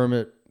on the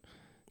permit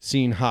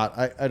scene hot.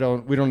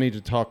 We don't need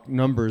to talk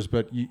numbers,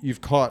 but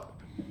you've caught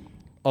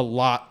a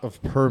lot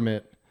of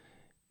permit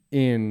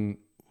in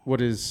what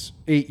is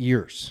 8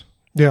 years.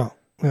 Yeah,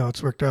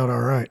 it's worked out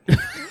all right.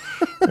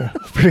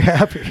 Pretty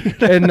happy.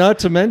 And not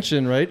to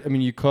mention, right? I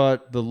mean, you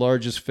caught the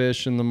largest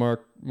fish in the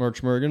March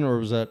Mergen,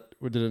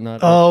 or did it not?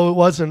 Oh, it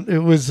wasn't. It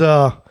was.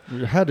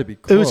 It had to be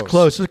close. It was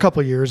close. It was a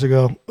couple of years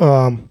ago.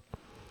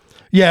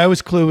 Yeah, it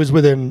was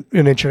within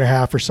an inch and a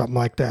half or something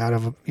like that. I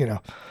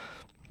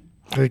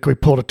think we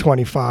pulled a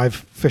 25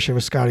 fishing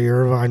with Scotty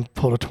Irvine,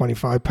 pulled a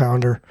 25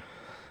 pounder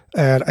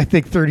at I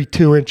think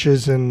 32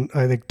 inches, and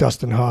I think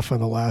Dustin Huff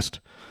in the last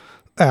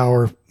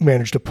hour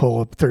managed to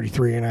pull a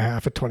 33 and a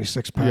half at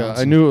 26 pounds. Yeah,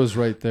 I knew it was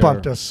right there.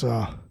 Bumped us,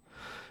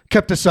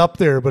 kept us up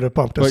there, but it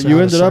bumped us. But you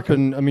ended up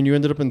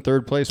in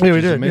third place, which yeah, we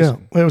is did.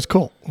 amazing. Yeah, it was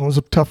cool. It was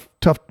a tough.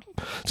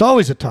 It's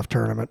always a tough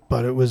tournament,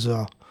 but it was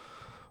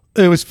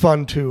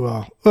fun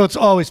to. It's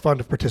always fun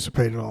to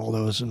participate in all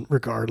those, and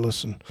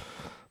regardless. And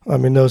I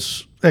mean,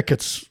 it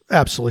gets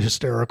absolutely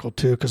hysterical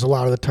too, because a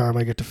lot of the time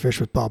I get to fish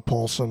with Bob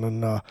Paulson,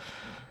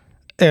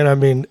 and I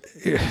mean,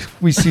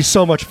 we see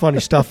so much funny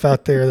stuff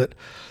out there that.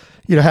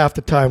 Half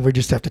the time we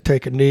just have to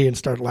take a knee and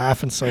start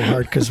laughing so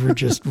hard because we're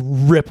just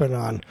ripping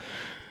on,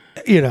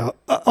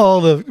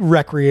 all the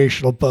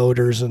recreational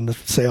boaters and the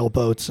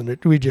sailboats, and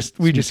we just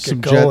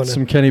get going.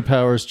 Some Kenny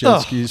Powers jet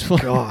skis. Oh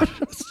God,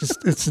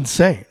 it's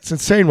insane. It's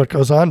insane what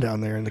goes on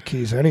down there in the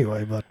Keys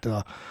anyway.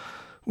 But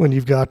when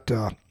you've got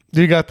the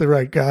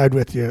right guide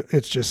with you,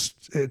 it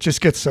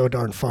just gets so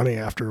darn funny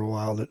after a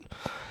while that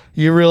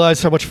you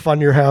realize how much fun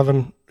you're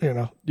having. In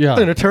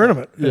a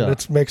tournament. And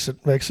it makes it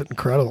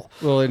incredible.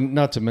 Well, and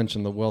not to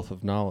mention the wealth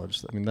of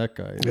knowledge. I mean, that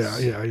guy is...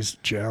 Yeah, he's a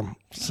gem.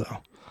 So.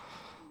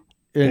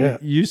 And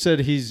you said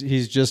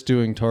he's just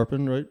doing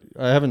tarpon, right?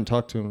 I haven't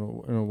talked to him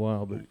in a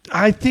while, but...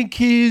 I think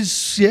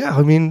he's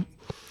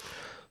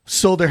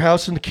sold their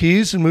house in the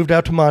Keys and moved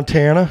out to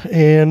Montana,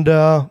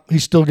 and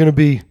he's still going to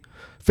be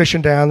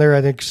fishing down there.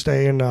 I think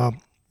staying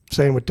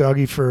with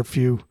Dougie for a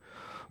few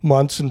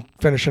months and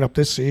finishing up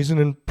this season,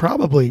 and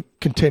probably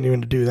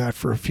continuing to do that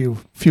for a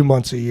few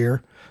months a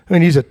year. I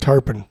mean, he's a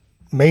tarpon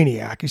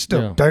maniac. He's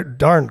still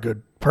darn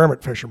good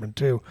permit fisherman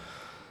too.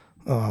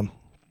 But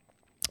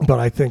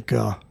I think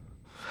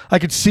I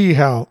could see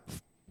how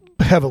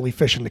heavily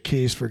fishing the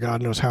Keys for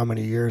God knows how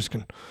many years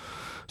can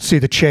see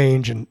the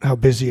change and how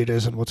busy it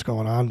is and what's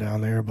going on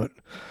down there. But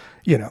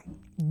you know,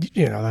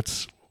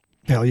 that's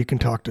hell. You can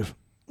talk to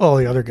all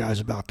the other guys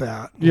about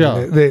that.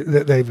 Yeah,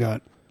 they've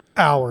got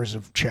hours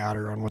of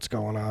chatter on what's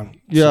going on.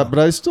 Yeah, so. But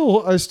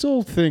I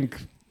still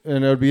think,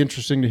 and it would be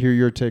interesting to hear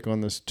your take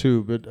on this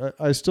too. But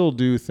I still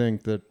do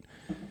think that,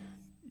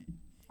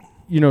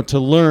 to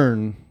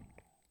learn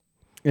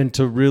and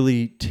to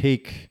really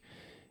take,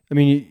 I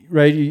mean,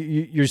 right?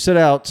 You set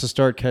out to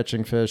start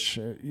catching fish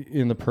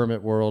in the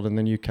permit world, and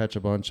then you catch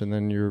a bunch, and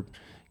then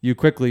you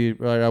quickly,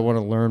 right? I want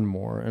to learn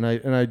more, and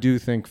I do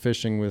think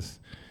fishing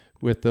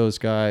with those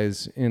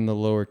guys in the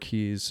lower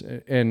Keys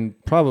and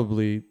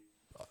probably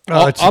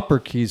upper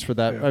Keys for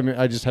that. Yeah. I mean,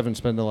 I just haven't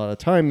spent a lot of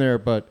time there,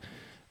 but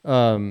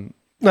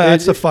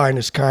it's the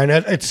finest kind.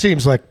 It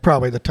seems like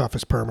probably the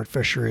toughest permit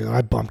fishery that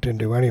I bumped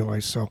into anyway.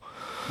 So,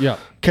 yeah,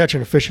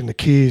 catching a fish in the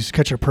Keys,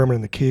 catching a permit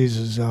in the Keys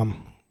is,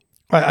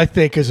 I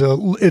think,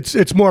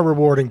 it's more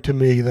rewarding to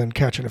me than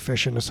catching a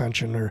fish in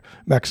Ascension or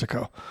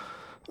Mexico.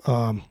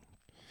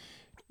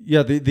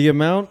 Yeah, the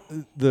amount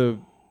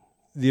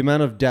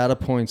of data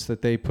points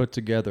that they put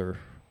together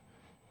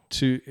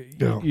to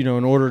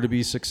in order to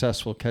be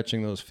successful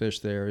catching those fish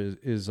there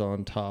is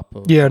on top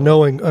of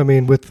knowing. I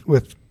mean,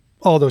 with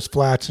all those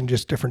flats and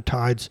just different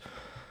tides,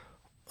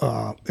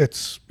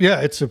 it's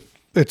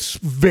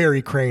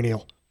very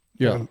cranial.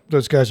 Yeah,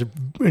 those guys are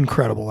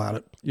incredible at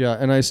it. Yeah,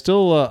 and I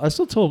still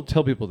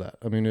tell people that.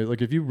 I mean,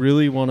 like if you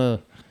really want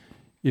to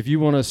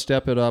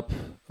step it up,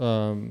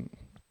 go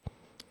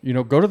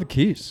to the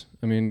Keys.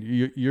 I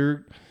mean,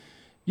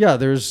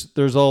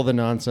 there's all the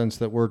nonsense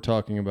that we're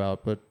talking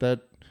about, but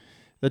that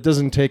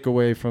doesn't take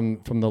away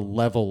from the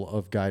level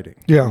of guiding.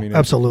 Yeah, I mean,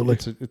 absolutely.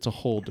 It's a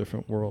whole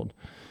different world.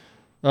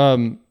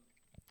 Well,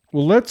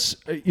 let's.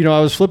 I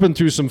was flipping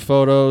through some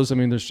photos. I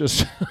mean, there's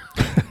just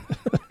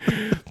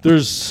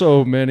there's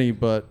so many,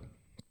 but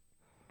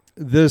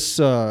this,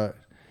 the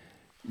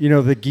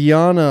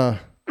Guyana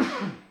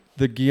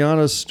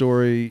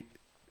story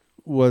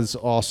was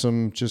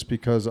awesome, just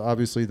because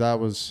obviously that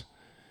was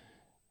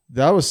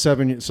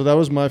 7 years. So that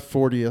was my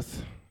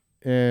 40th,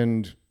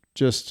 and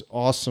just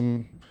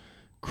awesome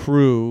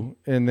crew.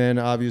 And then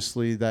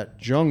obviously that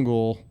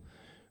jungle,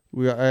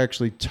 I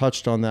actually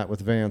touched on that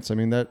with Vance. I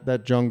mean,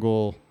 that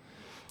jungle.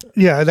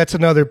 Yeah, that's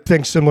another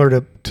thing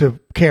similar to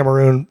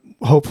Cameroon,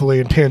 hopefully,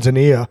 in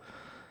Tanzania,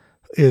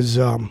 is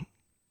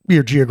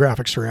your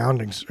geographic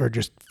surroundings are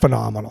just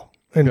phenomenal.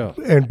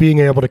 And being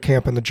able to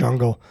camp in the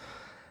jungle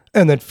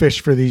and then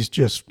fish for these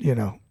just,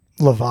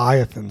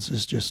 leviathans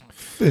is just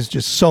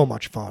so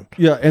much fun.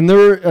 Yeah, and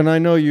I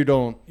know you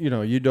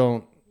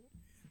don't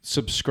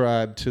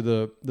subscribe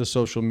to the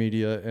social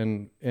media,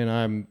 and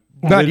I'm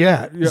not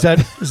yet.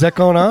 Yeah. Is that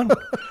going on?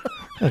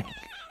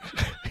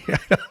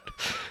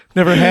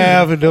 Never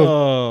have, and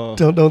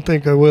don't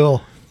think I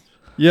will.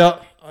 Yeah,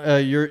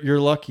 you're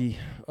lucky.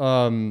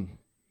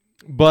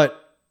 But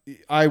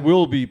I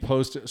will be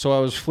posted. So I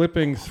was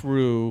flipping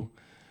through,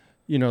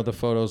 the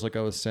photos, like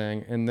I was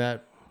saying, and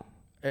that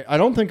I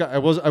don't think I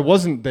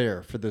wasn't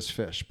there for this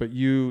fish, but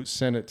you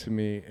sent it to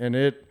me,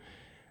 and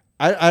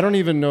I don't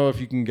even know if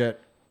you can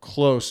get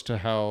close to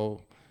how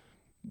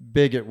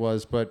big it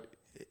was, but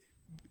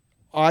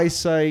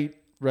eyesight,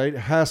 right,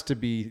 has to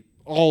be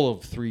all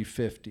of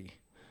 350.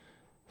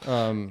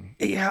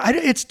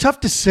 It's tough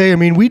to say. I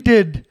mean, we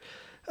did.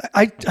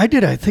 I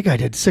think I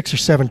did 6 or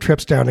 7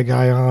 trips down to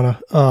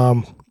Guyana,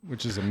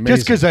 which is amazing.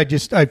 Just because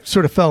I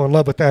sort of fell in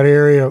love with that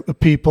area, the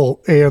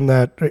people, and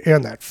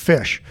that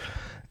fish,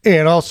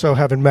 and also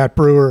having Matt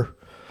Brewer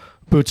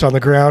boots on the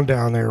ground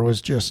down there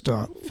was just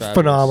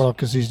phenomenal,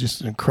 because he's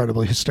just an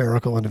incredibly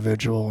hysterical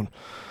individual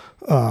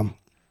and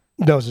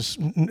knows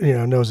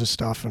his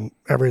stuff and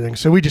everything.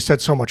 So we just had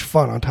so much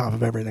fun on top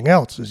of everything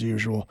else as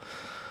usual.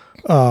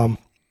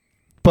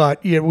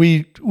 But yeah,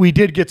 we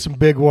did get some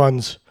big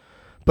ones.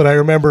 But I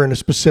remember in a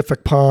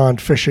specific pond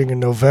fishing in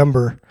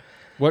November.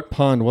 What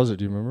pond was it?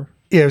 Do you remember?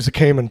 Yeah, it was a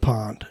Cayman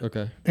pond.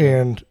 Okay.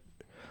 And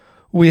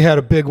we had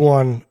a big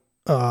one.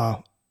 We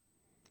had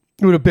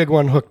a big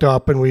one hooked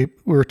up, and we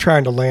were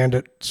trying to land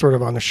it sort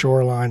of on the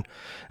shoreline.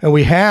 And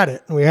we had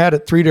it. And we had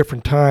it 3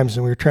 different times,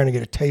 and we were trying to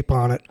get a tape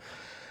on it.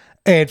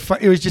 And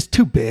it was just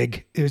too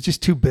big. It was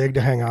just too big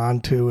to hang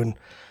on to. And,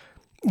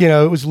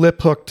 it was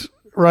lip hooked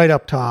right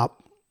up top.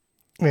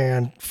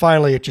 And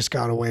finally, it just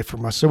got away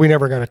from us. So we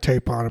never got a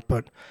tape on it.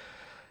 But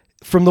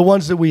from the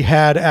ones that we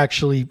had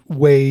actually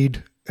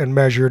weighed and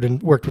measured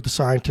and worked with the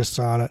scientists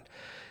on it,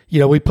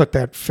 we put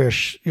that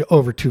fish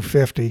over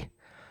 250.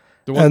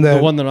 The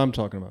one that I'm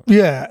talking about.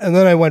 Yeah. And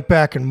then I went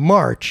back in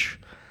March,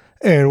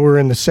 and we're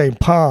in the same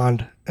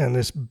pond, and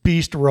this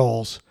beast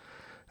rolls.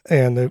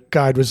 And the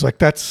guide was like,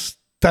 that's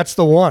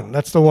the one.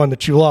 That's the one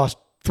that you lost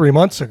 3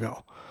 months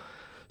ago.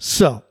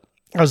 So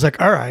I was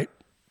like, all right.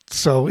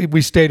 So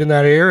we stayed in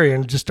that area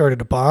and just started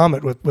to bomb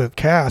it with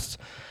casts,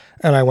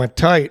 and I went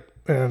tight,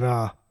 and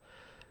and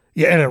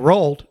it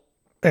rolled,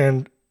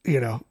 and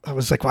I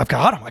was like, well, I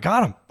got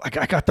him, I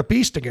got the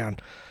beast again.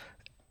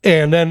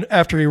 And then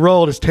after he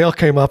rolled, his tail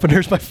came up, and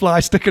there's my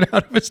fly sticking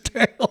out of his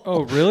tail.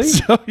 Oh, really?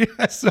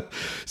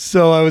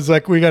 So I was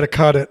like, we got to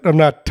cut it. I'm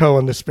not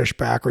towing this fish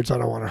backwards. I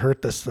don't want to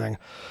hurt this thing.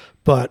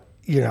 But,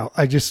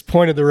 I just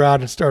pointed the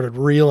rod and started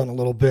reeling a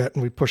little bit,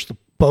 and we pushed the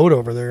boat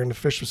over there, and the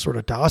fish was sort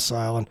of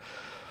docile. And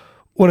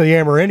one of the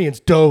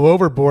Amerindians dove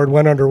overboard,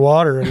 went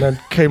underwater, and then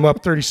came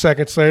up 30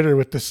 seconds later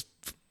with this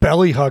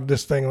belly hug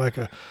this thing like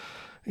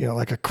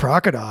a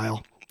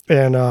crocodile.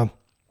 And,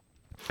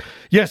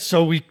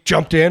 so we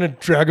jumped in and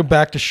dragged him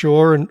back to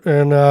shore and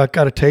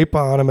got a tape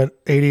on him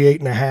at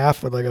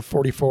 88.5 with like a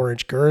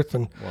 44-inch girth,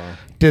 and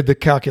did the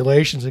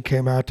calculations and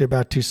came out to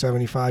about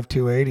 275,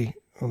 280.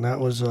 And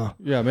that was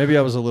maybe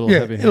I was a little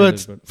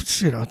heavy-handed. But it's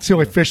the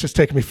only fish that's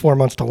taken me 4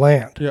 months to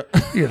land.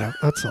 Yeah,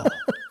 that's all.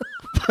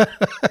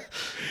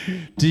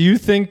 Do you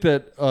think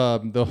that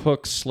the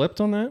hook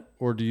slipped on that,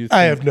 or do you think...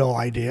 I have no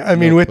idea. I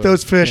mean, with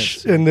those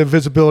fish and the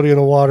visibility in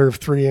the water of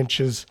 3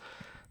 inches,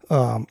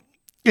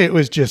 it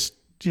was just,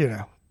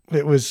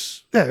 it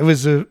was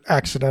an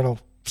accidental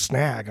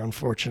snag,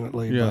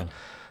 unfortunately. Yeah.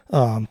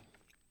 But,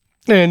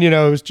 and,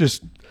 it was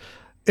just...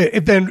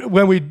 then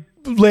when we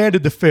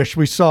landed the fish,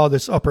 we saw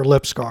this upper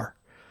lip scar.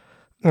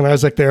 And I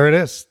was like, there it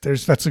is.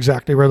 That's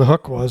exactly where the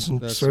hook was.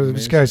 And That's so amazing.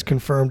 these guys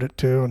confirmed it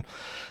too. And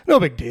no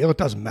big deal. It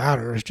doesn't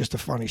matter. It's just a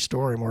funny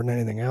story more than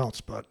anything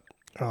else. But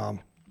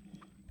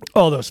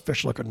all those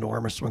fish look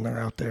enormous when they're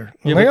out there.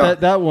 Yeah,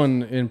 but that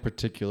one in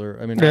particular,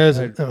 I mean,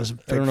 that was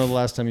I don't know the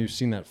last time you've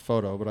seen that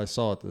photo, but I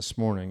saw it this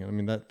morning. I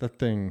mean, that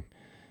thing...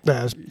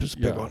 That was a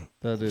big one.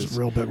 That is a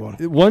real big one.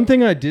 One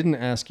thing I didn't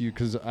ask you,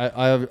 because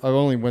I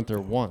only went there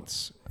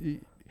once.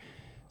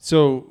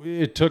 So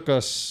it took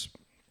us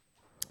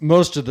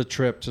most of the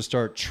trip to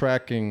start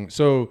tracking.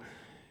 So,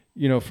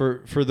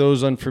 for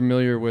those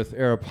unfamiliar with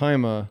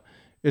Arapaima,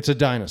 it's a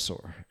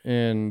dinosaur.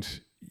 And,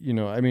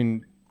 I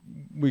mean,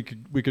 we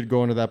could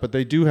go into that, but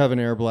they do have an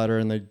air bladder,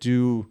 and they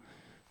do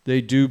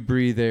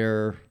breathe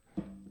air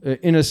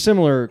in a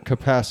similar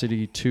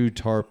capacity to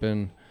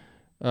tarpon.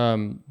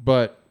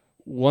 But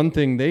one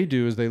thing they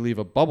do is they leave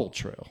a bubble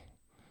trail,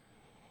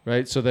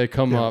 right? So they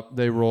come up,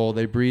 they roll,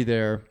 they breathe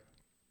air,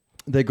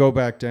 they go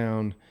back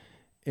down,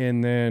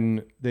 and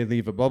then they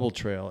leave a bubble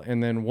trail.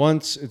 And then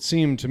it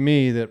seemed to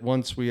me that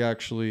once we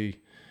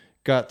actually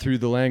got through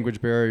the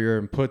language barrier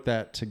and put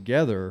that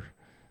together,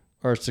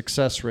 our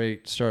success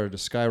rate started to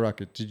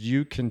skyrocket. Did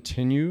you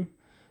continue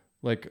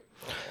like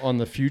on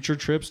the future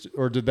trips,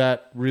 or did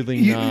that really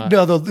not?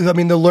 No,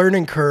 the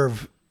learning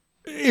curve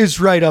is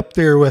right up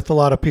there with a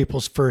lot of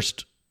people's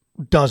first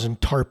dozen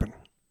tarpon,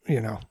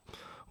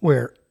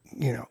 where,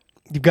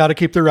 you've got to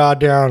keep the rod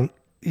down.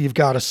 You've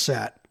got to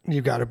set.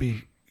 You've got to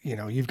be,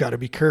 you've got to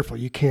be careful.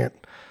 You can't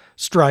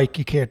strike.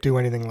 You can't do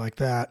anything like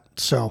that.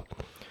 So,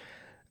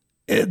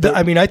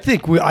 I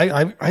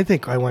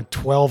think I went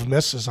 12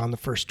 misses on the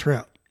first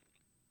trip.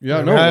 Yeah,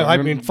 I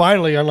mean,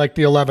 finally, on like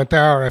the 11th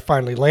hour, I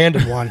finally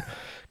landed one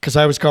because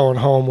I was going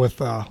home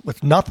with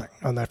nothing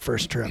on that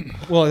first trip.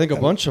 Well, I think a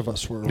bunch of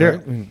us were, yeah.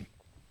 Right?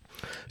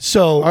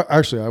 So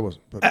actually, I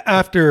wasn't. But.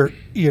 After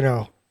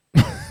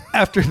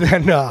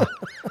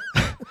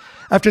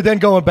then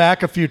going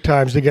back a few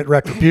times to get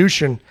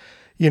retribution,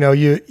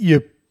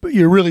 you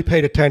really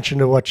paid attention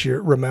to what you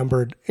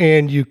remembered,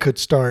 and you could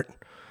start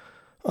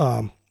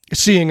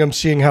seeing them,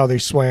 seeing how they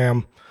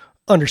swam,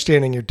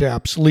 understanding your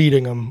depths,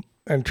 leading them,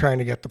 and trying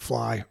to get the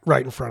fly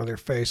right in front of their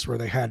face where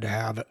they had to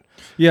have it.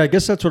 Yeah, I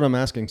guess that's what I'm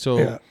asking.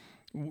 So,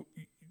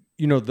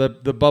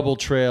 the bubble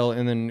trail,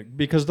 and then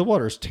because the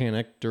water's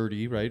tannic,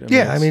 dirty, right?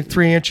 I mean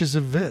 3 inches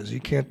of viz.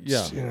 You can't, you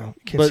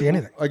can't see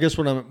anything. I guess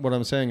what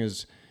I'm saying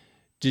is,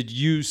 did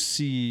you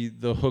see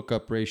the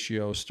hookup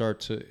ratio start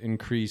to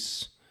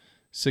increase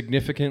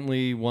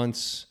significantly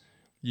once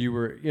you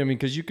were? I mean,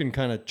 because you can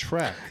kind of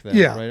track that,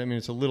 right? I mean,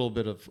 it's a little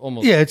bit of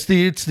almost. Yeah, it's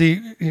the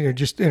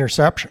just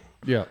interception.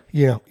 Yeah.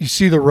 You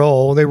see the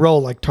roll. They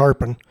roll like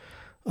tarpon.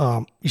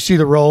 You see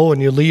the roll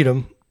and you lead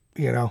them.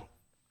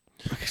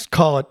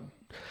 Call it.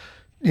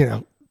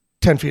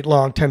 10 feet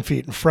long, 10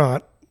 feet in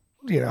front.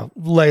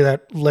 Lay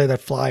that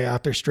fly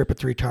out there, strip it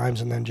 3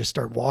 times, and then just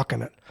start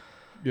walking it.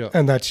 Yeah.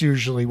 And that's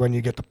usually when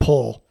you get the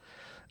pull.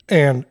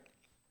 And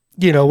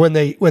when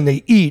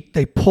they eat,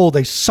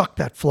 they suck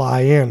that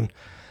fly in,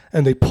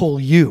 and they pull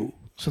you.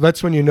 So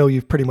that's when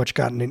you've pretty much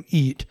gotten an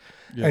eat,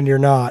 and you're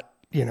not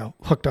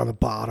hooked on the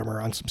bottom or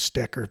on some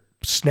stick or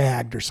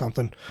snagged or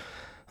something.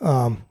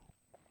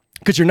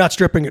 Because you're not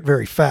stripping it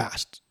very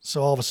fast.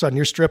 So all of a sudden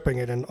you're stripping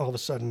it, and all of a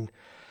sudden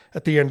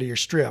at the end of your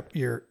strip,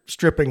 your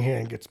stripping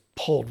hand gets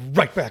pulled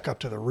right back up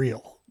to the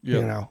reel,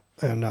 and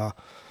and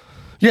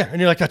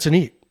you're like, that's an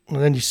eat.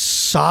 And then you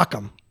sock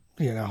them,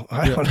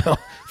 I don't know,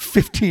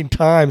 15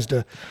 times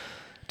to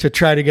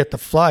try to get the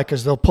fly,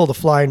 because they'll pull the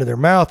fly into their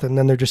mouth and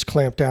then they're just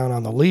clamped down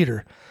on the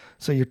leader.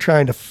 So you're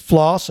trying to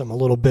floss them a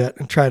little bit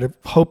and try to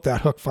hope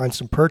that hook finds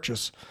some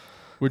purchase.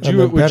 Would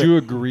you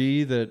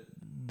agree that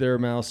their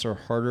mouths are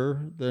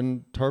harder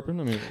than tarpon?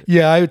 I mean,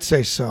 Yeah, I would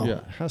say so. yeah,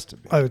 it has to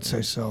be. I would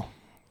say so.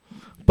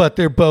 But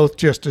they're both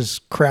just as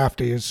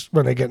crafty as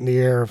when they get in the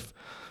air of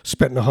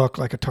spitting a hook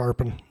like a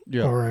tarpon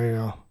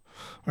or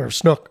a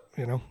snook,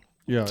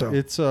 Yeah, So.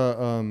 it's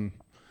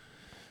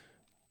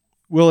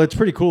well, it's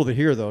pretty cool to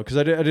hear though, because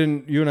I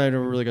didn't. You and I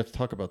never really got to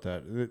talk about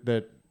that.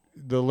 That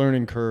the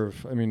learning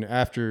curve. I mean,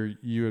 after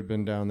you had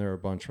been down there a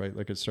bunch, right?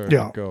 Like it started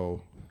to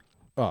go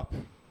up.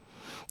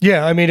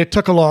 Yeah, I mean, it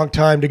took a long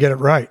time to get it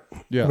right.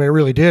 Yeah, I mean, it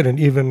really did. And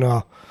even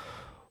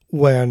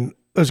when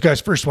those guys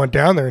first went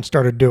down there and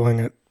started doing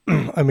it,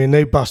 I mean,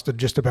 they busted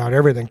just about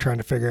everything trying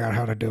to figure out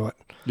how to do it.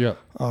 Yeah.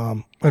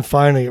 And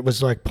finally, it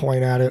was like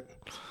point at it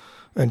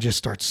and just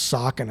start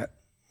socking it,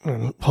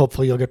 and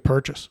hopefully you'll get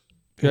purchase.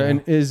 Yeah,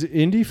 and is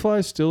Indie Fly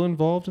still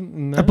involved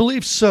in that? I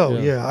believe so.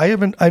 Yeah.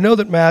 I know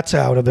that Matt's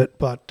out of it,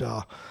 but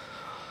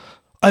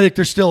I think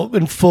they're still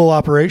in full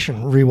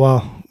operation,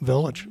 Rewa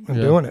Village, and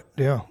doing it.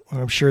 Yeah, and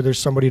I'm sure there's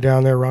somebody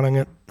down there running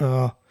it.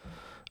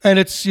 And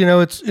it's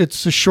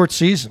it's a short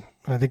season.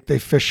 I think they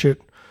fish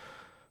it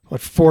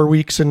 4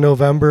 weeks in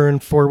November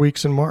and 4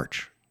 weeks in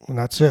March, and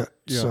that's it.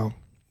 Yeah. So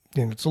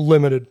it's a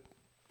limited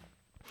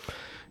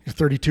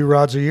 32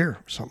 rods a year,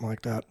 or something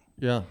like that.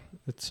 Yeah,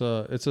 it's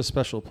a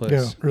special place.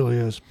 Yeah, it really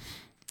is.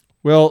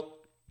 Well,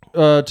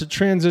 to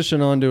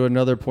transition on to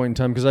another point in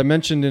time, because I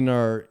mentioned in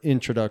our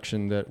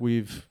introduction that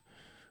we've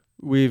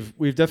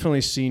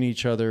definitely seen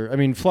each other. I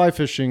mean, fly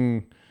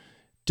fishing,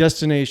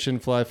 destination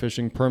fly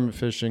fishing, permit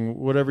fishing,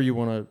 whatever you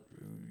want to,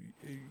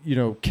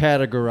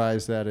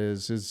 categorize that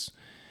is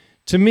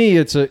to me,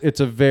 it's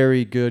a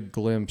very good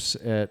glimpse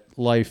at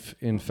life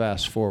in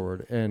fast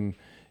forward, and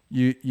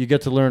you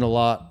get to learn a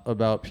lot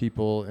about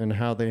people and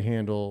how they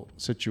handle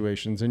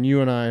situations. And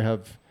you and I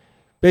have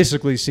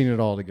basically seen it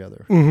all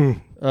together.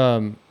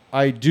 Mm-hmm.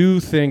 I do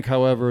think,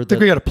 however, I think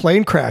we got a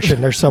plane crash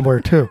in there somewhere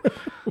too.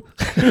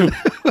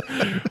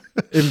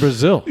 In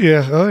Brazil.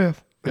 Yeah. Oh yeah.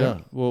 Yeah.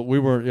 Well, we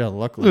weren't. Yeah.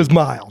 Luckily, It was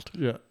mild.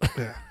 Yeah.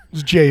 Yeah. It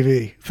was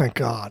JV. Thank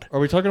God. Are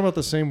we talking about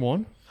the same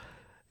one?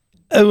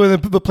 And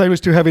when the plane was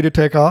too heavy to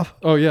take off,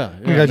 Oh yeah.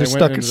 you guys just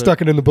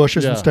stuck it in the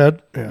bushes Yeah.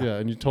 instead. Yeah.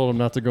 And you told him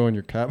not to go in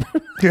your cabin.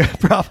 Yeah,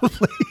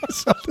 probably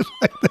something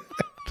like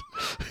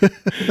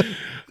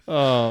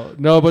that.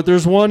 No, but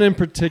there's one in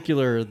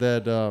particular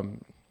that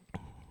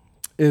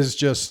is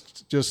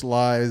just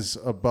lies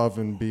above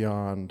and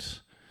beyond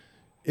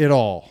it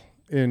all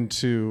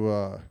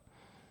into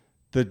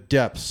the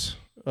depths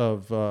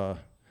of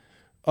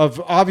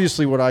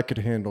obviously what I could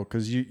handle,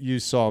 because you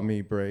saw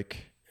me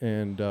break,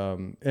 and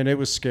it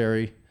was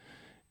scary,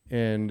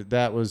 and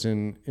that was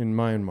in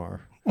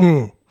Myanmar.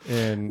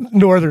 And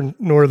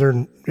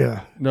Northern,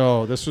 yeah.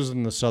 no, this was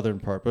in the southern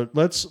part, but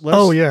let's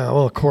Oh yeah,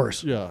 well of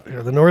course. Yeah.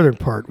 The northern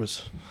part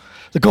was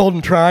the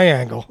Golden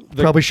Triangle.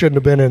 Probably shouldn't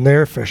have been in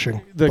there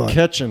fishing. The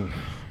catching,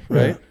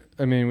 right? Yeah.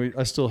 I mean,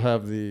 I still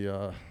have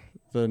the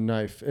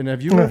knife. And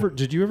have you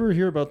did you ever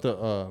hear about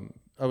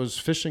I was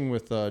fishing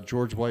with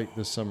George White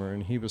this summer,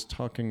 and he was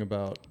talking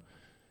about,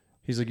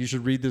 he's like, you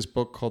should read this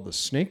book called The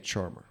Snake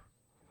Charmer.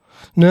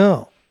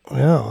 No,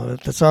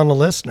 that's on the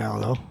list now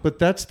though. But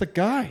that's the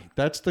guy.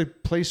 That's the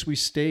place we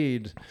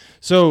stayed.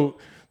 So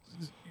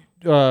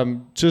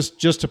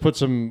just to put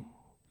some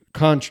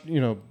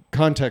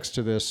context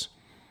to this,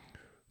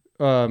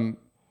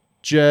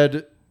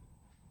 Jed,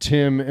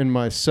 Tim, and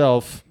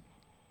myself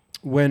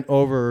went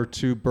over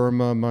to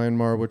Burma,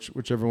 Myanmar,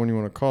 whichever one you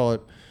want to call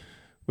it,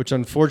 which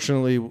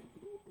unfortunately,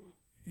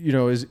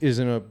 is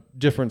in a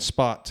different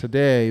spot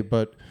today,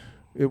 but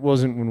it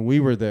wasn't when we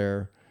were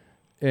there.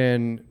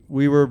 And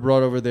we were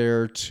brought over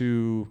there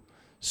to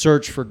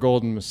search for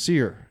golden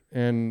mahseer,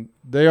 and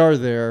they are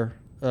there.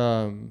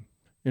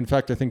 In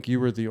fact, I think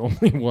you were the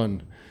only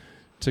one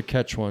to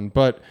catch one.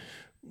 But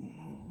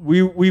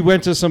we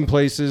went to some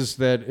places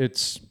that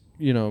it's,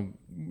 and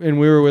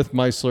we were with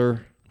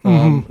Meisler.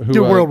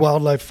 The World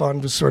Wildlife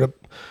Fund was sort of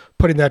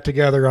putting that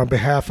together on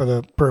behalf of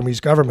the Burmese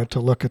government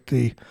to look at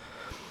the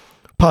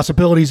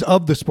possibilities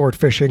of the sport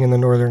fishing in the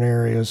northern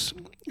areas.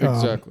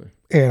 Exactly.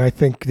 And I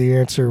think the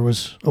answer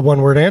was a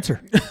one-word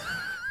answer.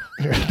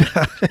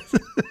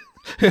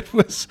 It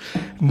was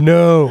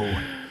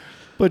no.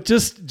 But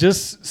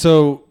just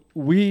so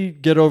we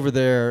get over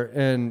there,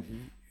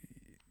 and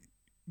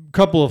a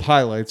couple of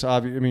highlights.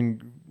 I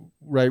mean,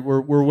 right?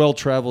 We're well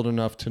traveled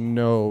enough to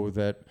know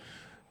that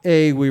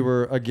we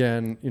were,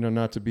 again,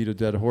 not to beat a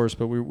dead horse,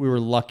 but we were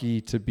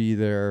lucky to be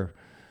there.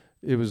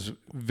 It was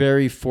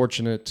very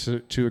fortunate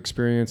to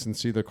experience and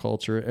see the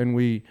culture, and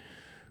we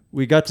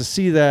got to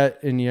see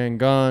that in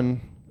Yangon.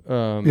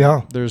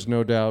 There's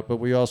no doubt, but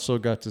we also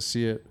got to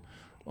see it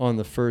on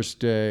the first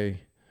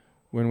day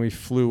when we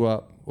flew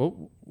up. What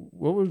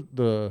was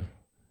the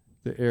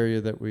area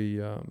that we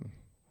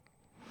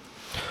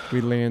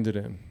landed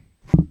in?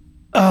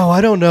 Oh,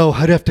 I don't know.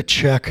 I'd have to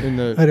check.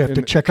 I'd have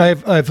to check.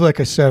 I've like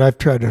I said, I've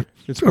tried to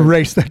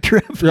erase that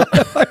trip. Yeah.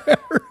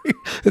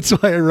 That's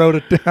why I wrote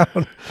it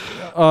down.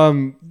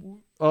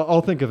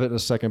 I'll think of it in a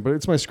second, but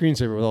it's my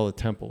screensaver with all the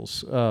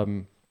temples.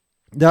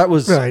 That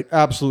was Right.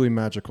 absolutely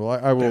magical.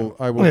 I will.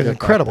 I will. It's get an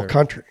incredible back there.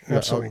 country. Yeah,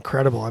 Absolutely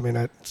incredible. I mean,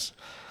 it's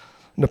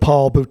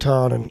Nepal,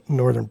 Bhutan, and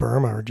northern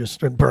Burma, or just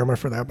Burma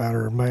for that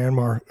matter, or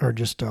Myanmar, are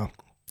just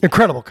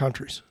incredible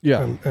countries.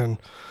 Yeah. And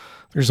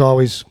there's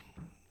always,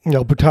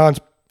 Bhutan's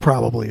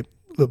probably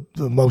the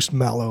most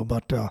mellow,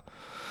 but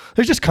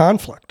there's just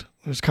conflict.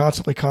 There's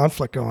constantly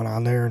conflict going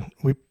on there, and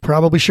we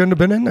probably shouldn't have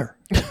been in there,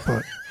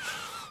 but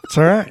it's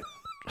all right.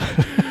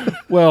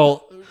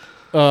 Well,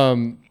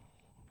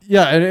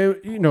 yeah, and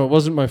it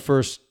wasn't my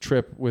first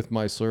trip with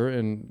Meisler,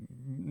 and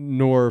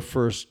nor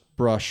first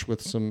brush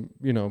with some,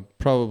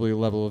 probably a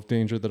level of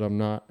danger that I'm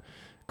not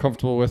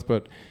comfortable with.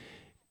 But,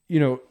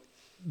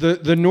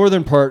 the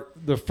northern part,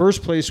 the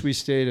first place we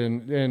stayed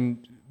in,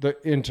 and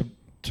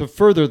to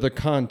further the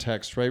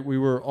context, right? We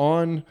were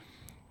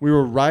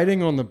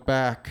riding on the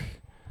back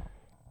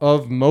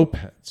of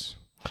mopeds,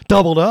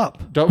 Doubled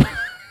up.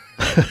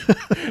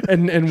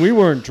 and we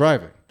weren't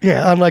driving.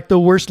 Yeah, on like the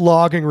worst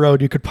logging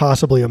road you could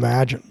possibly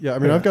imagine. Yeah, I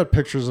mean, I've got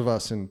pictures of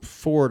us in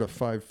 4 to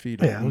 5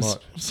 feet of mud.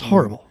 It's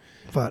horrible.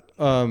 But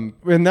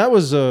and that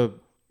was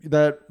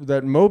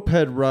that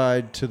moped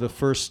ride to the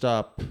first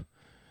stop,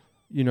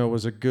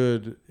 was a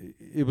good.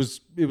 It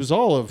was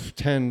all of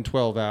 10,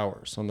 12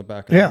 hours on the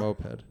back of the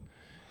moped.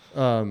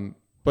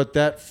 But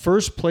that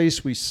first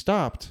place we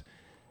stopped,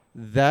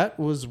 that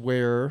was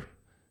where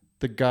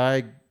the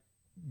guy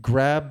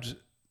grabbed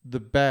the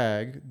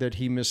bag that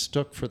he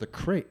mistook for the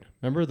crate.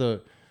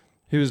 Remember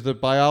he was the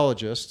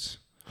biologist.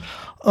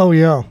 Oh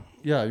yeah.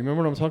 Yeah, you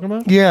remember what I'm talking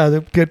about? Yeah,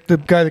 the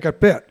guy that got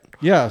bit.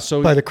 Yeah,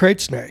 so by the crate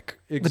snake,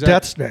 exactly. The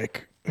death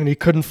snake, and he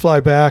couldn't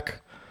fly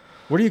back.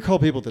 What do you call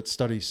people that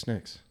study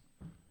snakes?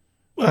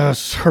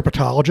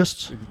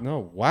 Herpetologists.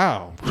 No,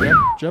 wow,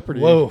 Jeopardy.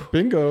 Whoa,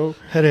 bingo,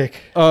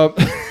 headache.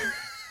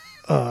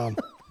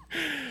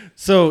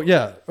 So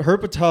yeah,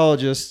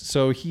 herpetologist.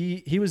 So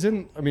he was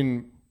in. I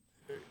mean,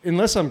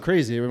 unless I'm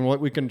crazy, I mean,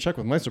 we can check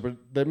with Meister. But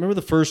remember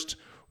the first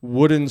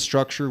wooden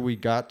structure we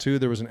got to?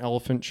 There was an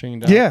elephant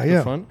chained out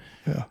the front.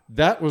 Yeah,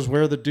 that was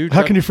where the dude.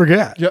 How can you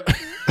forget? Yeah.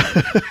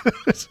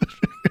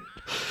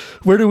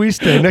 Where do we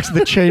stay? Next to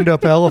the chained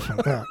up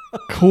elephant. Yeah.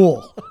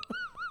 Cool.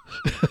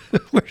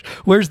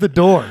 Where's the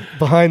door?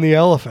 Behind the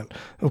elephant.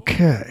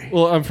 Okay.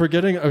 Well, I'm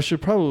forgetting. I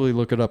should probably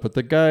look it up. But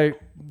the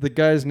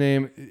guy's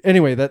name.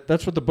 Anyway,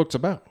 that's what the book's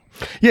about.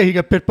 Yeah, he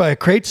got bit by a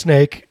crate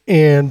snake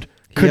and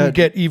couldn't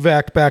get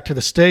evac back to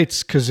the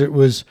States because it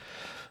was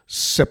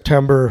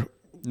September.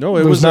 No,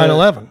 it was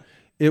 9/11.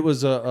 It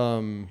was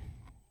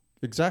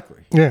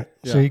exactly. Yeah.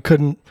 So he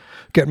couldn't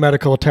get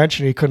medical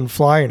attention. He couldn't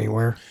fly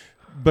anywhere.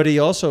 But he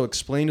also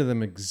explained to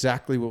them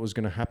exactly what was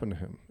going to happen to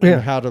him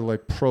and how to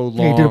like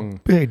prolong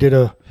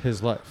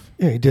his life.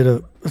 Yeah, he did a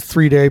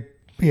 3-day,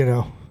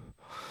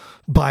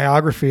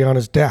 biography on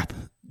his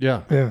death.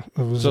 Yeah. Yeah.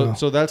 It was,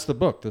 so that's the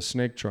book, The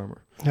Snake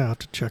Charmer. Yeah, I'll have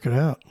to check it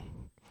out.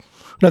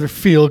 Another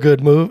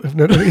feel-good move.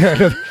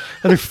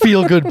 Another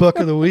feel-good book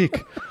of the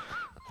week.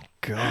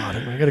 God,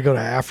 I got to go to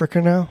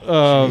Africa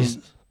now?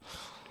 Jesus.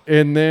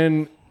 And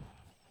then,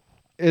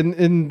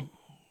 and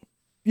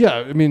yeah,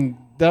 I mean,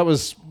 that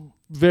was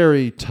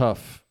very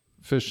tough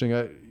fishing.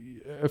 I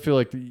feel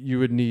like you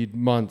would need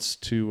months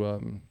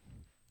to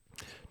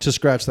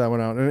scratch that one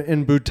out.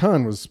 And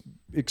Bhutan was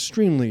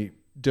extremely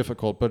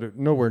difficult, but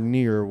nowhere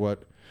near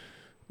what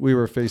we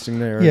were facing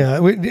there. Yeah,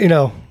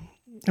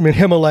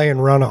 Himalayan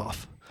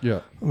runoff.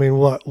 Yeah. I mean,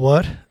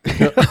 what?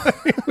 Yeah.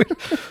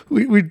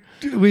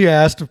 we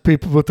asked if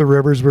people if the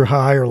rivers were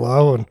high or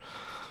low, and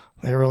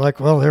they were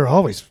like, well, they're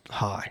always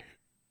high.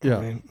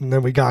 Yeah. And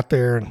then we got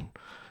there, and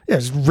it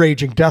was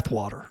raging death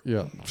water.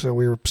 Yeah. So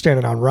we were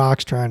standing on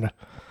rocks trying to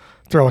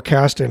throw a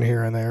cast in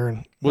here and there,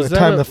 and by the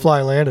time the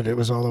fly landed, it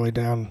was all the way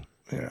down.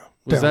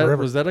 Was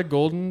that a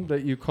golden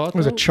that you caught?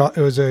 It was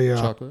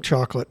chocolate.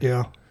 Chocolate.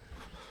 Yeah.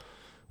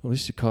 At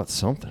least you caught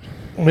something.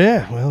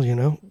 Yeah. Well,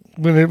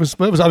 when I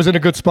was in a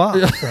good spot,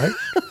 right?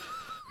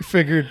 We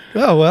figured,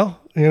 oh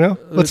well,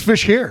 let's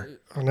fish here,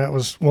 and that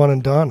was one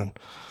and done.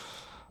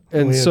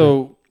 And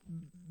so,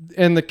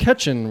 and the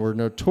Quechan were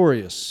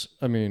notorious.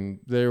 I mean,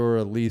 they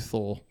were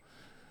lethal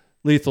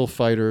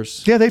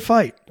fighters. Yeah, they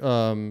fight.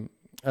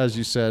 As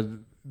you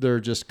said, they're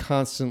just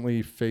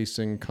constantly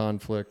facing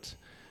conflict.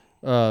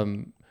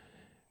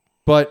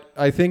 But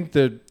I think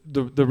that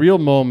the real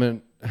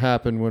moment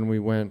happened when we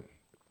went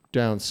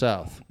down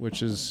south, which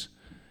has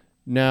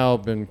now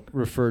been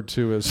referred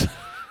to as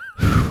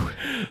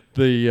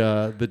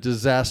the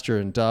disaster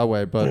in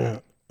Dawe.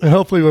 But and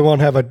hopefully we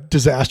won't have a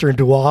disaster in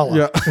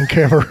Douala in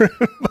Cameroon.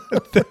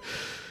 The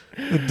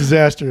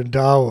disaster in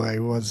Dawe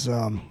was,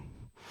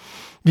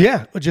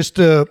 just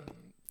a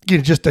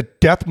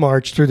death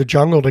march through the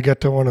jungle to get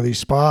to one of these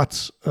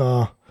spots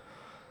that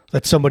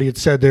somebody had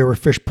said there were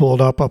fish pulled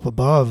up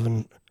above,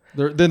 and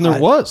there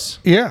was.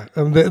 Yeah,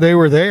 they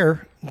were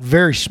there,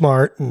 very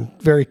smart and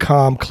very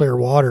calm, clear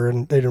water,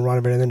 and they didn't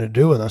want to have anything to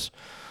do with us.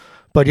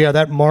 But yeah,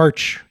 that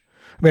march.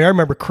 I mean, I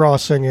remember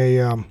crossing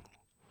a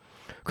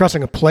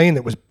plain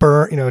that was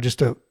burnt.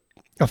 Just a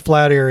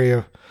flat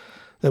area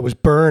that was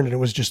burned, and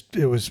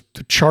it was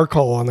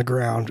charcoal on the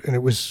ground, and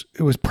it was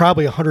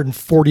probably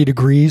 140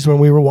 degrees when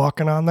we were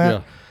walking on that.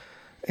 Yeah.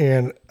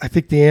 And I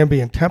think the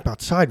ambient temp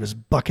outside was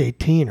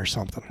 $1.18 or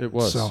something. It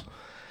was. So,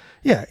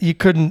 yeah, you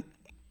couldn't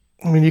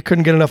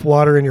get enough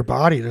water in your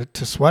body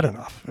to sweat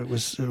enough. It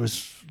was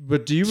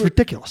But do you it's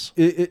ridiculous.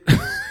 It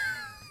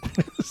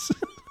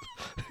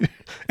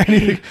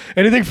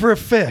anything for a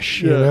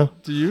fish, you know?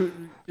 Do you?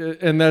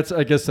 And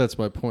I guess that's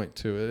my point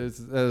too.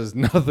 That has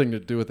nothing to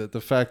do with it.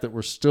 The fact that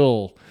we're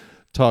still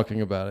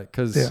talking about it,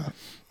 because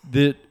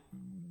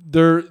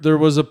there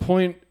was a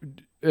point,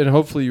 and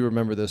hopefully you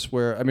remember this,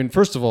 where, I mean,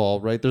 first of all,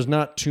 right, there's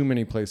not too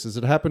many places.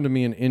 It happened to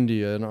me in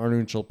India, in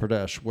Arunachal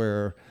Pradesh,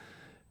 where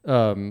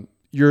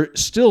you're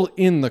still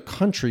in the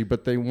country,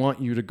 but they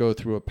want you to go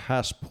through a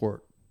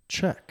passport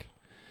check.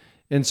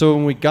 And so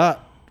when we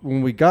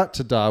got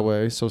to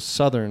Dawe, so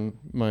southern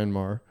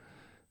Myanmar,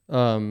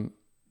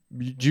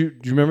 do you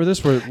remember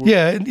this?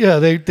 Yeah,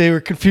 they were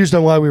confused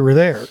on why we were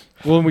there.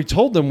 Well, and we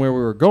told them where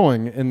we were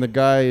going, and the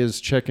guy is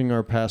checking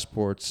our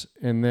passports,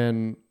 and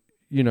then,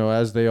 you know,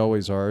 as they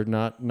always are,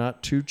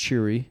 not too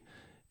cheery,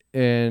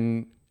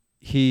 and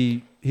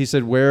he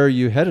said, "Where are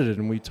you headed?"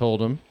 And we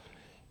told him,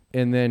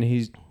 and then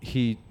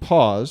he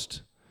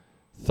paused,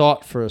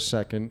 thought for a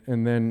second,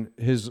 and then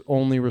his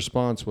only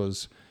response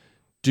was,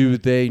 "Do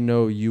they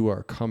know you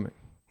are coming?"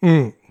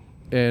 Mm.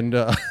 And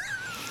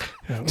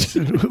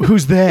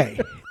who's they?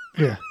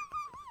 Yeah.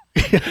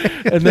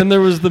 And then there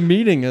was the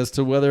meeting as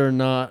to whether or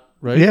not,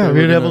 right? Yeah,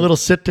 we'd have a little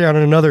sit down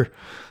in another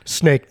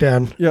snake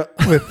den. Yeah.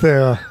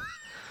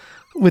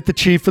 with the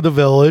chief of the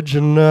village,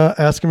 and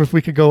ask him if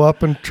we could go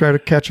up and try to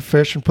catch a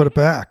fish and put it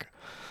back.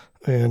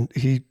 And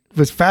he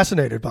was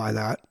fascinated by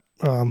that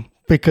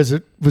because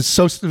it was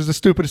the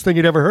stupidest thing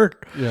he'd ever heard.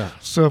 Yeah.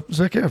 So it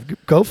was like, yeah,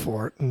 go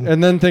for it.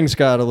 And then things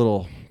got a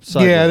little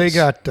sideways.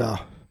 Yeah,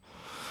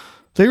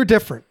 they were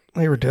different.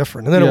 They were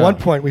different. And then at one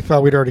point we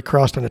thought we'd already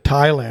crossed into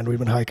Thailand. We've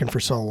been hiking for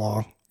so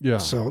long. Yeah.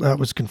 So that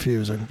was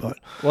confusing. But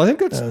well, I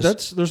think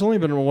there's only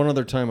been one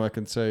other time I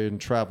can say in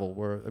travel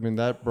where, I mean,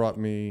 that brought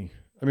me,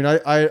 I mean,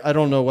 I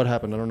don't know what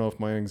happened. I don't know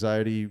if my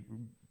anxiety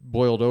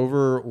boiled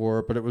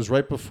over but it was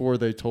right before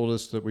they told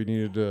us that we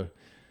needed to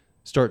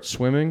start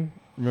swimming.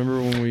 Remember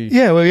when we...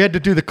 Yeah, well, we had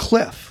to do the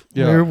cliff.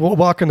 Yeah. We were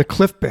walking the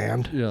cliff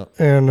band. Yeah.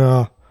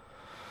 And,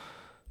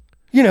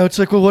 it's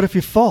like, well, what if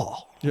you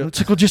fall? Yeah. It's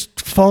like, well,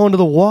 just fall into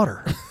the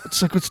water.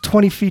 It's like, it's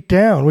 20 feet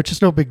down, which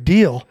is no big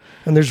deal.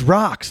 And there's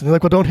rocks. And they're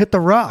like, well, don't hit the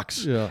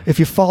rocks. Yeah. If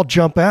you fall,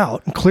 jump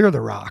out and clear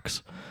the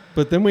rocks.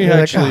 But then we and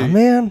actually... like, oh,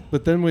 man.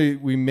 But then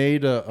we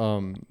made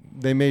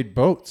they made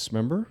boats,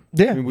 remember?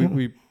 Yeah. I mean,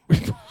 we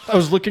I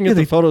was looking at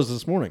the photos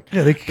this morning.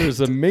 Yeah. There's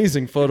an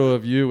amazing photo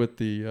of you with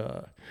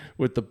the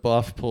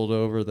buff pulled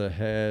over the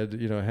head,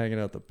 hanging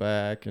out the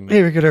back. And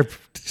we got our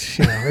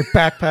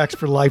backpacks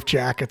for life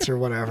jackets or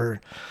whatever,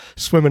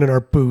 swimming in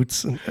our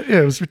boots. And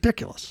it was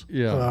ridiculous.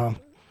 Yeah.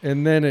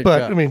 And then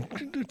an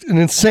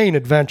insane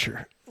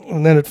adventure.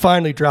 And then it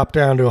finally dropped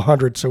down to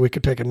 100 so we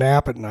could take a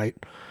nap at night.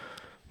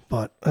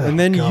 But and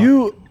then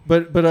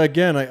but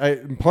again, I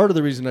part of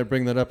the reason I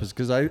bring that up is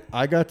because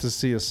I got to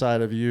see a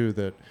side of you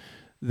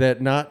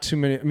that not too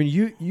many. I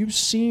mean, you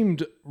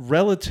seemed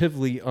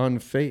relatively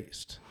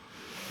unfazed,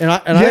 and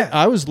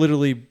I was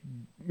literally,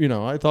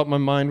 I thought my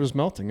mind was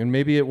melting, and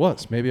maybe it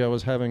was. Maybe I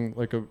was having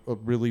like a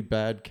really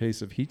bad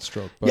case of heat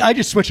stroke. But I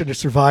just switched into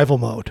survival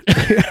mode.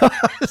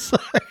 It's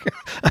like,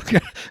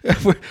 okay,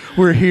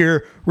 we're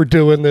here, we're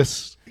doing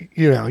this.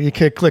 You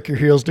can't click your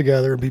heels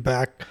together and be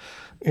back.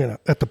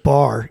 At the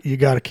bar, you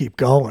got to keep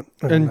going.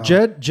 And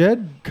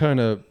Jed kind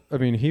of, I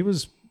mean, he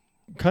was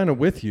kind of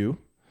with you,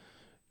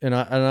 and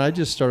I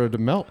just started to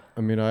melt.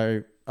 I mean,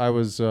 I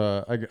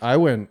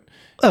went.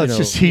 Oh, it's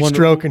just heat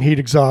stroke and heat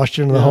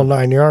exhaustion and the whole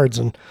 9 yards,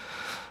 and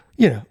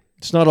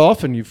it's not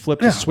often you flip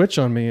the switch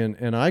on me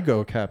and I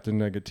go Captain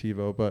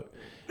Negativo, but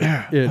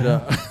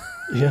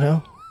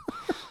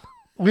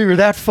we were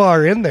that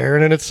far in there,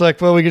 and then it's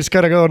like, well, we just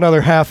got to go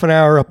another half an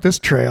hour up this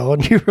trail,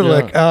 and you were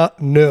like,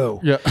 no.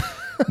 Yeah.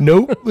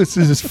 Nope, this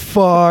is as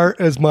far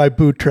as my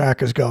boot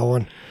track is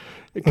going.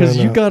 Because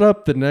you got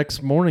up the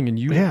next morning and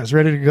I was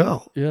ready to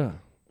go. Yeah.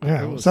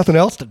 Yeah, there's nothing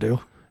else to do.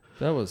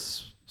 That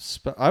was,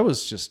 I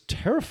was just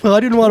terrified. Well,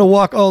 I didn't want to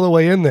walk all the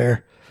way in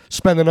there,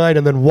 spend the night,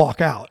 and then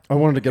walk out. I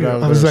wanted to get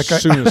out of there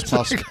as soon as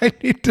possible. I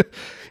need to,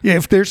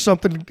 if there's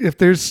something, if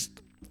there's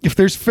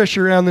fish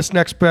around this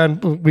next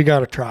bend, we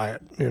got to try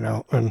it,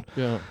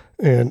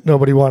 and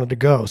nobody wanted to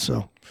go,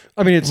 so.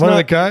 I mean, it's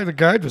the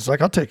guide was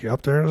like, I'll take you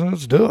up there.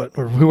 Let's do it.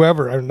 Or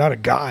whoever. I'm not a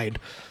guide.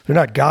 They're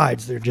not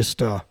guides. They're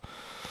just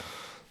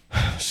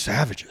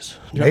savages,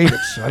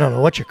 natives. I don't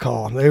know what you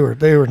call them. They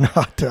were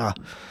not,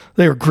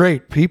 they were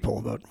great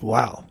people, but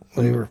wow,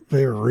 they were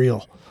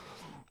real.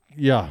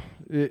 Yeah.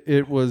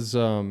 It was,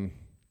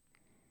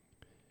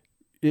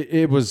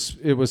 it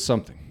was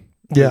something.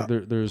 Yeah.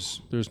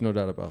 There's no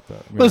doubt about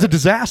that. I mean, it was a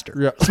disaster.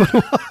 Yeah. That's what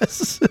it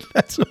was.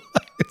 That's why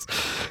it's,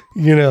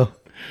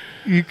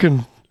 you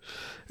can,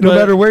 no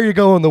matter where you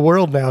go in the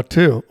world now,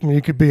 too. I mean,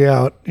 you could be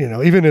out,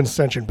 even in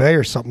Ascension Bay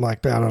or something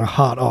like that on a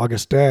hot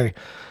August day,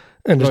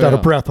 and there's not a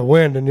breath of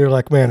wind, and you're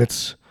like, man,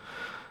 this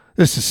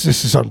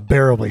is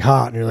unbearably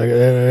hot, and you're like,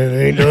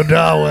 it ain't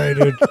no way,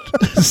 dude.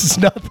 This is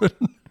nothing.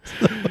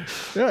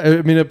 Yeah,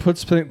 I mean, it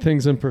puts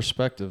things in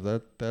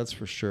perspective. That's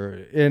for sure.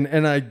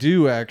 And I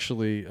do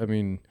actually. I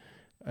mean,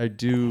 I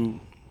do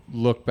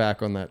look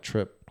back on that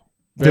trip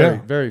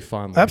very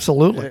fondly.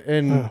 Absolutely.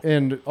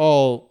 And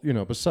all,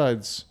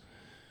 besides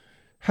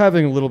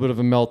having a little bit of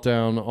a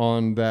meltdown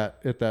on that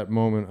at that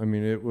moment. I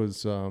mean, it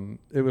was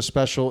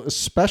special,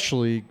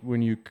 especially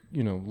when you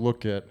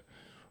look at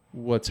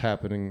what's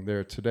happening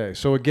there today.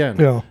 So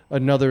again,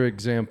 another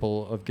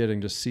example of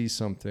getting to see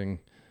something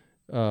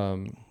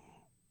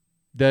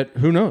that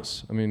who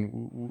knows? I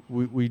mean,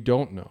 we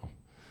don't know.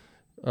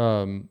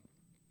 I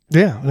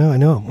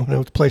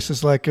know.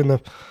 Places like in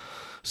the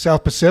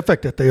South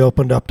Pacific that they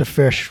opened up to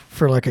fish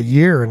for like a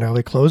year, and now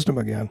they closed them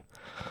again.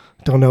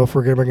 Don't know if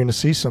we're ever going to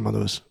see some of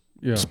those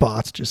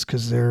spots just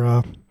because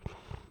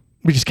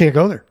we just can't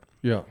go there.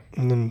 Yeah.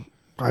 And then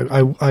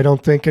I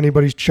don't think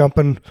anybody's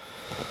jumping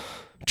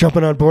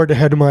on board to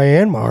head to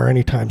Myanmar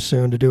anytime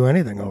soon to do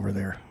anything over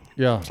there.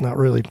 Yeah. It's not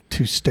really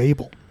too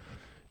stable.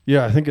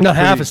 Yeah, I think it's not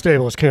half as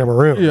stable as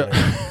Cameroon. Yeah.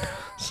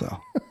 So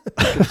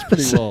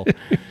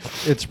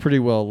it's pretty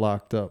well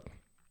locked up.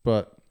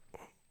 But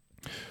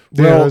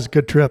those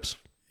good trips.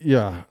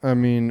 Yeah, I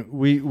mean,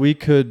 we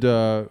could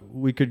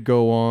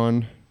go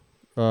on.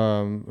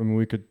 I mean,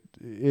 we could.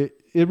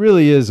 It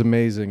really is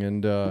amazing,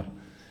 and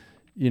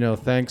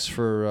thanks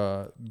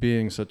for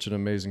being such an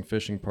amazing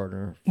fishing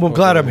partner. Well, I'm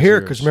glad I'm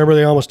here because remember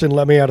they almost didn't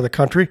let me out of the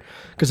country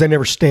because they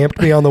never stamped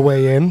me on the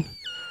way in.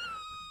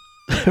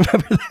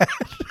 Remember that?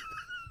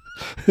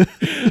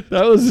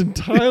 That was in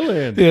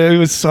Thailand. Yeah, it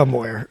was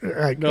somewhere.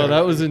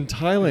 That was in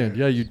Thailand.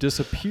 Yeah, you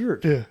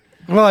disappeared. Yeah.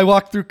 Well, I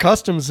walked through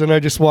customs and I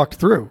just walked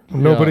through.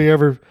 Nobody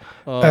ever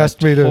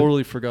asked me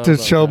to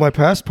show my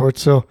passport,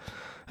 so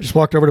I just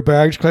walked over to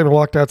baggage claim and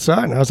walked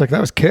outside, and I was like, that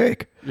was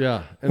cake.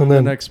 Yeah, and then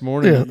the next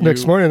morning.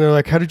 Next morning they're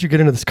like, how did you get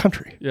into this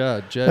country?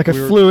 Yeah, Jet. Like I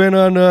flew in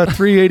on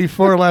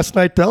 384 last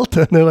night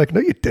Delta, and they're like, no,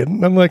 you didn't.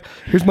 And I'm like,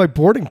 here's my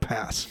boarding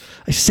pass.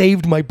 I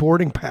saved my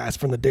boarding pass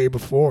from the day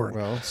before.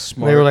 Well,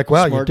 smart. And they were like,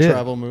 wow, smart you did.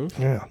 Travel move.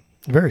 Yeah,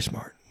 very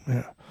smart.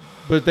 Yeah.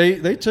 But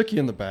they took you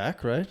in the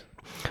back, right?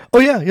 Oh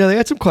yeah, they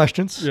had some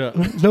questions. Yeah,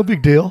 no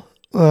big deal.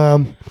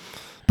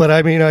 But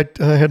I mean, I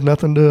had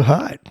nothing to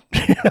hide.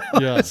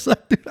 Yeah. It's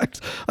like, dude,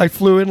 I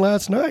flew in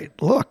last night.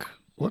 Look,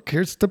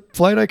 here's the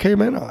flight I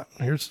came in on.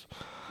 Here's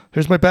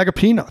my bag of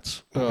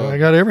peanuts. I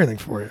got everything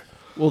for you.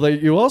 Well,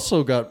 you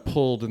also got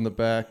pulled in the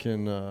back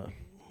when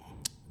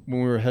we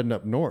were heading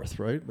up north,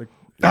 right? Like,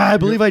 I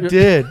believe I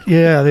did.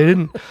 Yeah, they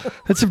didn't.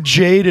 That's some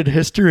jaded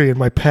history in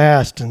my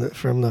past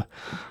from the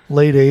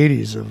late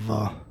 80s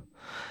of.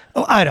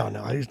 I don't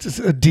know. It's just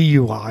a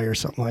DUI or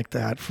something like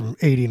that from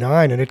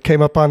 '89, and it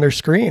came up on their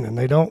screen. And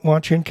they don't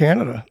want you in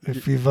Canada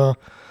if you've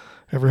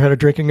ever had a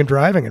drinking and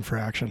driving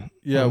infraction.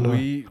 Yeah,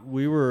 we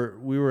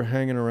were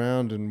hanging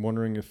around and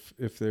wondering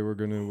if they were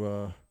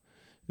going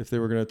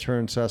to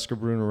turn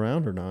Saskatoon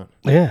around or not.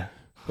 Yeah,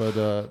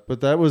 but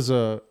that was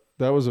a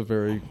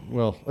very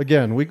well.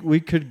 Again, we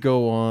could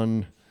go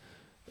on.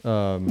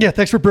 Yeah,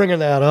 thanks for bringing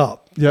that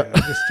up. Yeah,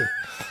 just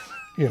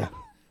to,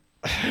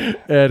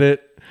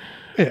 edit.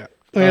 Yeah.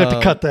 We have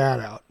to cut that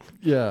out.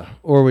 Yeah,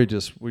 or we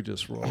just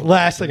roll.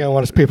 Last thing I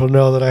want is people to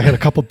know that I had a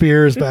couple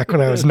beers back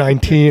when I was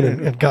 19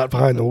 and got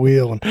behind the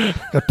wheel and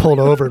got pulled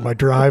over in my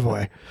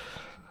driveway.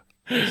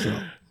 So.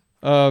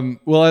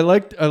 Well, I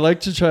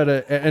like to try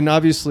to, and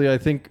obviously I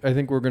think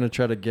we're going to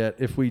try to get,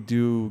 if we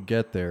do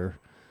get there,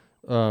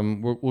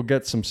 we'll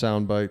get some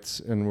sound bites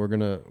and we're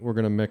gonna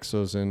mix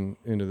those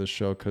into the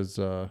show because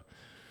that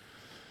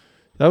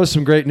was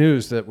some great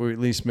news that we at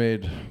least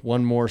made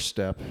one more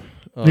step.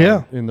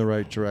 In the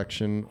right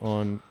direction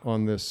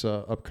on this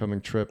upcoming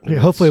trip. Yeah,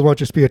 hopefully it won't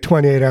just be a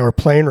 28-hour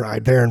plane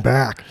ride there and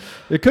back.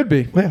 It could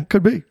be. Yeah, it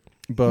could be.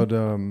 But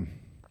download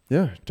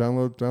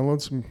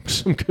some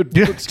good books.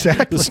 Yeah,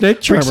 exactly. The snake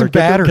charmer. Some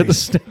batteries. Get the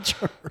snake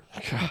charmer.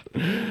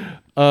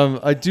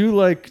 I do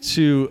like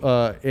to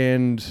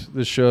end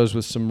the shows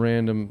with some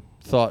random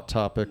thought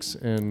topics,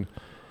 and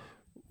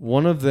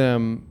one of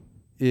them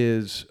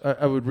is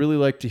I would really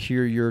like to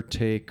hear your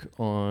take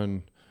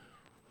on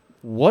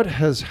what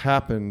has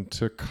happened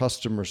to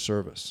customer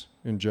service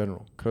in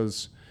general?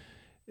 Because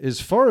as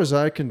far as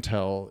I can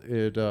tell,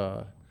 it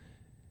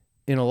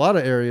in a lot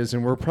of areas,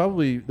 and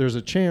there's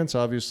a chance,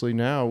 obviously,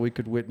 now we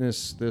could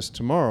witness this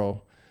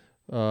tomorrow.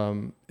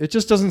 It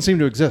just doesn't seem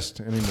to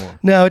exist anymore.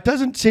 No, it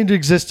doesn't seem to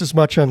exist as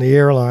much on the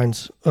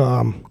airlines.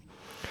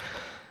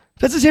 It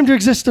doesn't seem to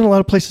exist in a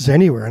lot of places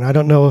anywhere, and I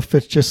don't know if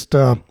it's just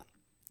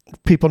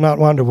people not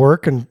wanting to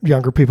work and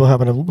younger people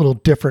having a little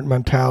different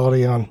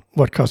mentality on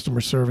what customer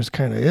service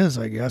kind of is,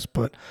 I guess.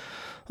 But,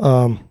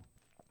 I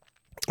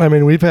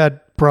mean, we've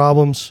had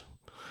problems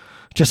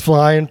just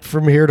flying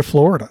from here to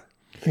Florida,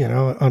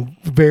 on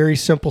very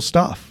simple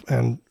stuff.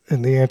 And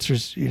the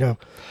answer's, you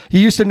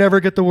used to never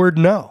get the word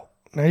no.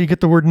 Now you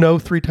get the word no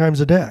 3 times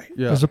a day,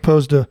 as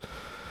opposed to,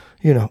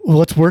 well,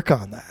 let's work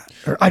on that.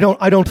 Or I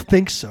don't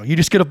think so. You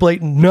just get a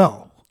blatant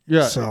no.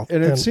 Yeah, So,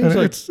 and it seems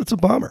like it's a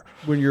bummer.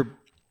 When you're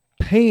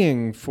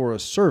paying for a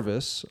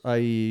service,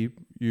 i.e.,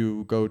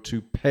 you go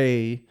to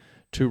pay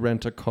to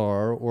rent a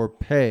car or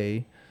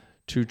pay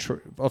to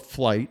a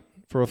flight,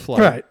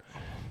 Right.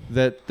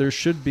 that there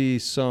should be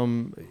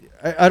some.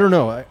 I don't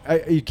know.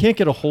 You can't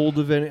get a hold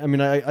of any. I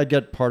mean, I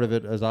get part of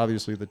it as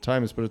obviously the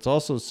time is, but it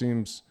also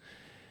seems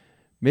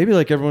maybe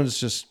like everyone's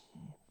just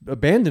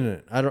abandoning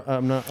it.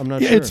 I'm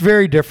not Yeah, sure. it's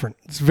very different.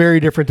 It's very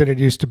different than it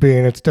used to be,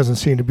 and it doesn't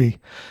seem to be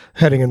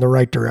heading in the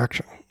right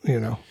direction.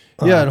 Yeah,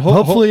 and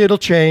hopefully it'll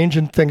change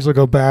and things will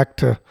go back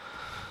to,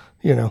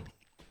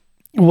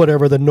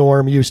 whatever the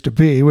norm used to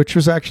be, which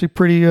was actually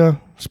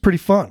it's pretty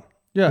fun.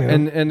 Yeah,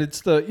 and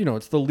it's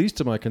it's the least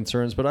of my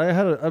concerns. But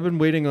I've been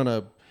waiting on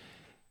a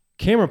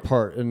camera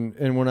part,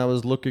 and when I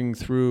was looking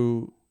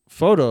through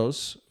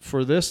photos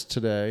for this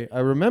today, I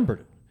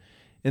remembered it,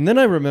 and then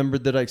I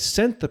remembered that I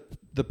sent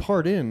the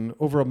part in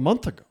over a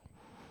month ago,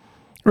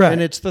 Right?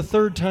 and it's the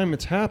third time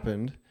it's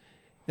happened,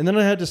 and then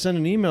I had to send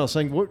an email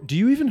saying, "What do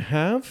you even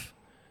have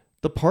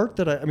the part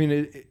that I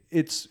mean?"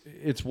 It's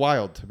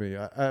wild to me.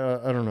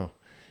 I don't know.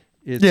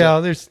 It's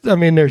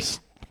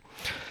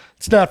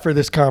not for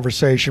this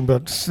conversation,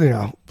 but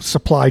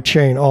supply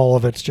chain, all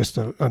of it's just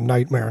a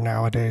nightmare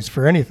nowadays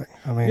for anything.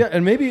 I mean, yeah,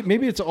 and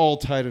maybe it's all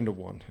tied into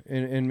one,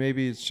 and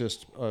maybe it's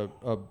just a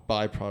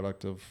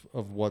byproduct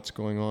of what's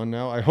going on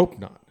now. I hope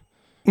not.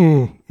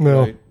 No,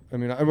 right? I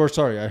mean,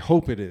 I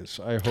hope it is.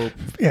 I hope.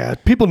 Yeah,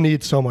 people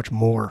need so much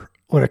more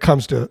when it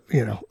comes to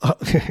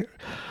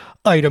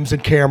items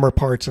and camera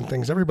parts and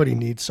things. Everybody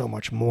needs so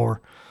much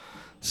more.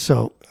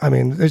 So, I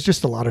mean, there's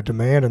just a lot of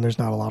demand and there's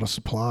not a lot of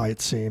supply, it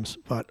seems.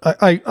 But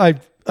I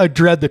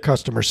dread the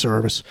customer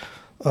service.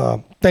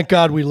 Thank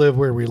God we live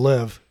where we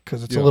live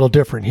because it's a little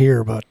different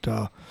here. But,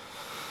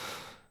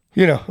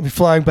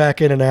 flying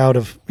back in and out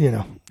of,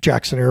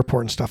 Jackson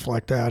Airport and stuff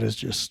like that is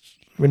just,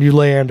 when you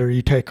land or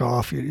you take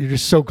off, you're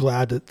just so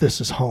glad that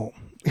this is home.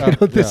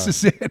 This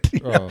is it.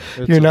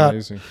 You're not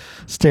amazing.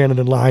 Standing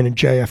in line in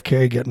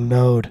JFK getting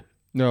node.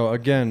 No,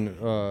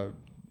 again,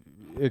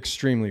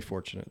 extremely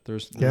fortunate.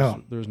 There's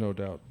no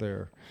doubt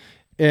there.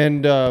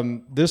 And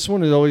this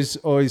one is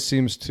always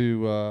seems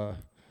to.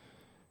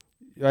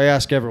 I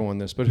ask everyone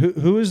this, but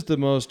who is the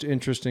most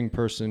interesting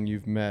person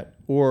you've met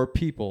or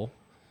people,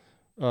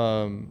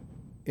 and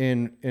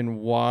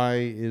why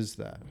is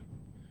that?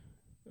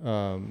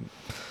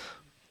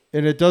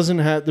 And it doesn't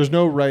have. There's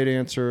no right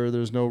answer.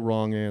 There's no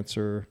wrong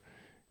answer.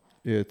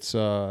 It's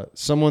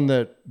someone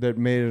that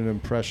made an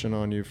impression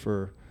on you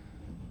for,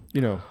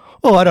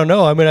 Oh, I don't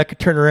know. I mean, I could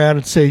turn around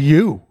and say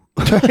you.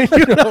 We've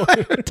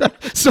done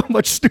so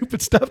much stupid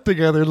stuff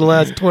together in the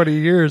last 20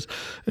 years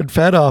and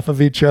fed off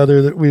of each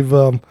other that we've,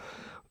 had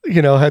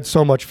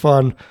so much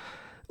fun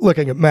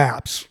looking at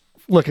maps,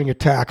 looking at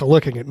tackle,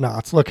 looking at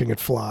knots, looking at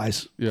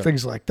flies,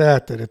 things like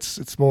that, that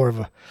it's more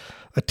of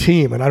a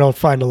team. And I don't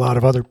find a lot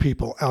of other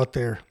people out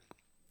there,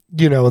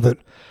 that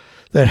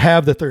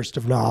have the thirst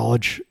of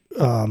knowledge,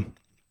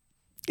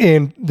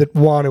 and that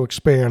want to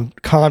expand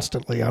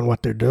constantly on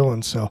what they're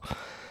doing. So,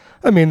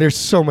 I mean, there's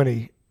so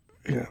many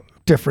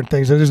different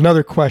things. And there's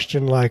another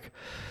question, like,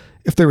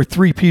 if there were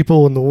 3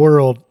 people in the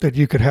world that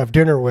you could have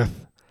dinner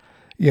with,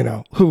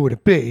 who would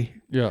it be?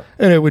 Yeah.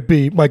 And it would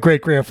be my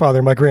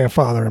great-grandfather, my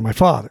grandfather, and my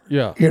father.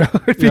 Yeah.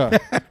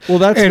 That. Well,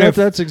 that's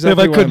exactly if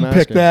I what couldn't I'm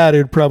pick asking. that,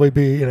 it'd probably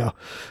be,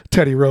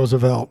 Teddy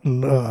Roosevelt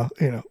and,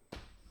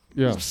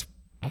 Yeah.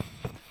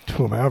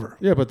 whomever.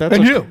 Yeah, but that's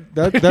and you.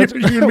 That's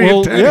You and me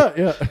and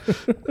Teddy. yeah.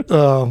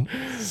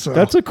 So.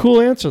 That's a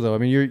cool answer, though. I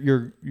mean,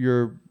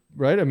 you're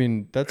right. I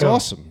mean, that's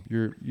awesome.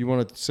 You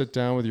want to sit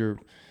down with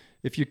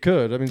if you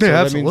could. I mean, so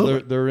that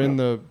means they're in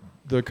the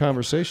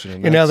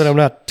conversation. And now that I'm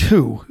not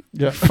 2,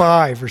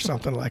 5 or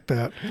something like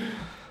that.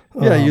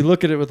 You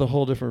look at it with a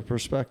whole different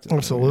perspective.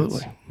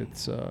 Absolutely.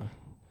 It's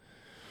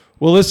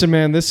well, listen,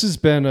 man, this has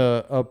been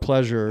a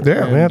pleasure.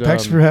 Yeah, man.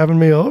 Thanks for having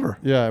me over.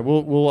 Yeah,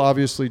 we'll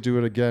obviously do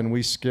it again.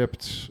 We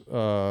skipped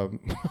There's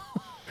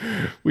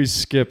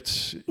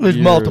years.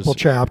 multiple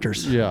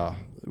chapters. Yeah,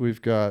 we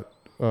didn't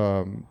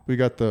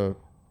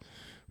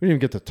even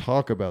get to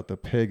talk about the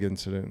pig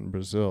incident in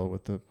Brazil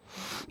with the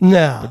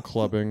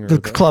clubbing.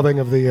 The clubbing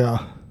of the.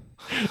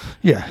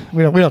 We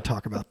don't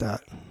talk about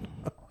that.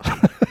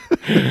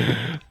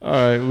 All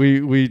right,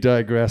 we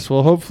digress.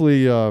 Well,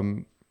 hopefully,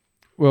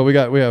 we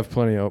have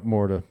plenty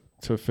more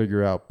to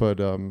figure out.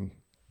 But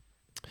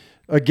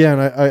again,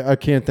 I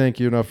can't thank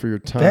you enough for your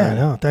time. Yeah,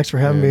 no, thanks for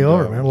having me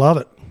over, man. Love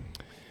it.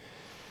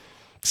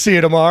 See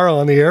you tomorrow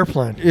on the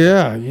airplane.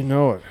 Yeah, you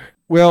know it.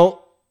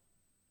 Well,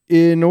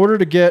 in order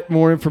to get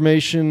more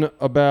information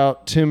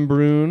about Tim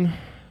Brune,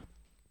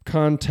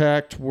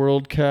 contact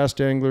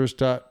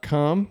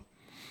worldcastanglers.com.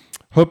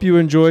 Hope you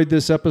enjoyed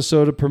this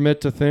episode of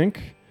Permit to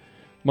Think.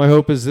 My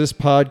hope is this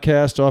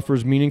podcast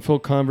offers meaningful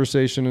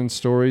conversation and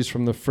stories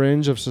from the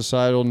fringe of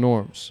societal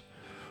norms.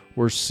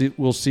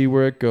 We'll see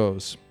where it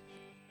goes.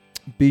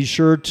 Be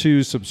sure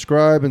to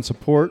subscribe and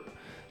support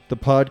the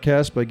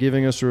podcast by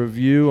giving us a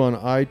review on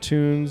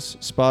iTunes,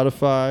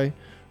 Spotify,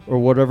 or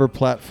whatever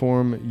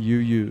platform you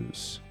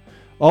use.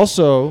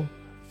 Also,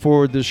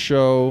 forward this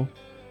show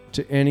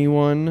to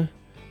anyone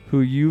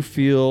who you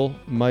feel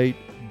might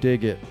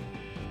dig it.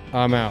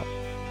 I'm out.